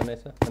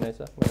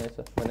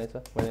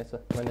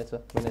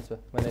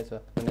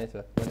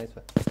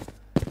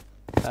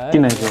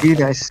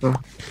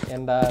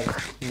এণ্ডাৰ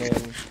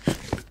মেইন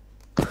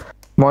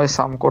মই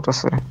চাম ক'ত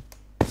আছে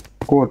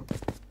ক'ত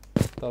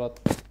তলত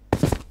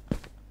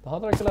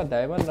তহঁতৰ কেলা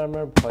ডায়মণ্ড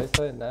আৰ্মাৰ ভইচ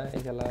হয় নাই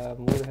কেলা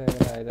মোৰহে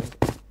আইৰণ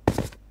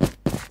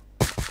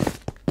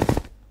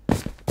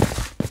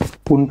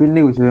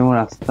কোনপিনে গৈছে মোৰ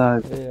ৰাস্তা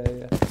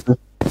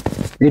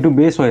এইটো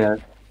বেছ হয় ইয়াৰ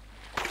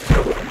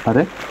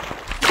আৰে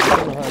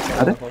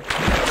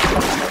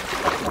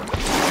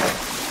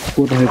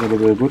ক'ত আহি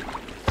গ'লো এইবোৰ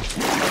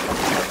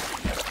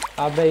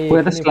আবে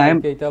এটা স্লাইম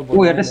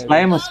এটা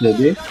স্লাইম আছিলে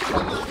বে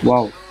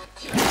ওয়াও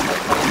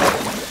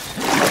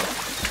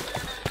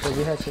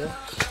কবি আছে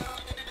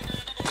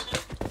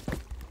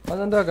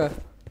আনন্দ কা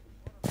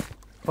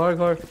ঘৰ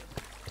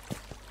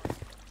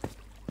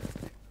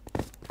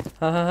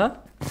হা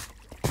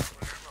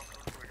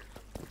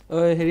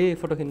ঐ হেৰি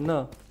ফটোখিনি ন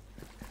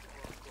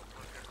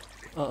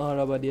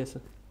ৰবা দি আছো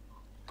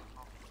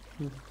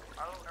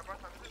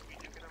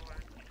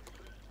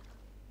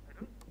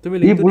তুমি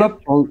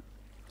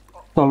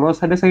তলৰ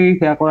সাইডে চাগে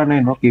সেয়া কৰা নাই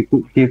ন কেকটো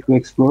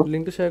এক্সপ্লোৰ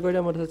লিংকটো শ্বেয়াৰ কৰি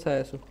দিয়া মই চাই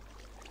আছো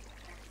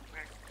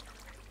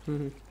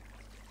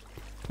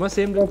মই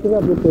সেম ড্ৰাফটটো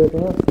আপলোড কৰি আছো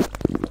হা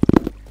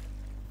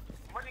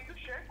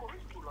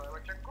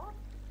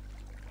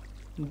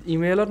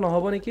ইমেইলত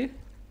নহ'ব নেকি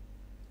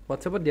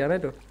হোৱাটছএপত দিয়া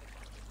নাইতো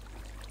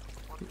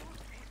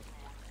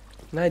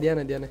নাই দিয়া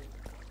নাই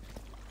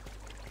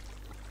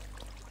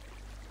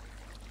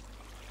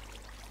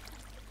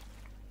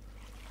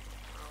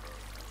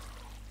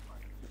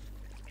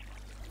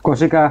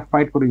কৌশিকা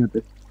ফাইট কৰি হতে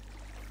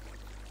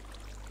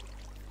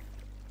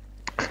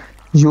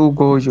ইউ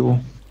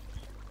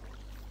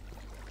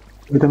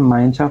এটা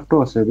মাইনশাফ্টও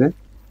আছে বে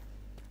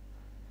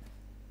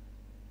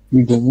ই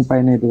গমো পাই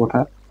নাই এইটো কথা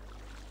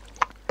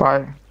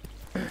পায়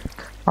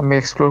আমি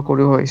এক্সপ্লোৰ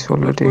কৰি আহিছো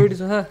অলৰেডি কৰি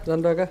দিছো হা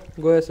জানদাকা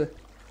গৈ আছে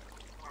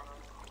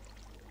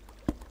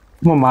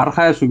মই মাৰ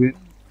খাই আছো বে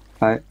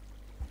খাই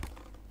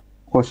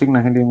কৌশিক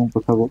নাহিলে মোক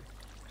পঠাব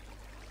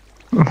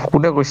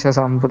কোনে কৈছে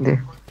যাম বুলি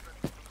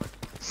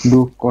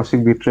দুখ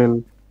Kaushik বিট্ৰেল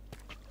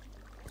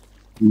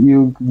you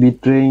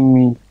betraying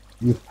me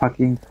you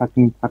fucking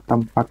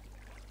fuck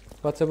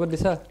WhatsApp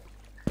দিছা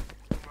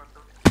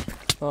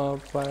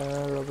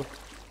ৰব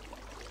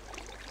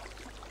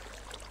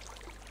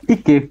এই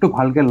কেকটো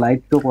ভালকে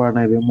লাইটটো কৰা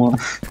নাই বে মই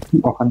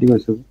অশান্তি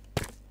পাইছো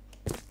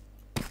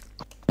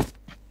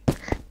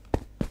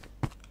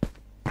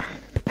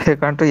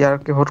সেইকাৰণে ইয়াৰ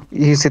কিহত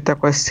ই যেতিয়া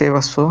কৈ সেভ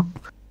আছো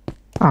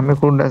আমি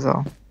কোন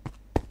নাযাওঁ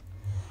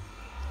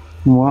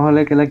মই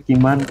হলে কেলা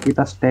কিমান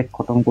কিটা ষ্টেক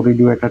খতম কৰি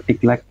দিও এটা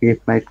টিকলা কেক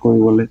লাইট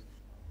কৰিবলৈ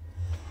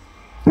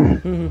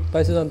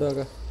পাইছো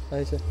জানদাকা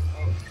আহিছে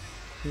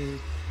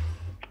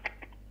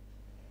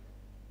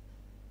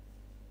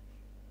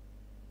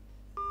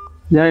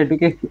ইয়াৰ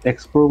এটোকে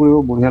এক্সপ্লোৰ কৰিব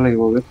বঢ়িয়া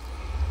লাগিব বে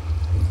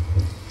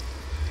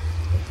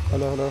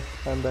hello'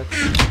 I am back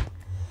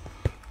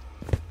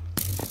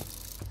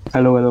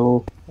hello'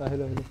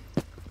 আহিলো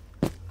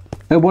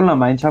এই বল না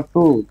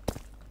মাইনশাফটো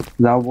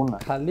যাও বল না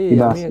খালি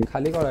আমি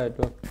খালি কৰা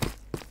এটো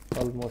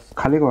অলমোস্ট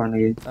খালি কৰা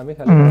নেকি আমি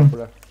খালি কৰা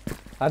পুৰা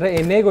আৰে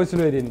এনেই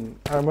গৈছিলো এদিন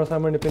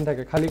আৰ্মাৰ নিপিন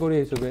থাকে খালি কৰি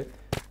আহিছো বে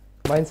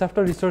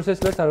মাইনশাফটৰ ৰিসোৰ্সেস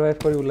লৈ সাৰ্ভাইভ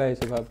কৰি ওলাই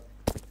আহিছো ভাব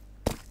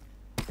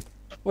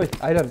ওই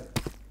আইৰন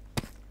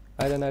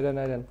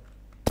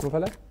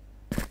মোফালে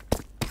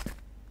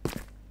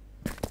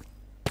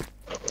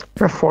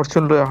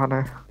ফৰচুন লৈ অহা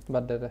নাই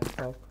বাদ দে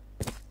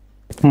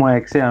মই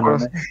এক্সে আনো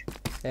নাই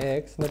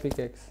এক্স না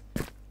পিকেক্স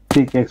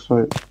পিকেক্স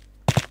হয়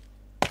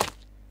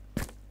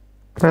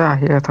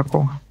আহিয়ে থাকো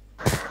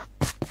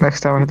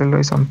নেক্সট টাইম আহিলে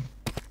লৈ যাম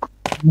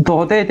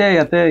তহঁতে এতিয়া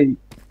ইয়াতে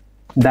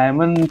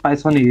ডায়মণ্ড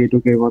পাইছ নেকি এইটো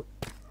কেকত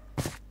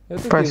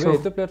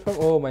এইটো প্লেটফৰ্ম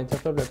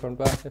মাইনশাফটৰ প্লেটফৰ্ম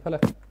পা এফালে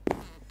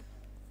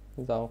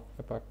যাও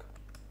এপাক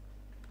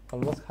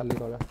অলমোস্ট খালি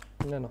কৰা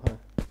নে নহয়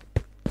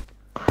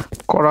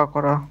কৰা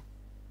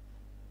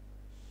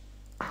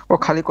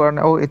খালি কৰা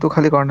নাই এইটো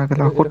খালি কৰা নাই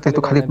কেলা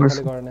এইটো খালি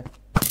কৰিছো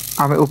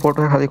আমি ওপৰটো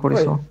খালি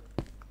কৰিছো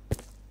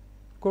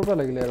কৰবা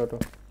লাগিলে আৰু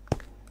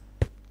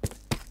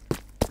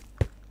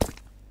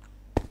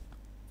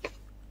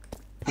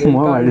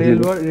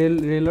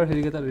ৰেলৰ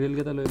হেৰিকেইটা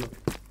লৈ ল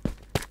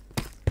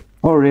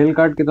ৰেল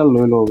কাৰ্ড কেইটা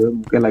লৈ লও বে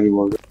মোকে লাগিব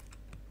বে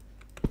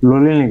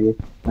ললি নেকি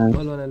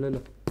লৈ ল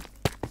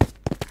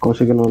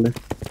কৌশিকে ললে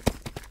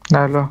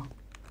নাই ল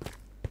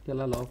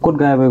কেলা ল ক'ত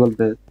গায়ব হৈ গ'ল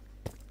তে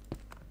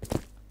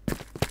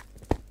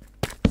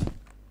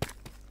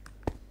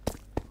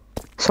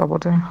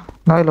সবতে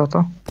নাই ল তো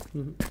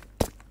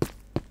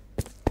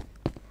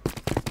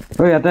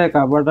ইয়াতে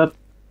কাৰোবাৰ তাত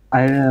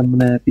আইৰন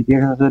মানে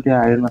পিকেক্স আছে এতিয়া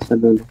আইৰন আছে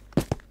লৈ ল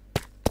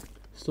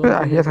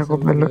আহিয়ে থাকো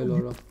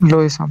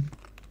লৈ চাম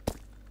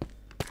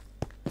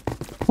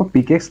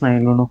পিকেক্স নাই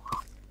লো ন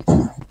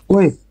ঐ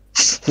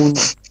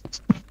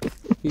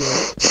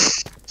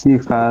কি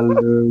ফাল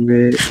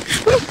বে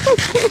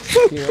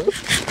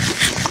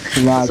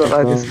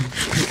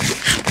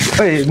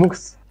মোক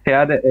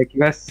সেয়া দে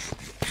কিবা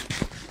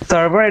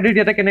সাৰ্ভাৰ এডিট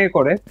ইয়াতে কেনেকে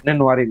কৰে নে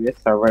নোৱাৰিবি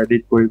সাৰ্ভাৰ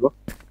এডিট কৰিব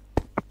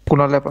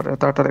কোনালে পাৰে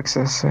তাৰ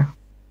এক্সেছ আছে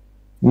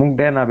মোক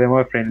দে না বে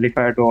মই ফ্ৰেন্ডলি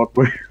ফায়াৰটো অফ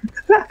কৰি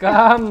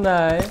কাম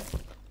নাই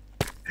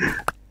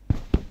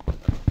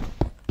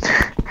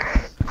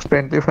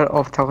ফ্ৰেন্ডলি ফায়াৰ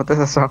অফ থাকোতে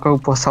সাসাকক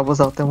বচাব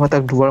যাওঁতে মই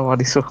তাক দুবাৰ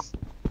মাৰিছো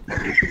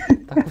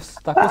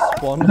তাকো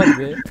স্পন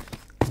হবে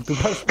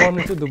দুবাৰ স্পন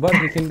হৈছো দুবাৰ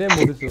সেইখিনিতে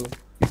মৰিছো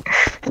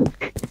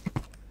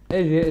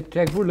এই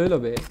ট্ৰেকবোৰ লৈ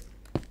লবে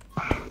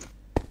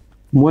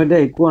মই এতিয়া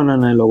একো আনা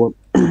নাই লগত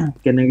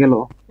কেনেকে ল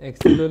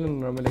এক্সটি লৈ ল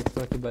নৰ্মেল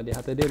এক্সট্ৰা কিবা দি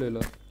হাতে দিয়ে লৈ ল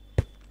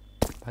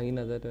ভাঙি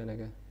নাযায় তো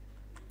এনেকে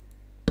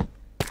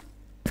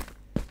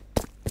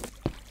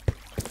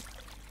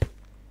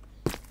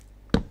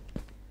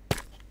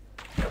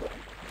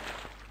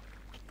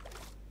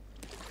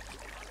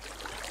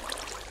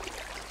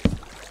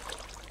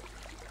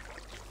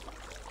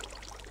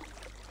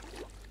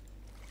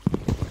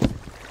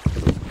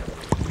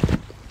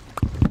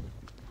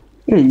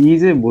ই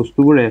যে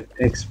বস্তুবোৰ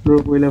এক্সপ্লোৰ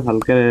কৰিলে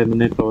ভালকে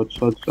মানে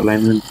টৰ্চ চলাই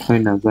থৈ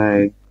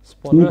নাযায়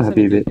স্পনাৰ আছে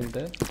নেকি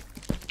কিন্তু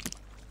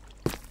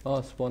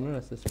স্পনাৰ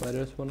আছে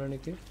স্পাইডাৰ স্পনাৰ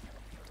নেকি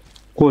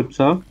ক'ত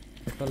চাও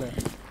এফালে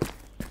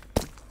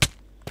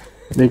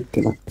দেখ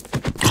কেলা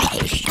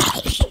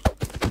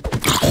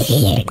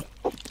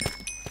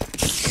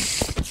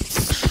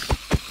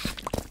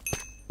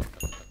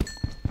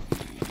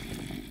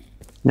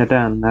এটা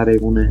আন্ধাৰ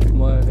একো নাই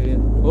মই হেৰি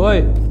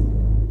ঐ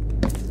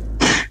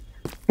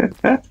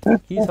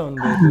কি সাউন্ড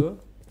বেটো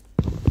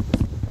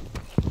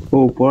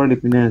ওপৰ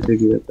দিপিনে আছে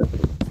কিবা এটা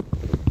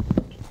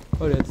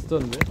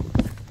ৰেডস্টোন বে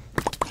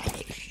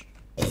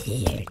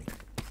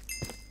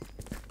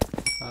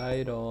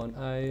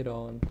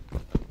আইৰন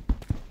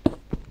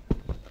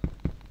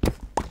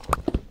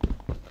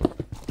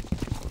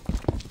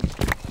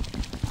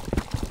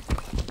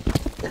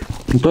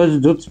তই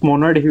য'ত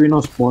স্পনাৰ দেখিবি ন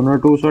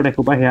স্পনাৰটোৰ ওচৰত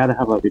এসোপা সেয়া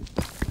দেখা পাবি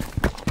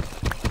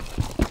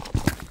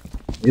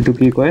এইটো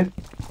কি কয়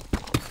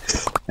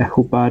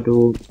এখোপাটো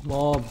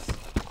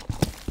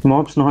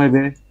মবস নহয়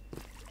বে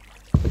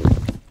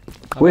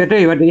ও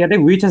ইয়াতে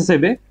উইচ আছে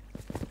বে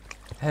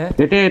হে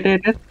এতে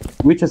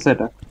উইচ আছে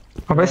এটা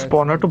আবে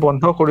স্পনাৰটো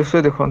বন্ধ কৰিছো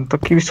দেখোন তো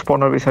কি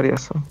স্পনাৰ বিচাৰি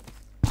আছো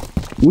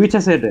উইচ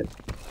আছে এতে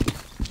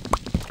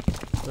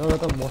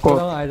এটা মস্ত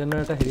আইৰনৰ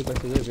এটা হেৰি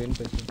পাইছো যে ভেন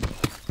পাইছো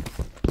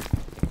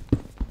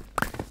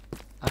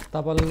 8টা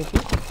পালে নেকি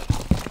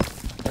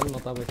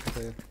 9টা পাইছো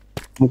চাগে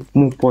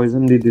মোক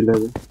পয়জন দি দিলে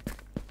বে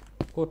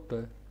ক'ত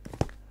তই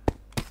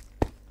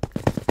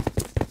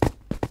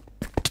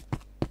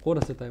ক'ত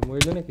আছে তাই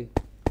মৰিলে নেকি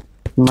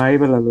মাৰি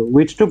পেলালো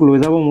উইচটোক লৈ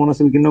যাব মন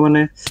আছিল কিন্তু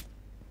মানে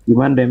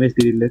ইমান ডেমেজ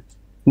দি দিলে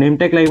নেম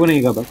টেগ লাগিব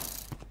নেকি কাবাক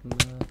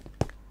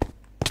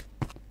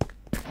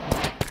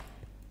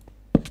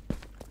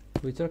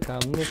উইচৰ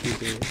কাম নে কি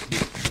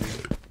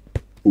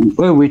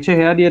ওই উইচে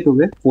হেয়া দিয়ে তো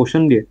বে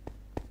পোষণ দিয়ে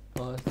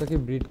তাকে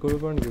ব্রিড কৰিব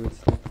পাৰ নেকি উইচ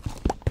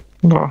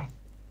বাহ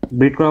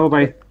ব্ৰিড কৰাব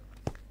পাৰি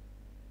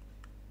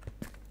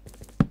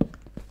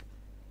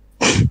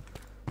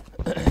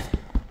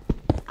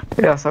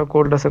এ আসা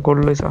কোল্ড আছে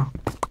কোল্ড লৈছা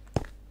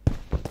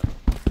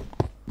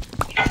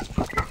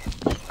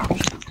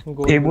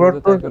এইবোৰত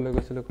তাকে লৈ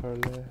গৈছিলো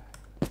ঘৰলে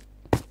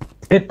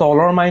এই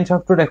তলৰ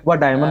মাইনছাফটো দেখবা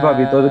ডায়মণ্ড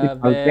পাবি তই যদি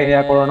ভালকে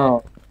হেয়া কৰ ন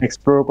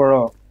এক্সপ্লোৰ কৰ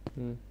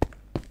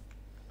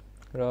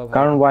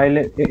কাৰণ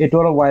এইটো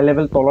অলপ ওয়াই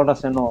লেভেল তলত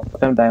আছে ন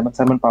তাতে ডায়মণ্ড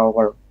সাইমন পাব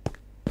পাৰো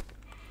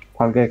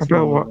ভালকে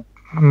এক্সপ্লোৰ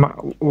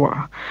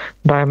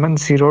ডায়মণ্ড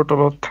 0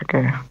 তলত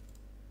থাকে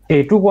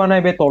এইটো কোৱা নাই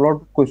বে তলৰ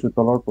কৈছো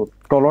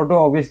তলৰটো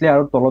অবভিয়াসলি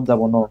আৰু তলত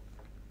যাব ন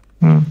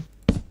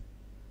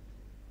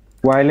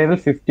ওয়াই লেভেল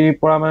 50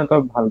 পৰা মানে তই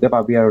ভালকে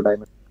পাবি আৰু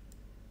ডায়মণ্ড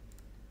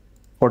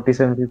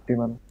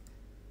 4750 মান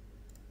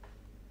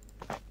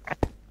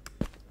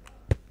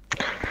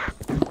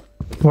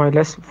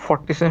ওয়াইলেস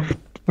 47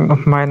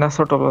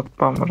 মাইনাসৰ তলত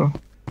পাম আৰু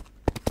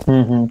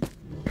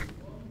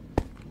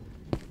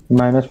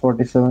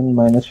 -47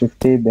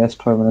 -50 বেষ্ট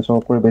হয় মানে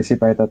সবকৈ বেছি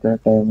পাই তাতে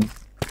টাইম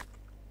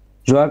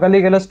যোৱাকালি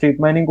গেলা ষ্ট্ৰীট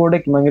মাইনিং কৰোতে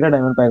কিমান কেইটা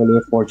ডায়মণ্ড পাই গলো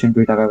ফৰচুন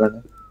 2 টাকা কাৰণে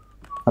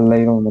ভাল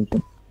লাগিল মনটো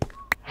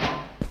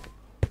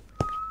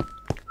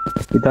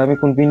ইতা আমি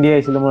কোন পিন দি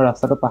আইছিলো মই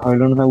ৰাস্তাটো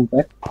পাহৰিলো নহয়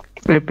উপায়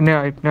এইপিনে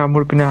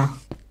মোৰ পিনে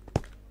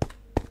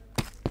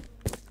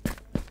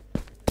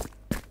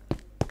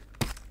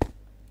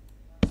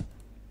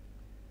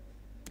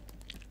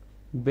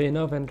Bane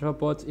of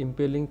Anthropods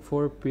Impaling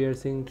 4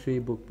 Piercing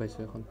 3 book পাইছো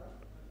এখন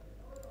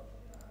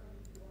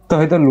তো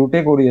হয়তো লুটে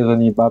কৰি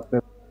আছনি বাপ ৰে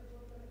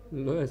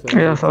লৈ আছো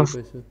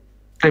পাইছো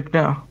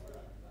এইপিনে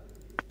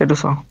এটো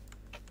চাও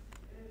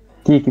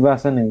কি কিবা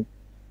আছে নেকি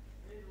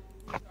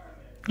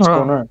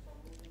স্পনাৰ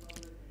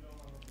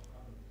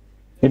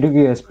এটো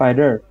কি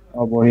স্পাইডাৰ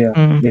বঢ়িয়া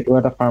এটো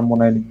এটা ফাৰ্ম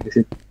বনাই দিম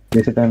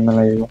বেছি টাইম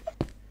নালাগিব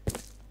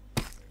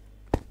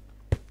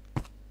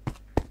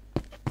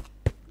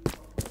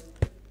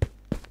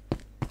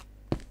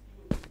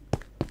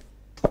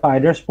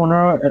স্পাইডাৰ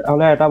স্পনাৰ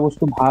হলে এটা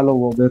বস্তু ভাল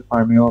হ'ব বে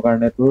ফাৰ্মিংৰ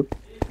কাৰণে তোৰ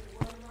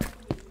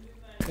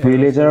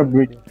ভিলেজাৰৰ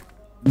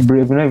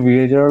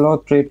লগত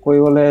ট্ৰেড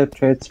কৰিবলৈ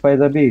থ্ৰেডছ পাই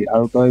যাবি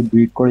আৰু তই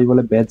ব্ৰিড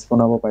কৰিবলৈ বেটছ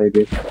বনাব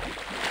পাৰিবি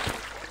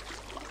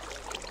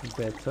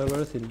বেটছৰ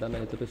বাৰু চিন্তা নাই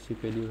এটো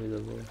শিপেদি হৈ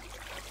যাব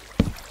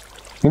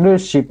কিন্তু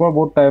শিপৰ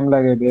বহুত টাইম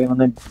লাগে বে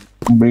মানে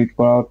ব্ৰিড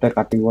কৰাতে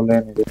কাটিবলৈ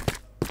এনেকে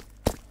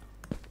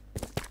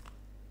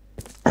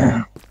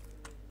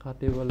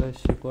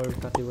শিপৰ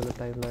কাটিবলৈ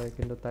টাইম লাগে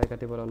কিন্তু তাই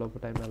কাটিবলৈ অলপ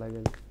টাইম নালাগে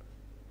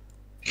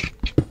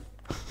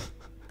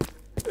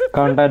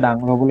কাৰণ তাই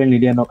ডাঙৰ হ'বলৈ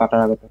নিদিয়ে ন কাটাৰ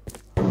আগতে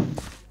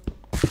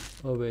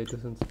বে এইটো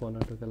চোন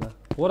স্পনাৰটো কেলা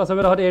ক'ত আছে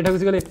বে তহঁতি এৰি থৈ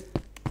গুচি গলি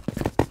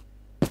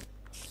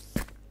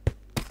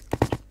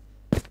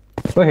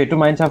তো সেইটো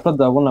মাইনছাফটত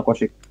যাব না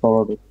কৌশিক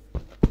তলৰটো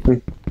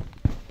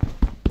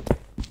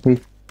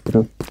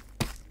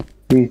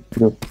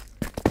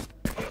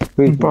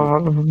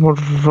মোৰ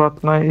ৰট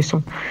নাই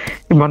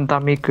ইমান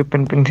দামী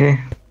ইকুইপমেন্ট পিন্ধি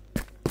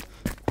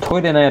থৈ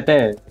দে না ইয়াতে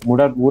মোৰ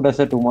তাত বহুত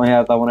আছে তো মই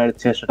এটা বনাই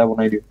চেষ্ট এটা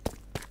বনাই দিওঁ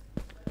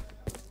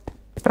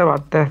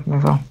বাদ দে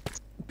নাযাওঁ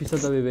পিছত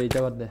যাবি বে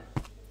এতিয়া বাদ দে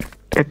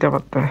এতিয়া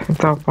বাদ দে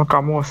এতিয়া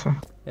কামো আছে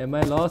এম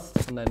আই লছ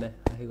নাই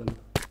আহি গ'লো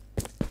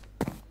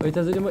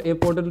এতিয়া যদি মই এই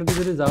পৰ্টেলটো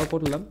যদি যাওঁ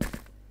ক'ত ওলাম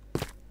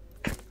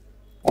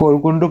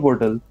কোনটো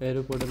পৰ্টেল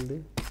এইটো পৰ্টেল দি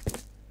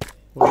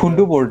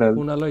কোনটো পৰ্টেল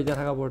কোনালৈ এতিয়া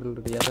থকা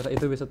পৰ্টেলটো ইয়াতে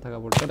এইটো বেছত থকা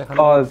পৰ্টেল দেখা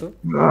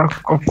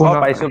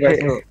পাইছো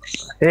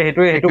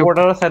সেইটো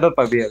পৰ্টেলৰ সাইডত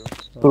পাবি আৰু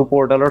তোৰ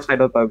পৰ্টেলৰ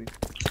সাইডত পাবি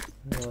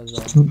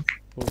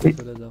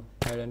যাওঁ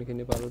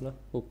আইৰনখিনি পালো না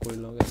কুক কৰি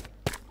লওঁগে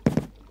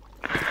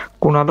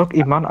কুনালক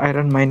ইমান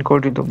আইৰন মাইন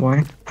কৰি দিলো মই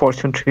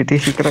ফৰচুন 3 দি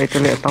শিকৰা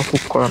এতিয়ালৈ এটা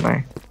কুক কৰা নাই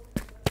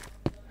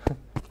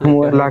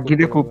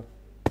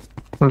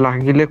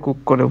লাগিলে কুক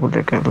কৰে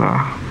বোলে কেলা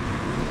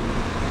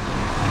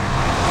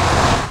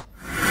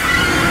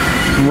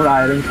মোৰ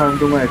আইৰন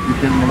ফাৰ্মটো মই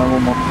এফিচিয়েন্ট বনাব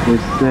মন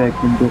গৈছে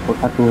কিন্তু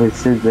কথাটো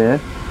হৈছে যে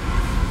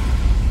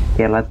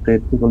কেলা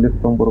ট্ৰেডটো জলদি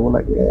খতম কৰিব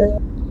লাগে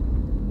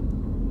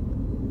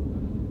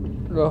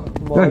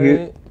মই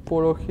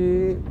পৰহি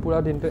পুৰা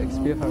দিনটো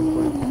এক্সপি ফাৰ্ম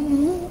কৰিম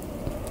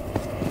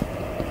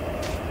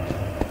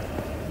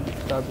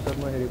তাৰপিছত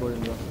মই হেৰি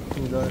কৰিম ৰ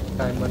নিজৰ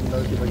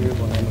ডায়মণ্ডৰ কিবা কিবি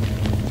বনাই ল'ম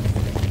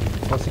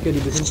সঁচাকৈ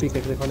দিবিচোন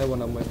পিকেক্স এখনে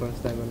বনাম মই ফাৰ্ষ্ট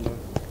ডায়মণ্ডৰ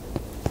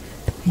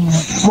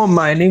মই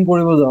মাইনিং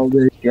কৰিব যাওঁ যে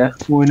এতিয়া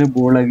মোৰ এনে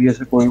বৰ লাগি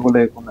আছে কৰিবলৈ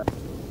একো নাই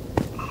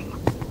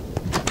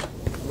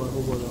মই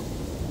শুব যাওঁ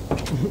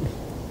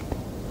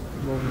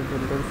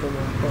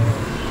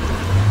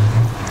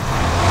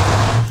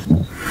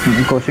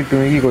কৌশিক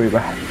তুমি কি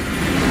কৰিবা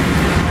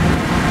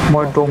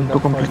মই ডোমটো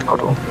কমপ্লিট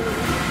কৰোঁ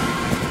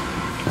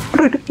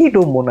এইটো কি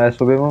ডোম বনাই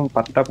আছো বে মই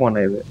পাত্তা পোৱা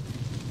নাই বে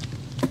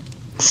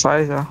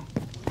চাই যা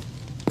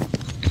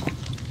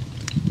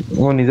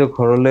মই নিজৰ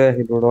ঘৰলৈ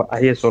আহিলো ৰ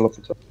আহি আছো অলপ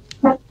পিছত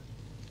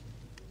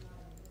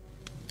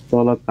তই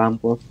অলপ কাম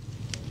কৰ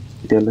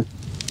তেতিয়ালৈ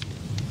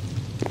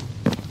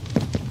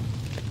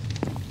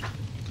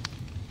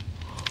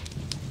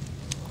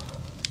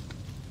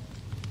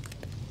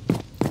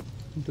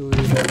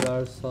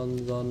 $2000 চন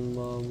জন্ম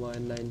মই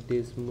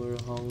 90s মোৰ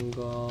সংগ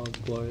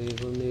পঢ়ি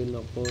শুনি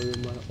নকৰোঁ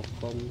মই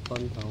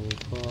অসমখন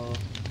ধ্বংস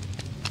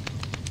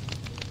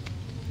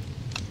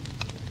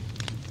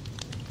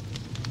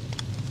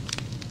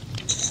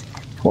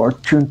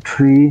Fortune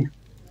 3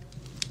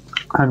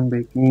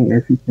 unbreaking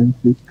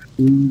efficiency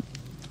 3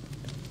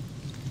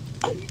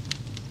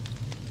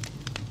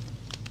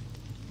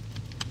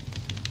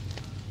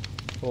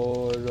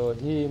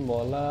 ৰহি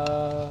মলা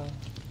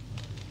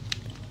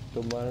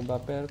তোমাৰ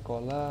বাপেৰ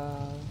কলা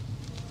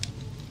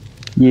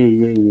ये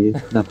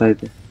নাপায়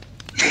দে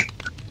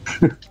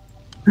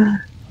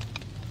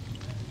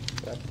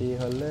ৰাতি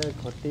হলে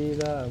ঘটি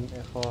ৰাম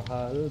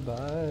হাল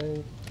বাই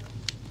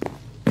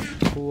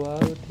পুৱা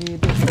উঠি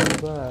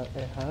দেখিবা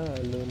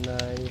এহালো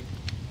নাই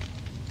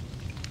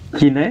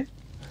কি নাই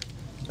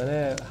মানে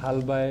হাল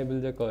বাই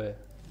বুলি যে কয়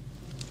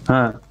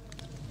হা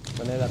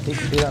মানে ৰাতি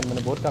ঘটি ৰাম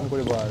মানে বহুত কাম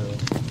কৰিব আৰু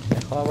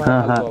 100 বাৰ হা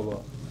হাল হা বাব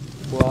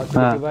পুৱা উঠি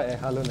হা দেখিবা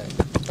এহালো নাই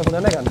তই শুনা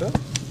নাই গানটো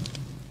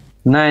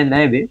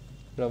নাই বে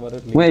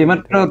ৰমাটোত মই লিংকটো দি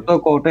এইমাত্ৰ থৈ তই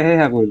কওঁতেহে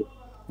সেয়া কৰিলো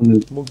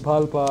মোক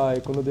ভাল পাই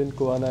কোনোদিন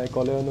কোৱা নাই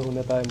ক'লেও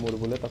নুশুনে তাই মোৰ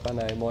বোলে টকা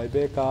নাই মই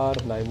বেকাৰ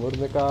নাই মোৰ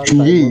বেকাৰ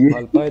তাই মোক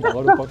ভাল পাই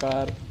ডাঙৰ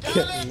উপকাৰ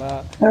না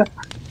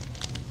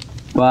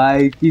বাই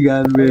কি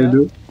গান বে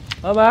এইটো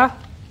মা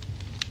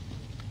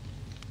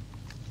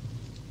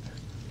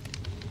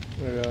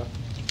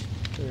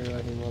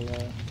হিমলা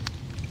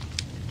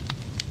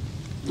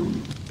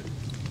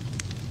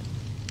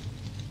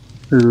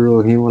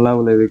ৰহিমলা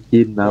বোলে বে কি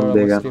নাম মই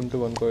বেগা ষ্ট্ৰীমটো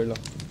বন্ধ কৰি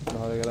লওঁ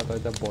নহ'লে তই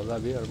এতিয়া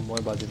বজাবি আৰু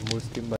মই বাজিম মোৰ ষ্ট্ৰীম